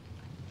second.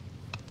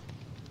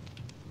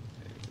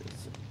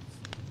 It's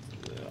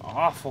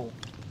awful.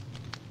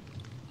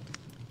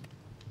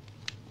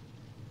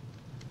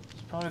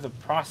 It's probably the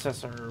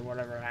processor or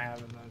whatever I have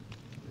in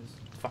this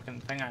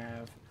fucking thing I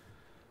have.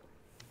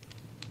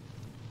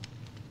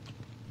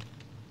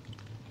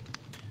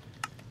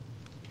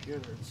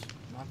 Computer, it's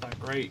not that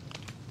great.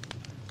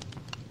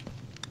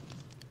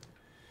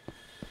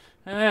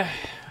 What are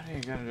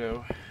you gonna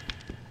do?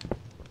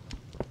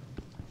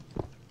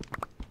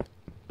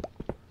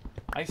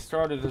 I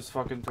started this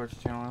fucking Twitch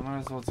channel. I might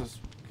as well just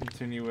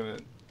continue with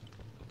it.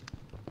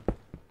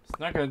 It's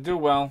not gonna do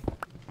well.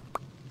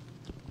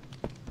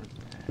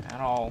 At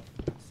all.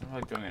 It's not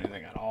really doing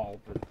anything at all,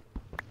 but...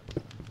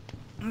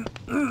 It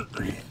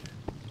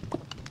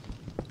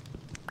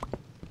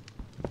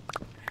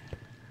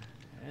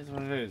is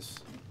what it is.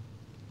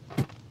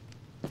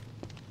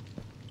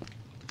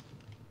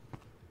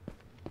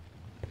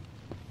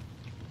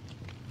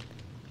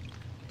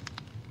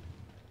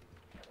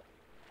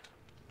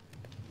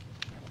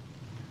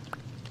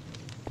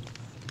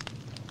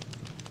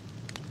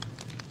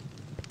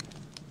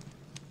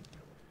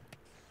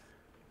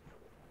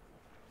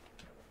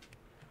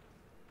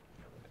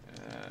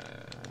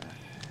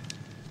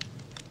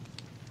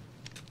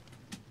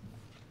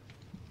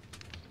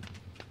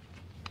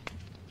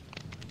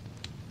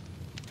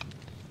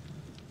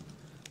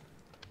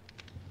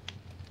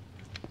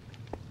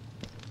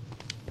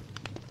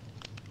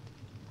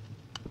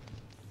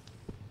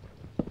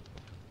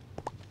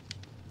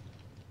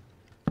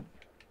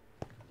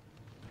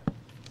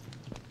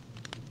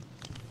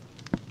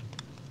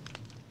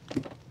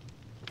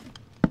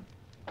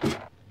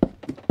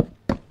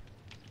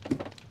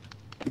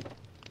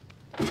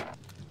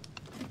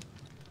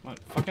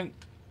 fucking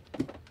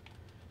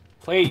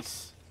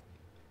place.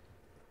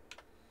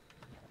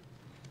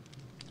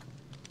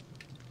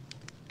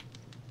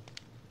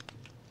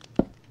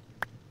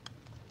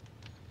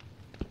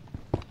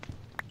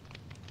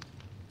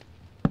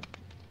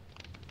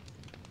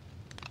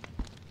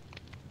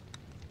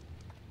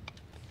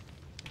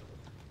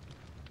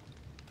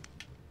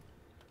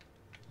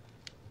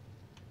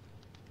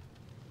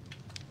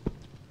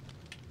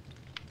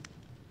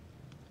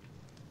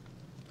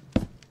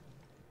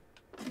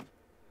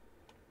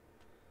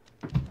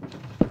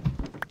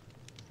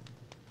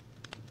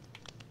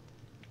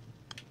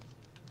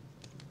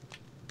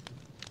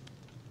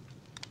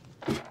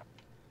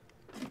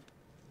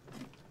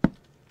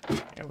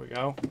 There we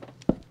go.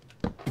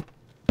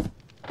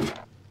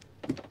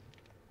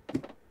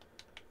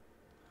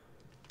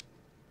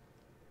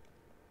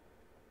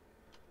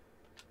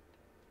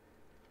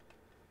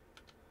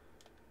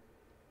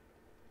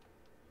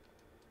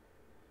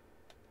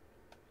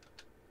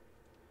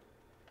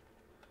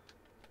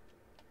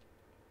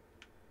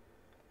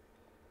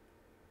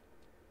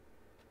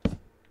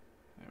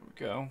 There we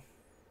go.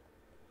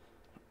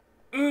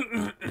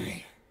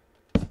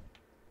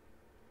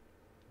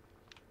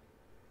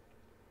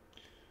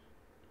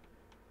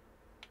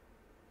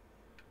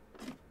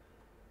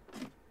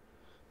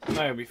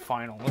 That would be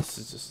final. This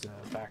is just a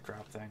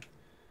backdrop thing.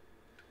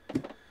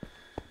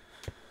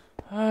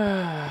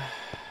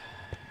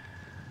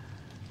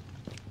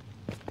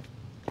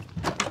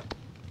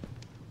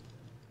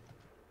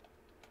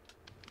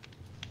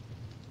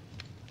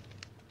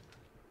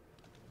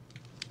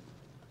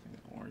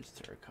 Orange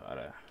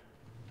terracotta.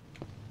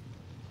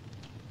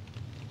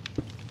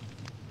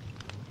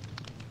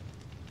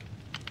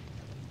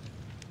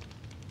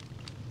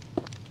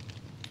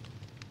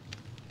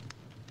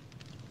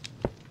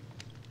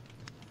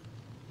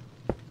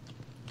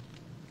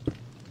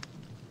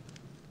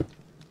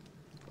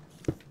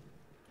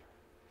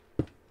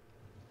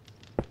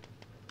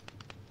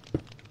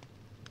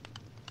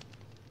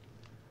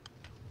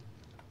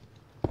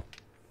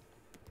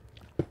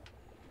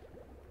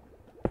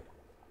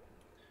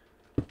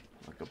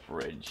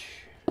 Bridge.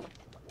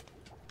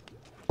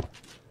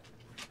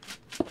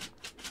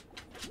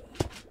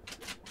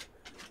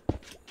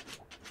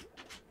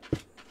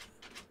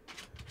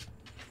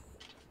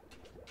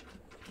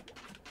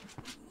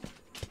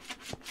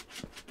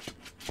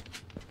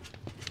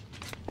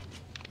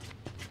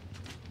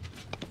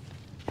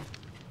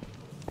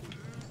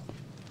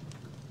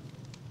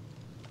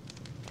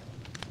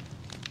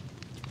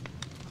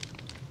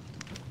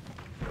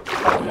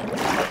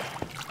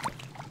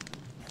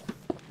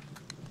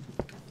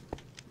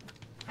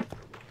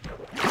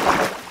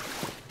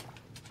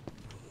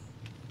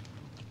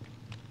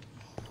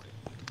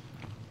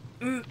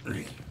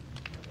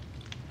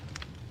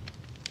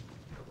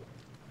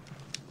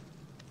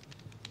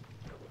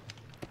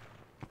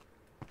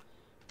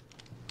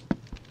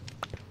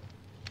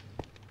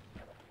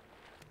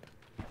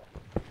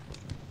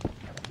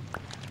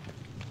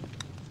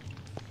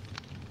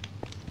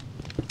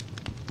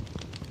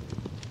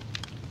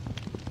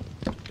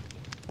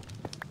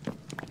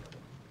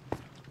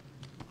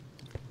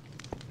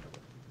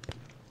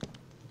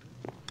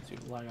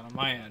 Lagging on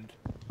my end.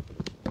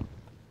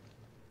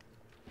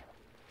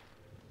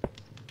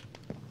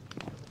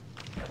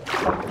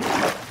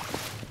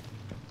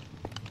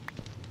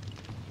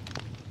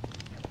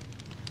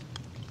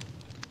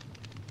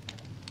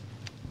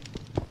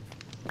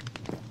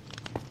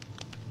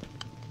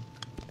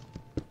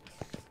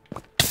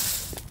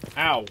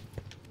 Ow.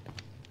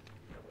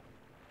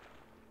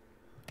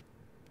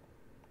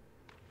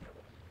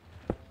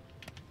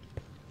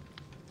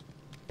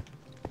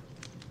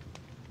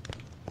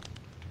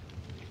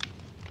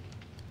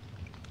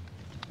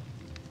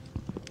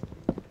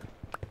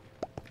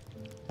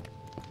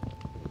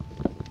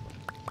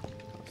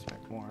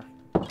 More.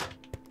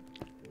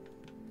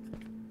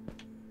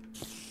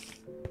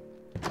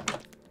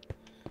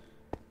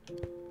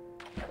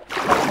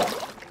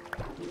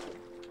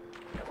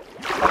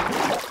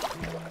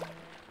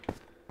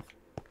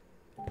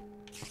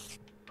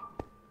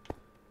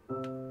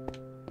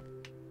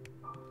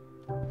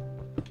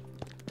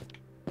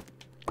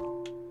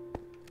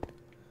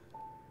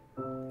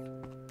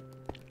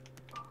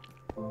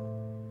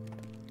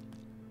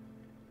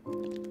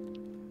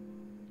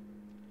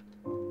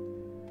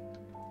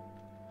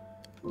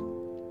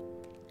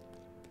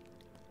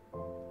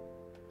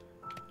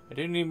 I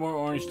do need more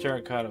orange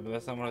terracotta, but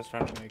that's not what I was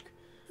trying to make.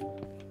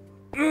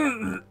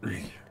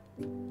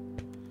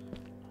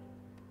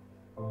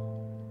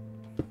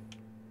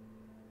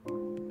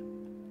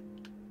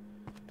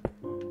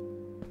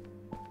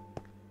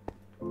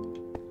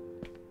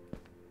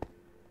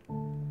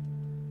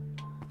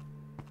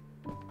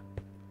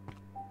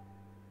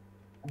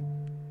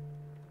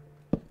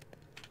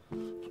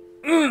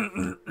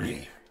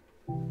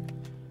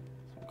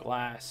 Some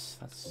glass.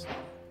 That's...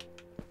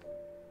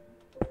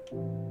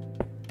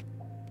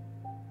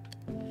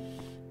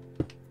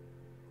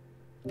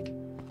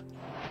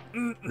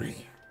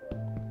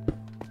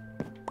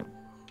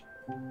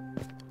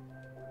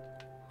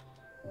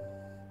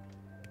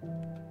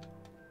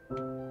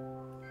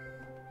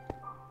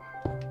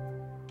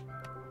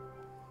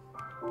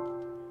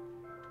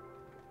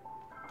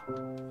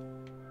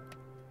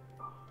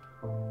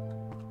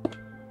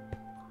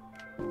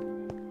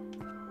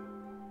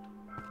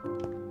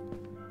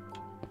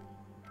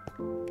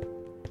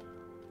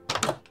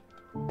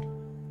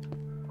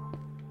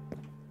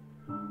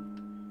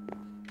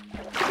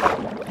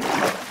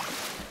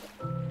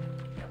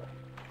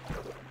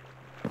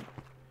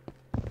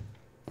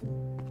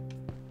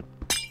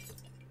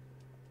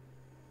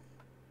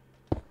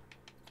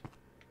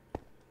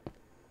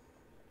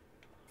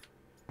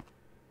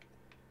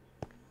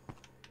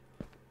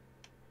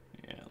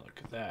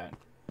 that.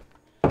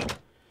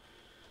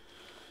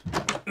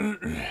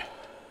 Okay,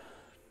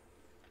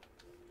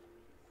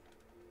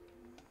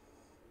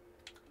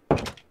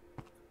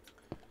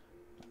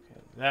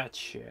 that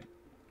shit.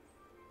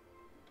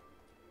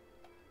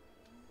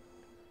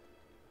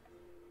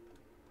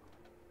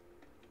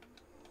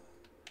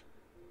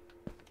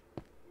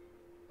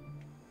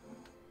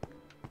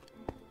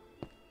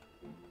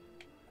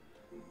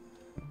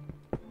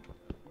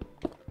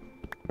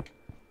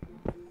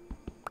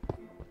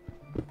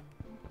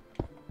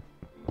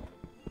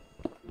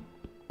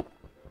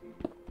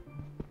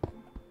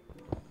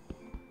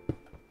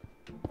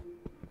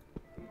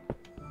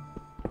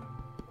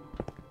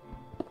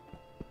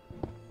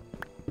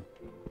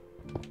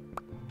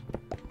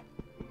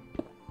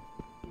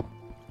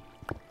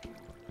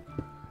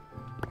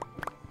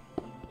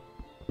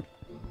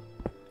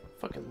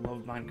 Fucking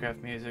love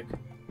Minecraft music.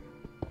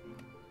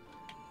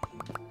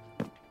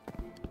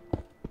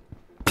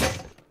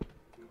 It's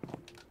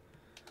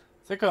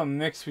like a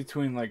mix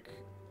between like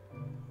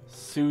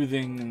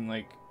soothing and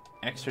like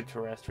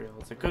extraterrestrial.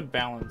 It's a good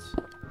balance.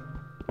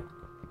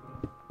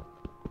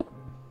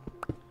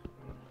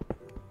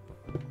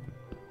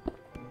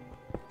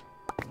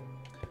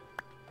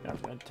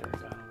 Got red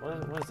terracotta.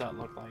 What does that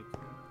look like?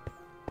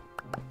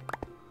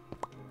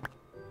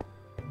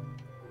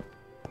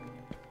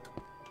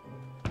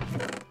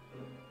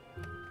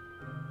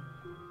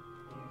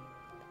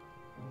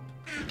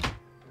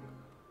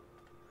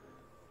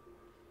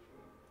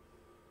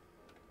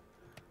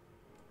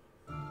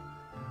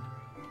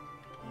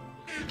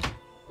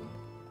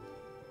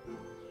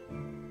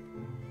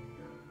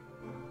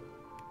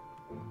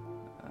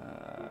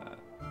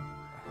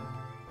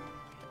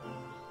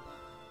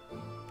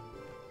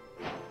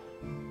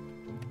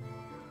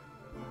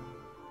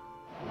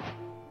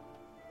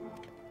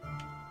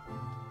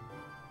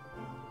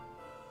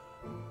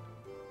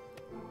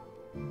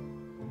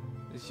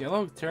 Does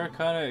yellow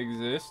terracotta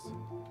exist?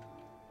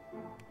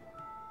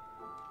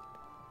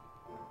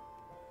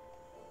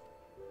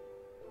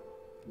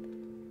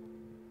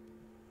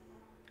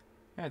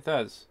 Yeah, it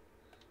does.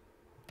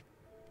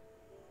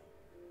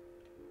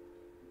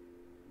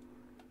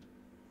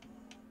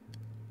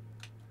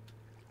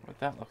 What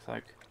that looks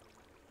like.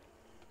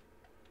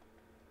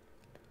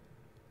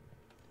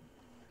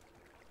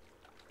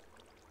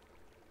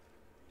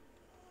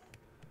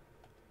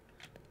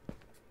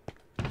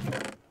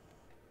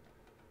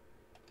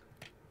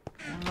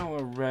 I don't know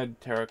what red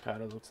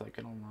terracotta looks like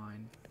in a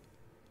line.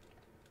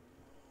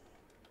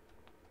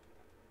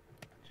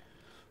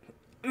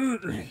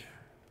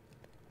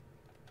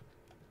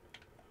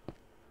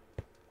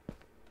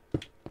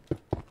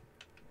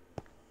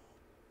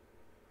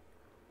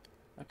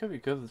 That could be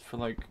good for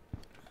like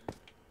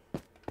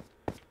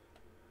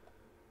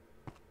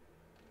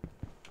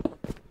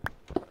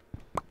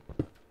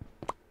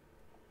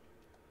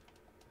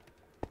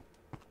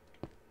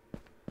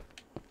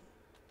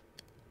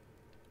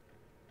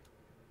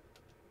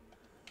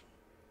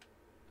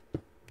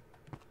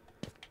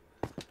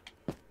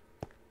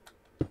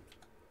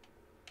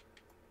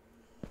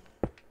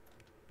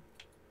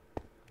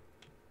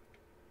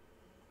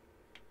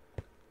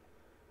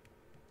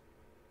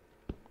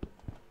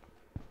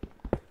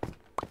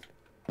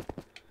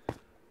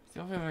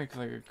definitely make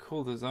like a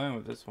cool design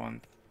with this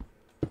one.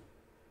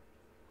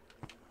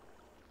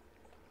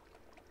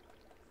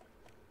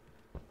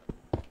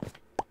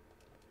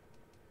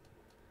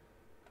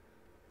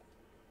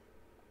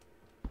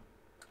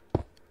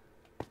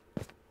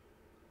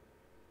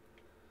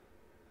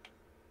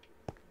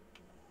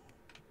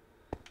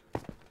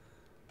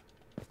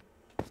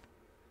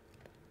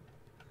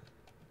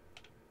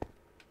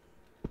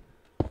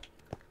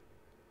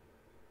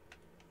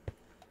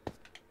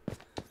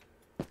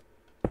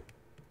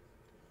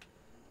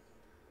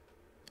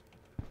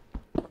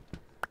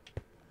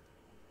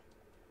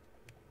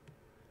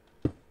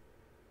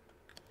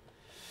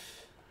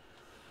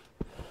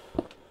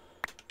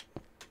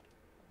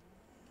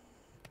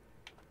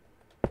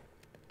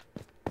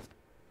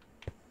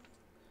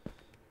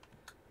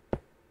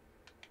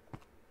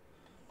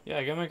 Yeah,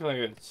 I can make like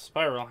a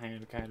spiral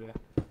hand, kind of.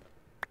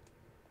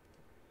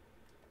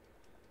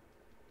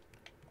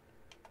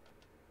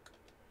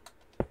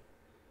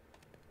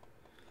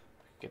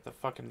 Get the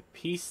fucking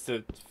piece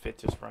to fit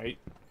just right.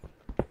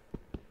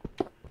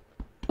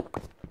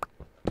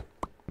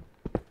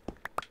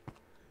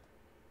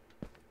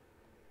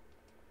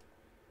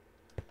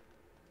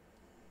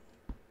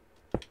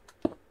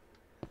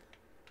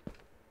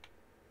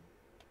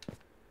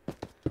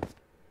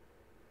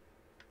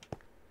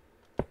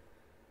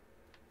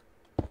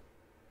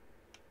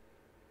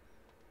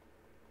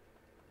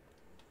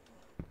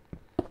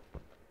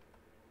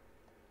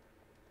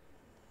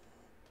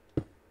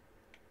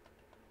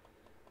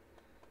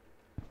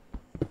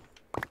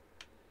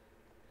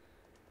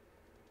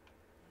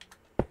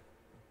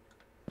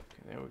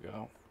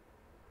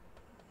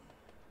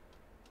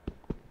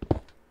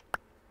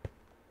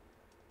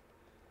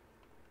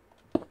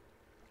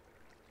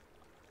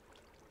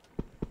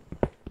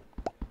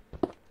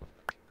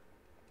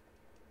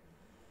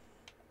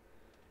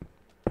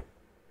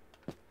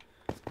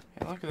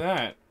 look at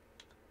that.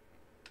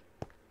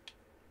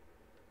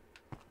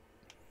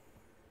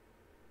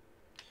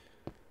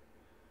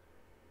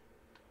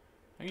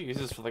 I can use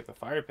this for like the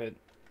fire pit.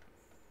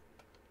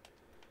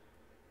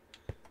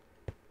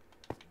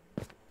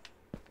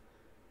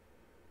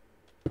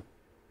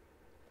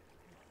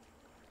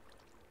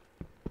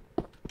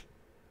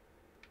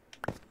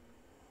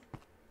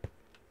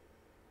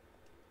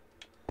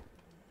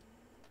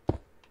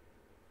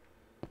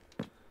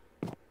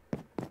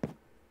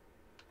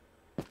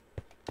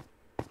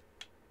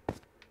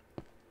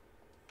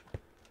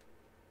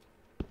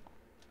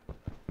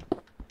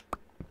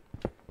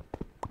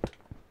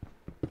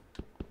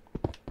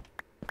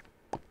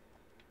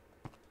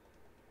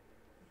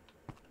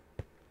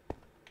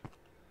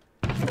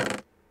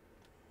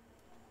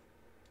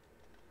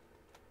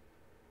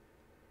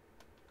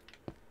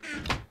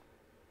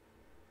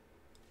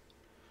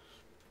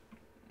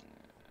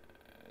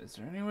 Is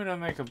there any way to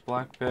make a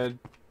black bed?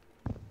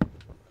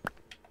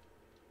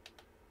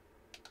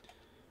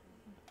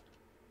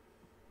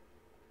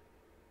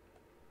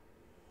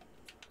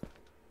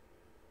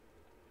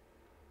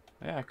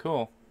 Yeah,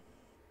 cool.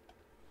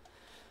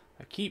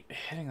 I keep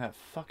hitting that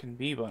fucking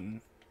B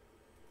button.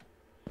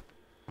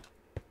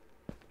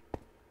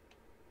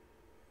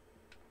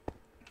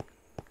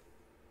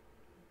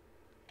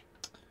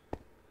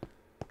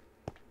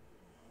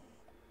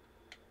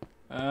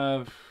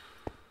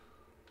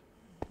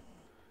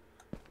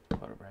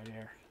 Put it right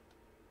here.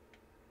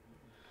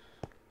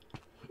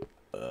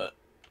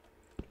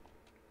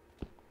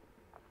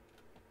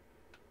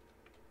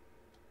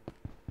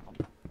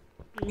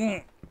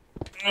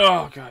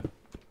 Oh god.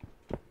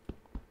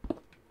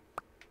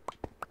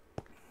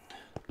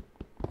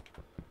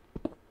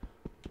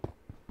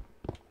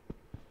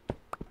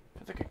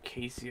 It's like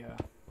acacia.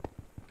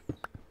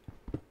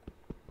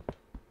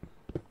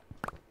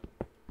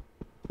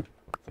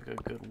 It's like a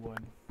good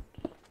wood.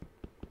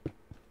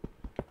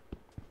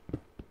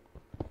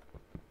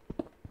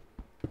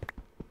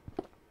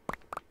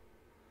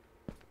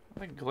 I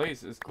think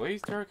glaze is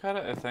glazed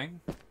terracotta a thing?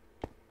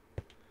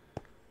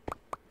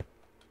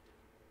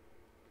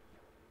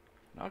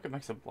 Now I can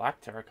make some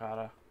black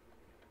terracotta.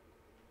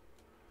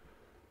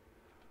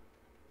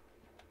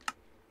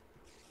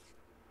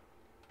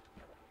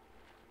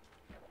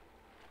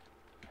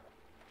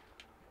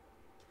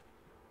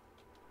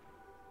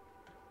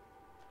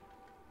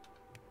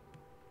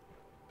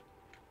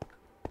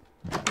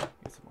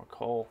 Get some more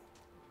coal.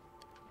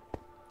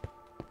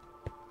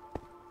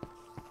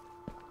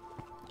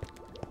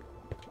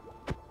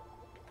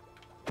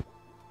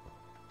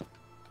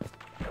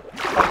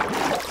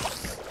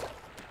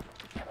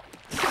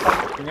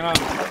 Bring it on.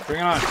 Bring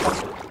it on.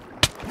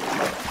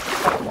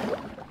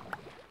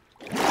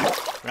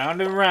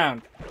 Round and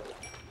round.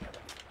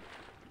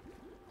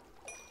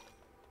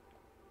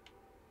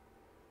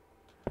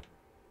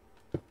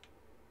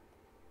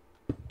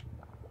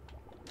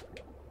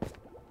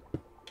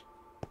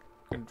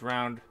 Good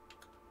round.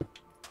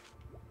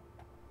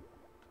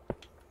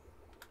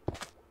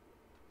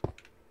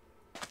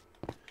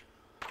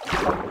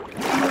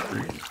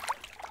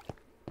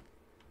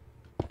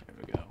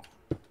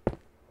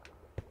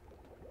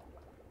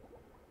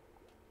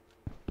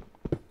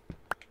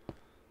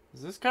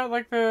 Does this got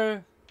like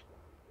the...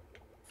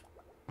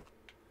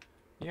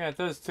 Yeah, it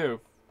does too.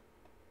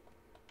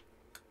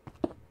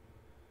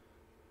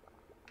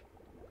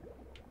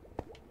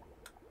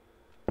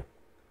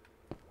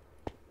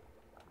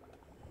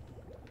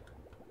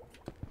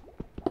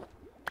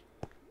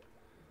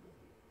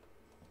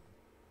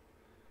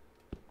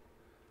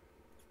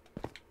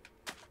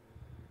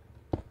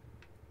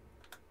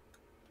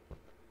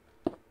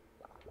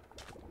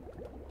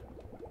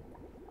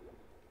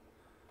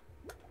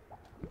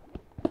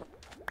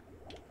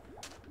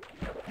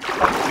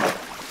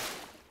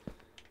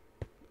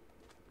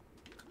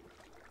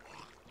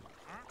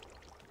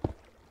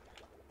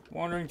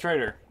 Wandering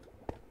trader.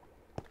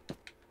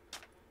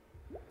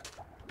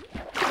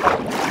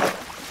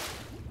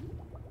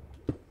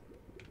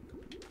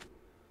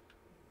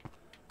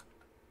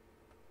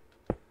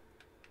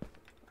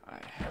 I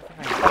have an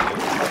idea.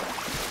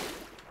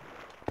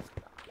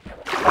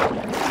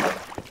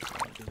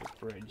 I'll do this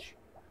bridge.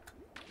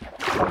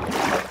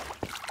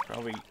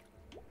 Probably.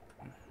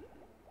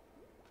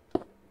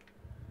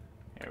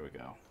 There we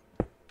go.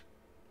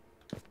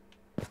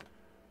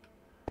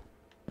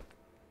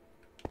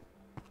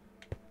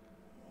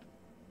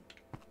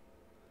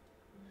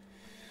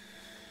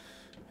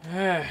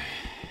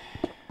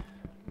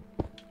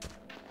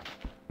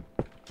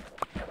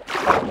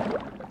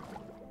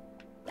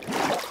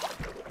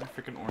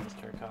 Freaking orange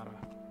terracotta.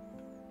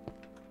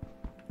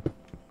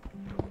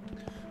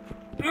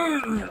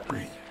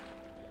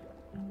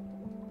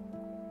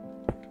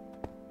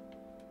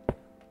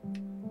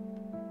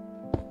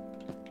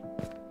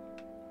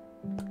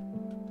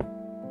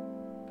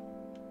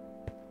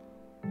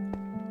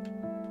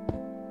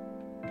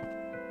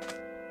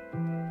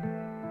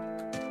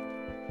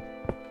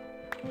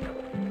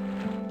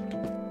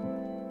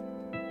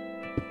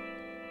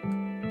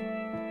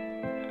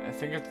 I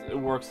think it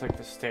works like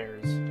the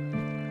stairs.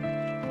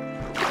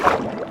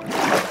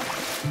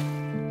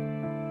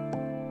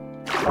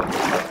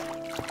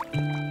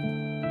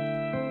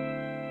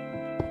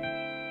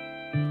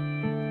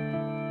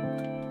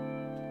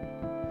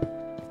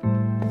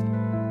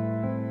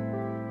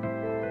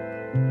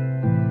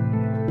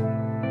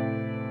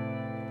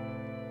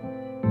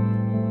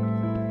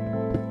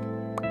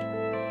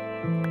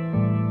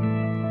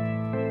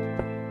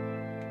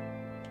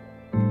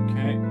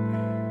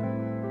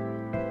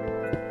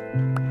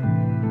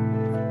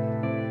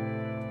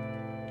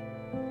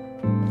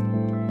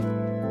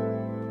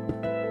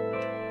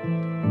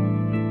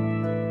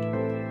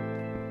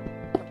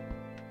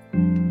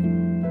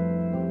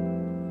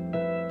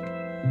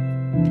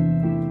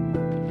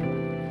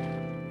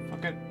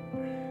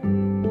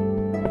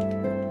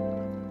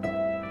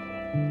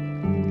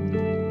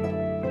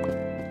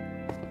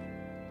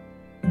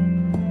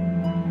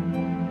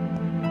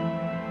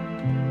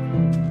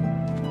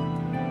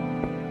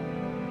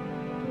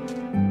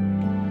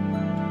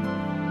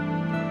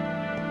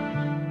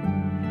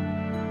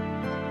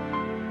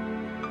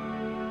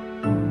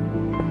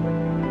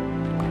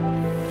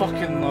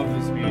 Fucking love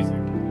this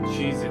music.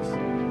 Jesus.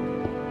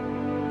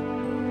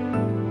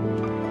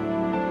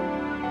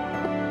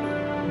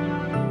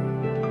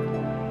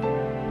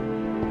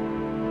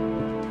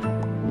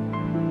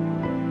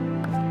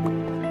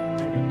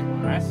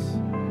 Glass?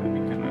 That'd be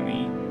kind of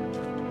neat.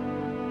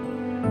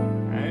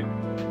 Right?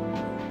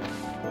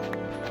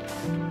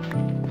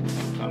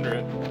 What's under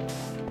it?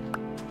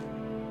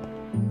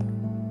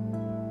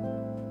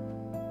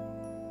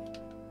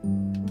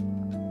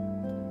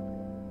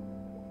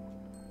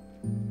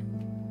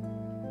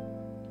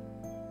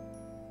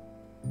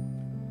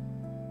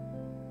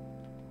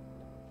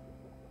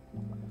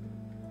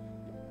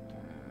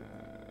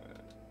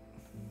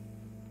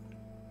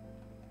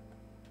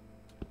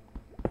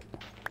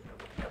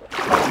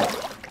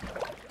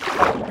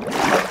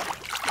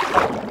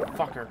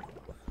 Fucker.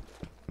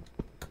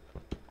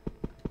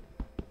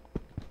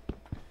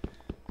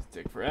 This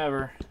take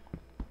forever.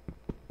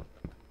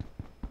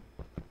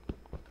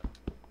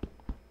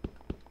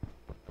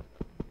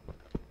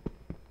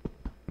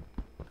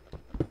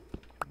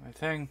 My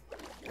thing.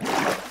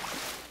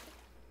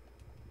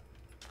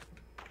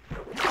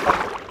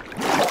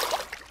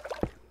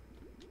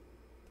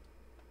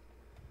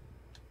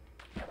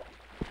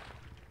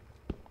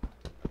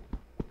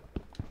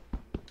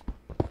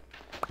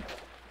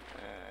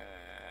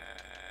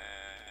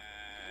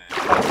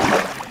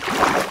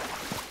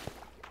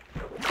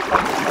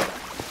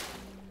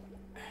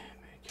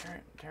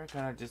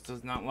 Terracotta just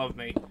does not love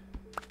me.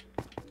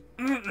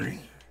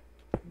 Here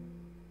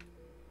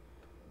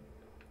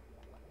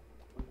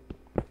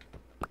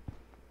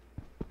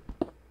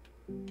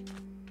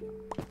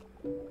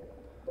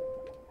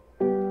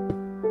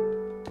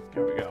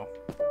we go.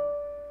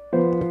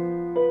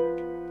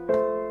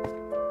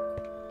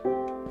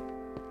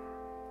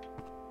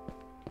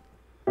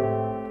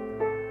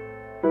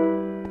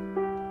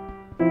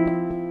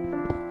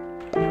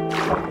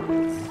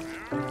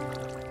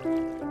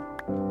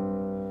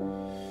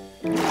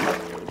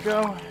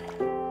 Go.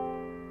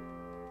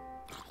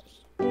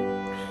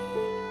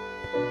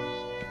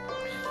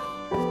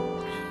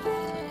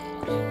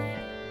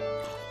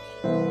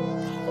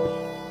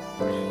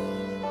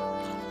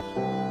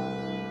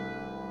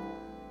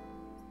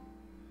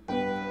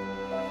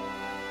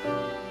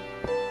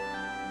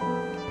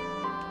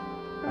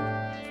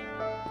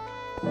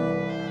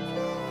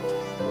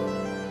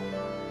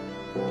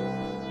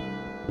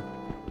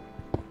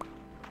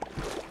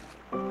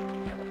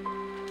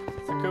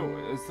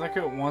 It's like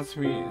it wants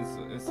me.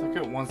 It's like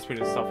it wants me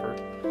to suffer.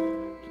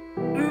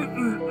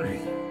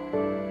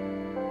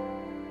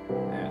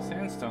 Yeah,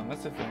 sandstone.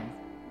 That's a thing.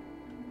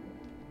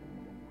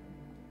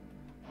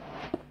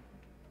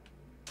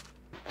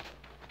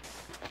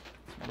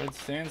 Some red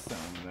sandstone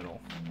in the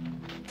middle.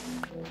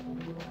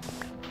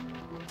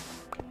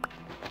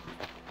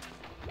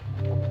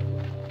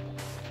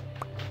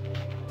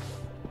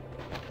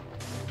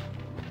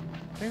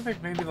 I think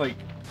like maybe like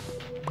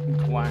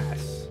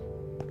glass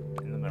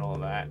in the middle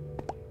of that.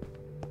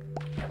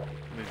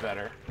 Be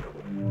better.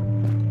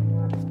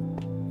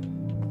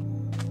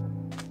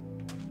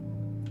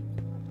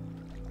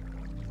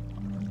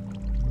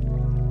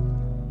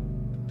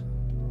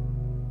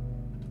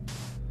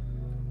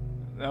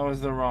 That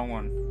was the wrong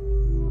one.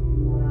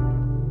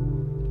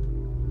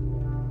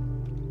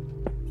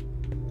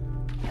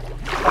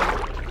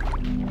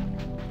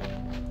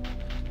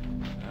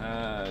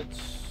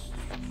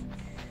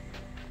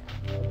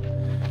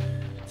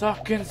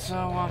 Talking so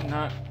I'm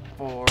not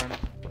bored.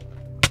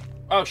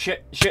 Oh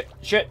shit, shit,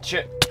 shit,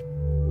 shit.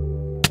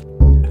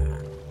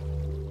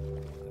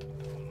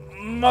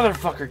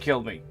 Motherfucker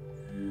killed me.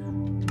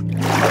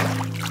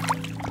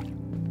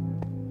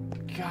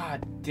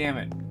 God damn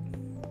it.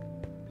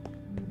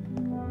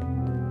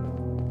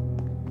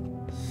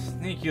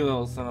 Sneaky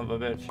little son of a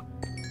bitch.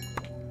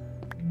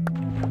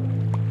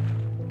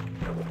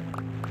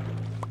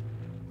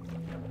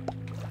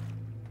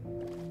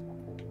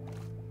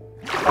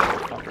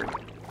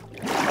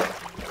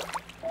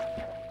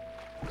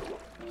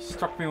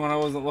 struck me when I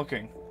wasn't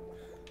looking.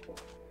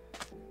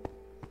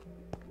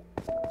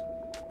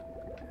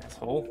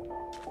 Asshole.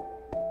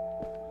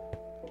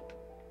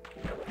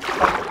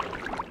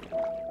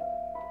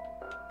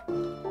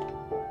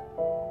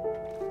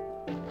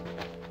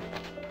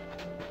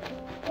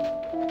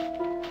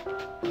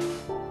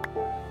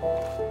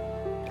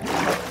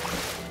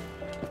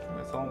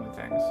 That's all my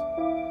things.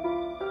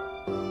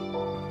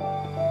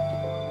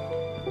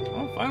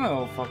 Oh, find that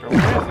little fucker. Where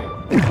is he?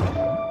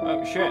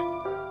 Oh, shit.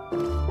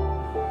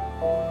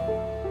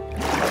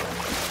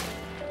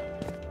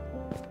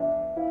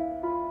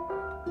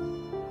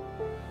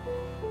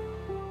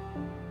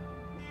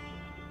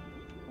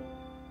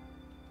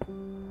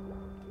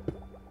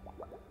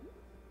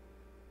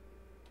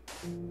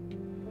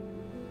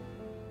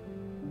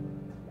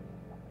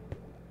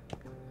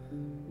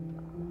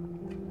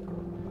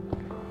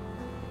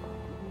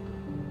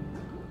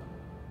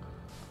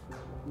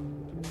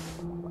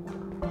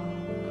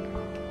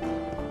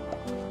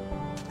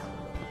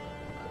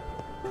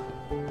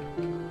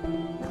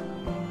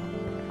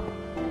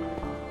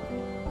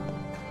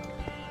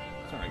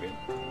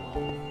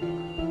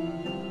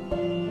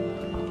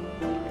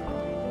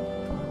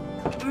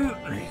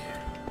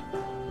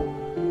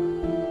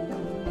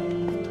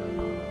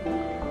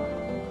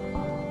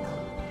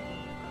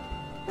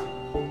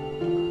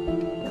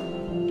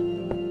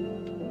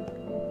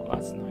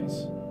 That's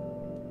nice.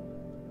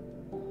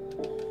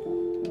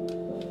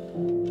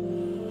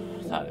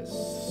 That is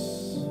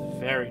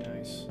very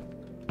nice.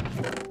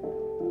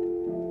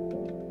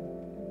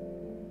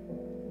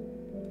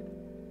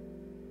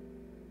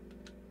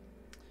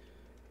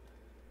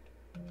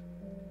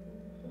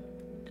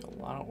 Got a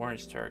lot of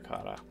orange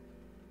terracotta.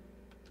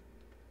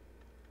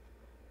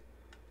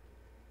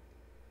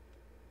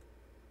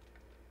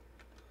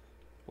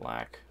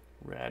 Black,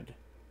 red.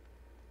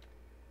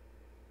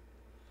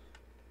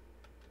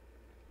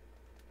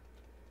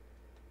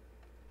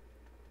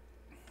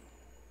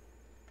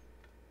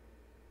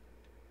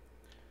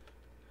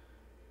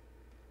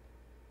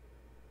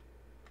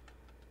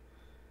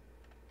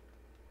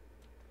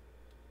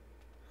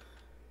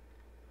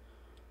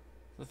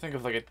 So think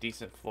of like a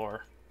decent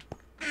floor.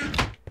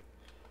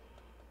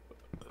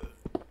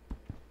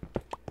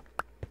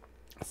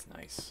 That's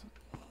nice.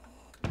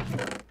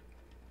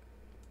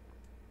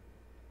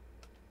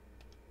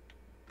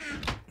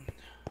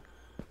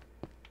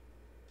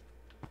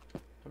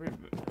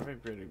 Probably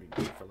pretty be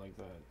good for like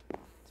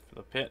for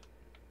the pit.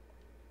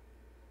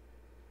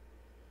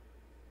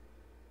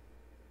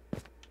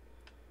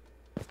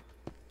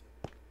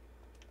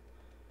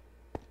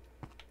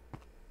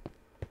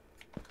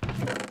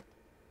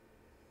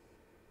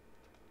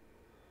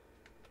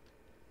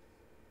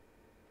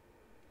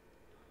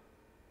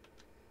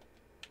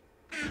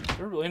 Is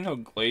there really no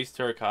glazed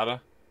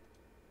terracotta?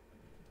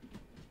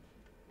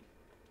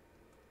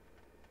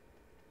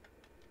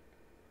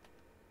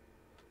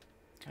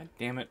 God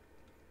damn it.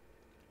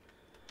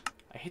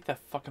 I hate that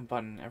fucking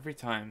button every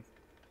time.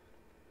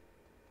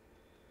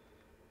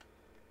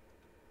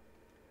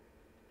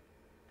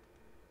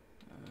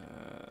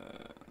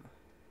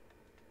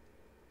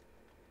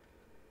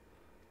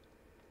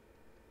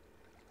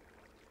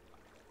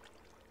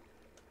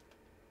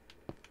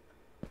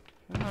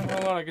 Not a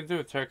whole lot I can do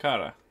with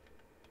terracotta.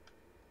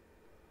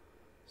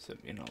 So,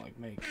 you know, like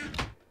make.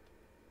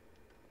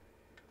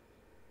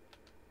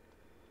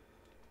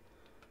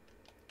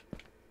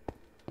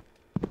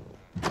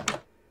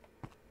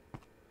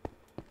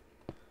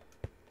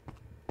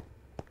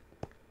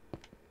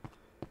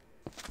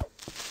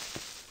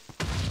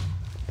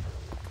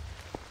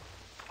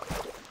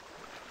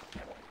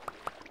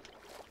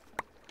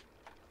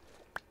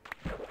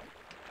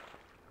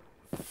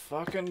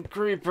 Fucking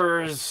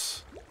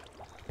creepers.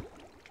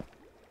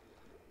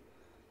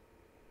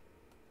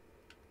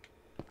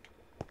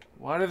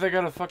 Why do they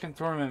gotta fucking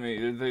torment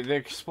me? They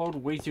explode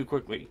way too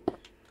quickly.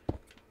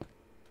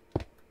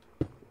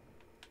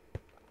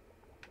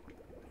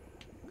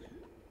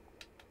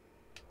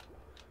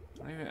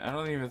 I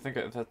don't even think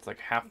that's like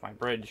half my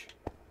bridge.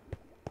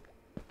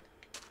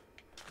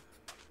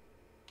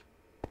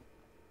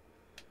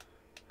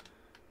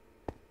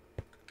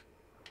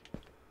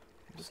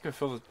 I'm just gonna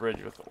fill this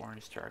bridge with the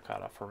orange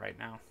terracotta for right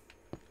now.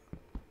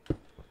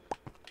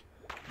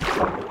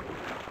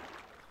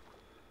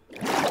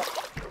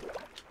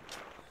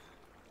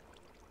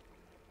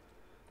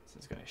 This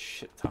has got a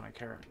shit ton of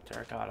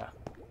terracotta.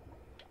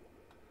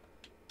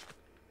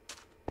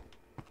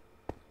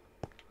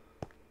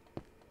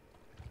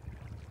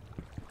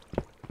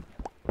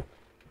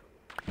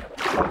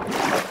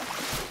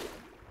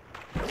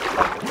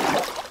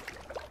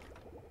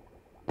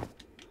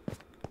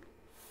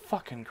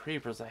 Fucking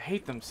creepers, I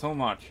hate them so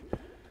much.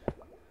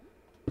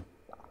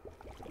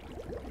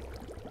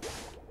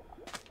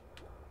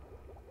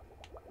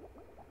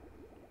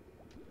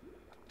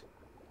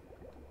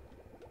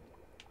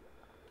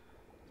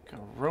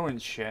 Gonna ruin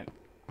shit.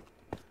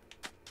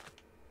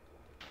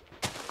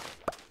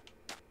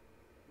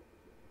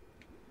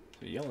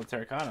 There's a yellow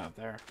terracotta out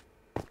there.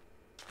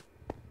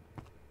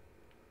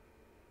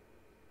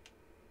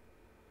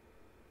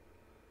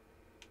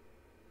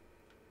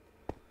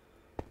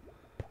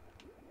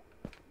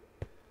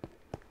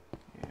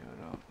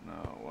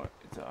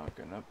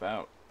 talking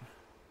about?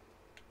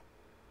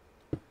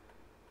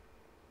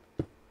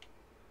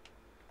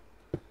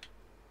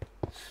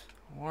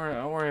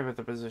 I'll worry about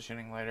the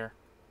positioning later.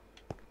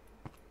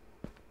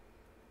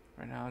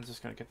 Right now, I'm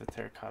just gonna get the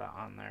terracotta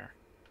on there.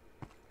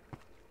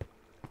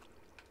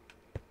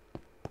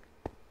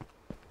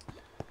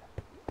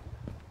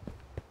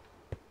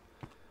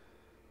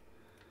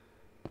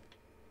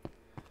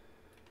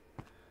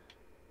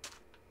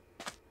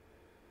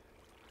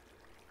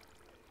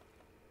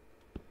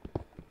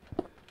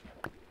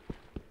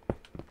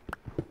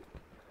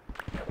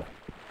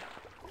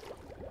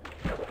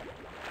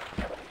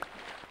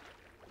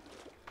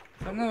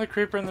 Is that another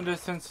creeper in the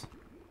distance?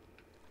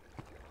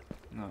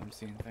 No, I'm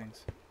seeing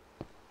things.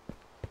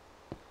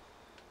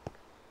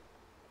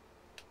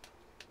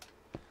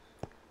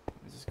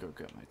 Let me just go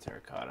get my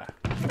terracotta.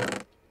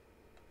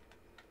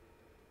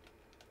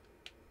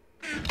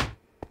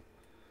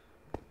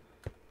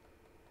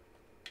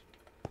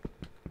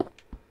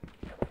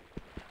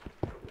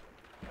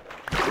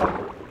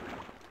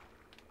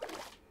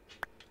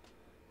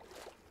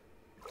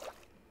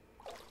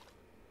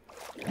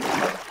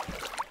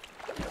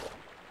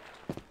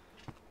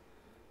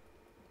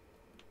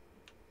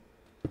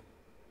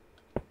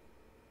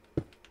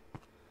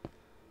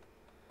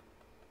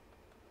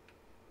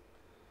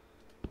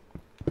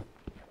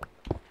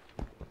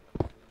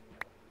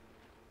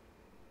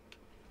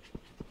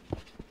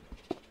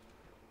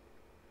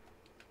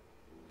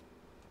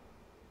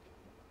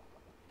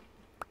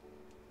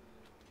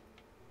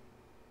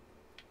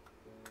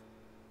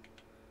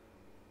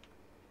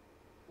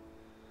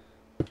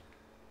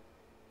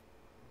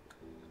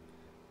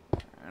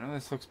 I know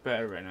this looks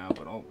bad right now,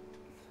 but I'll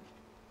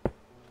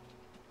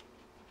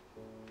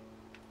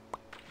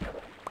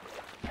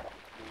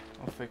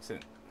fix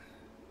it.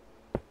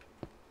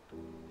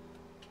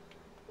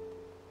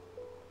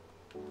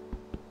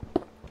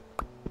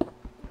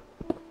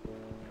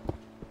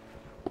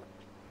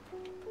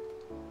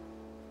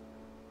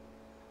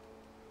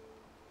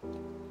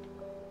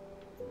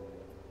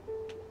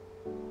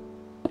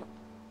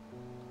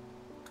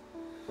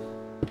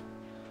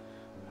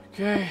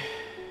 Okay.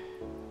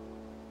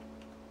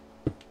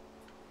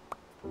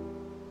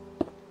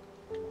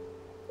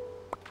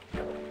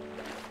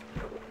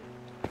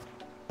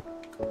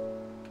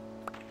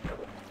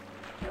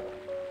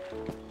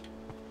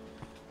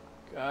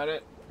 Got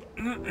it.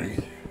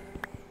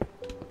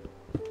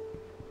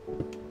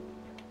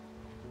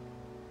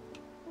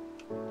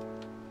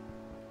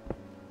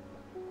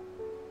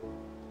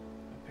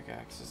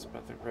 Pickaxe is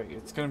about to break.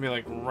 It's gonna be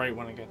like right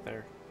when I get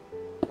there.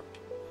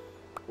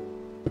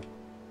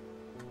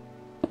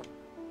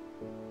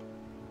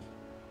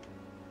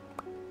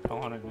 Go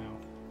on it now.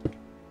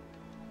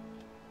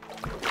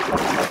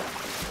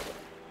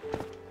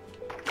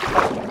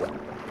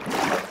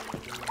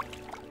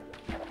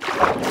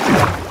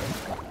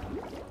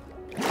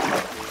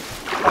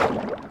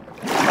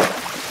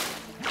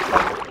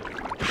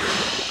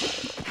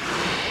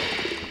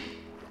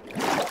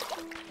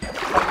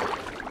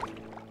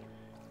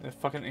 The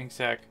fucking ink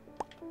sac.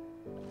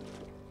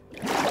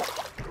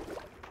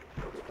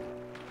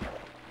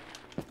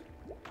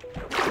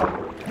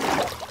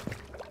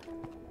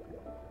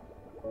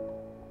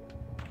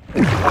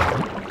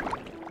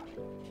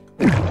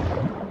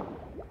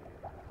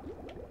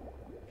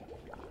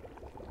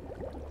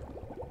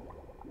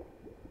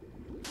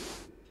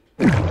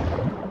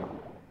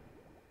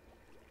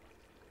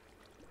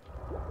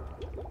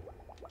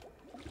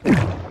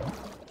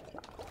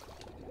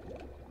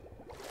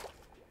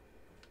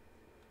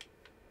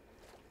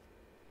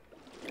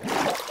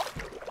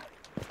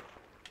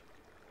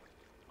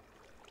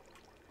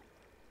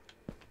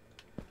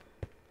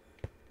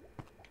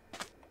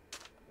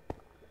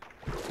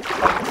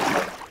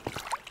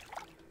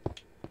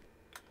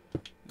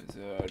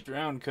 There's a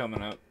drown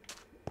coming up.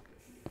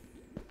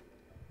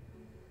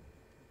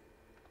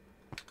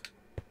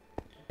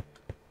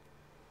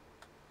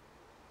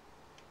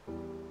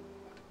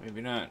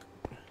 Maybe not.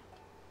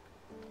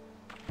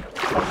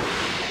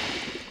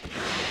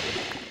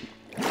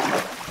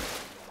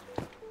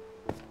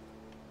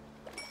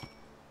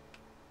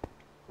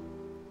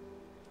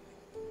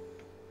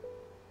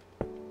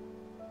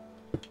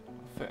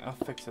 I'll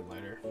fix it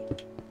later.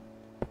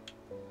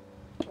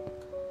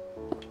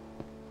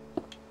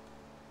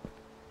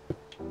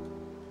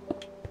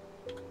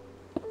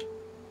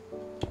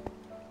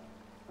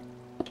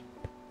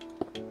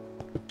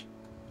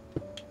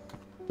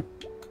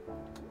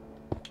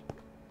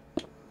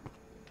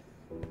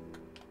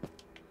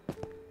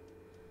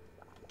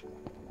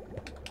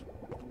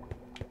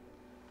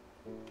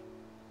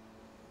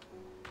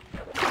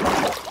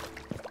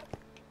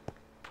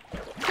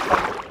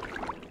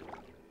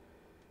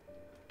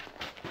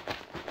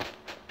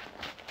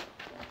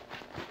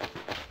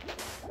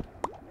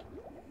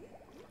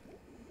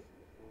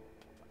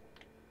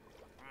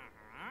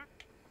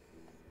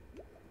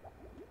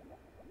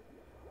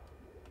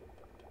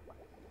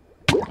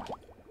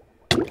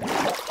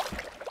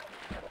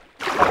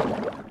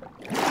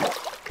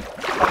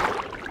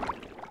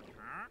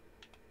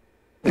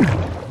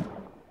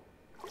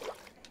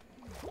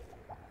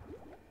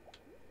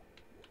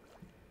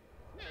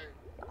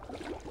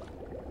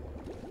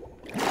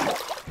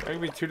 That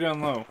could be too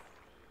down low.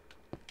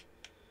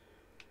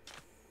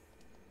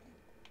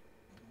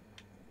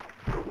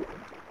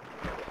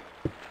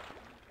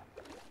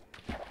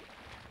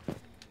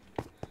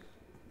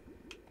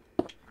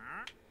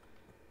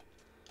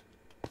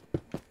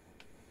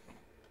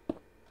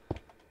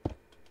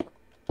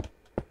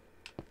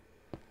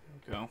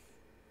 Go.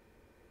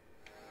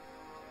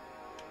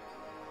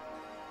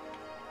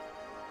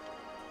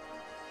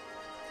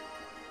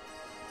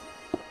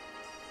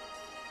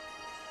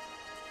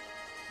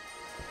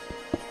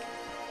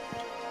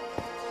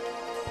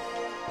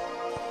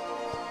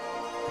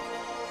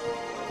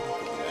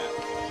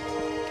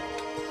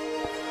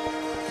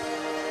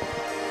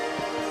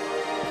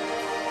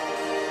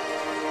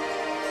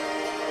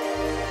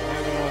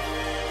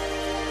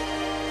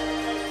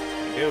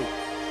 Ew.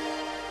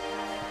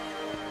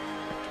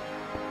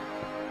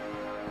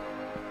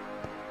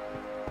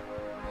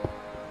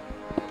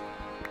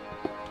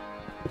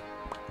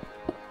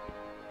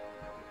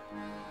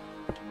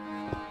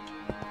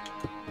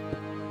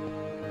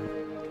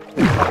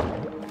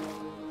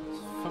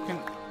 Fucking...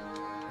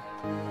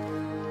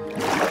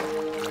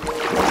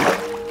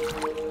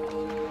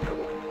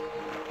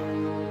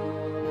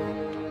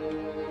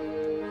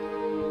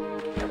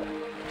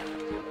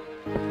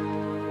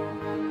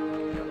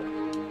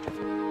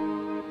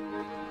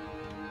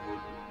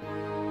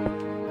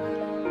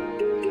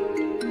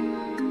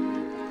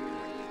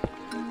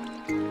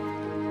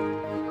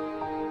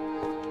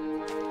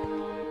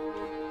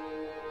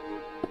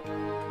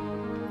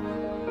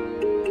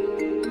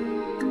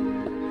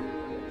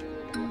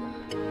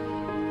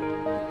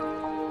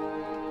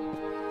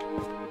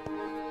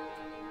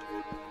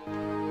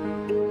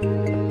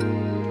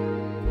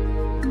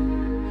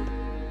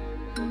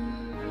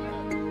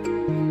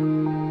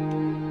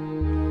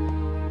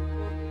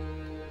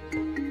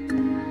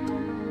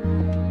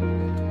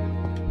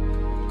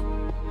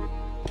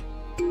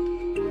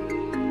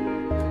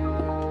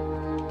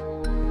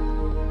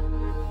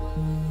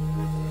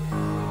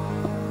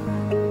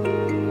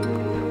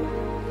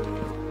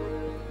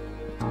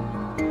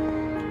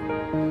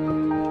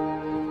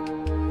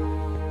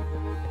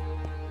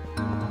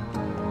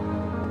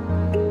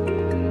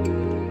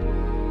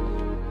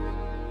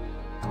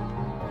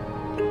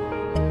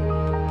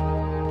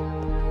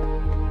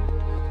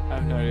 I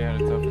have no idea how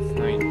to tell if it's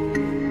night.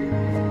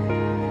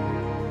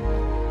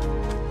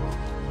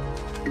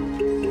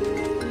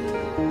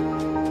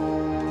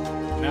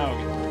 Now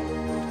again.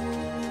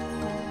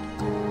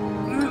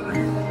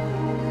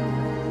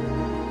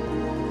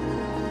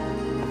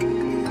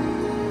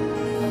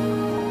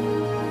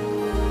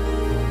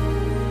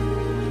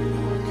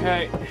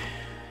 Okay.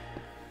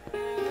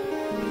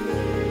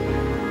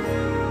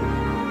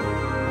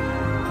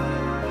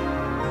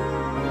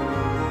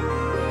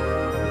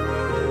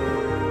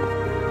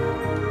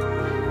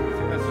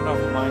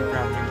 Minecrafting for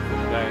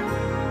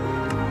today.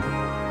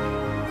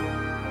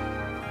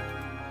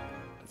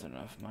 That's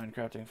enough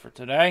Minecrafting for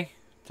today,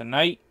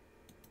 tonight,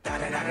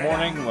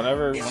 morning,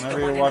 whatever, whenever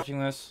you're watching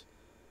this.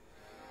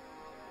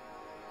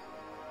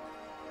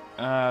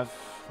 Let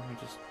me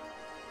just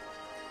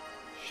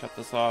shut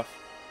this off.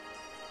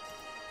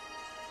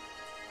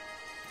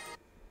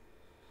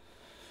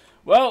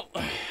 Well,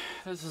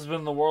 this has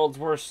been the world's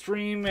worst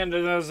stream, and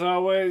as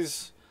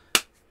always,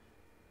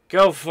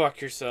 go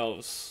fuck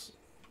yourselves.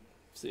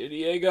 San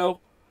Diego.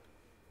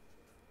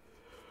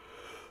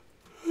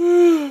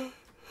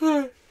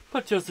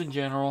 But just in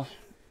general.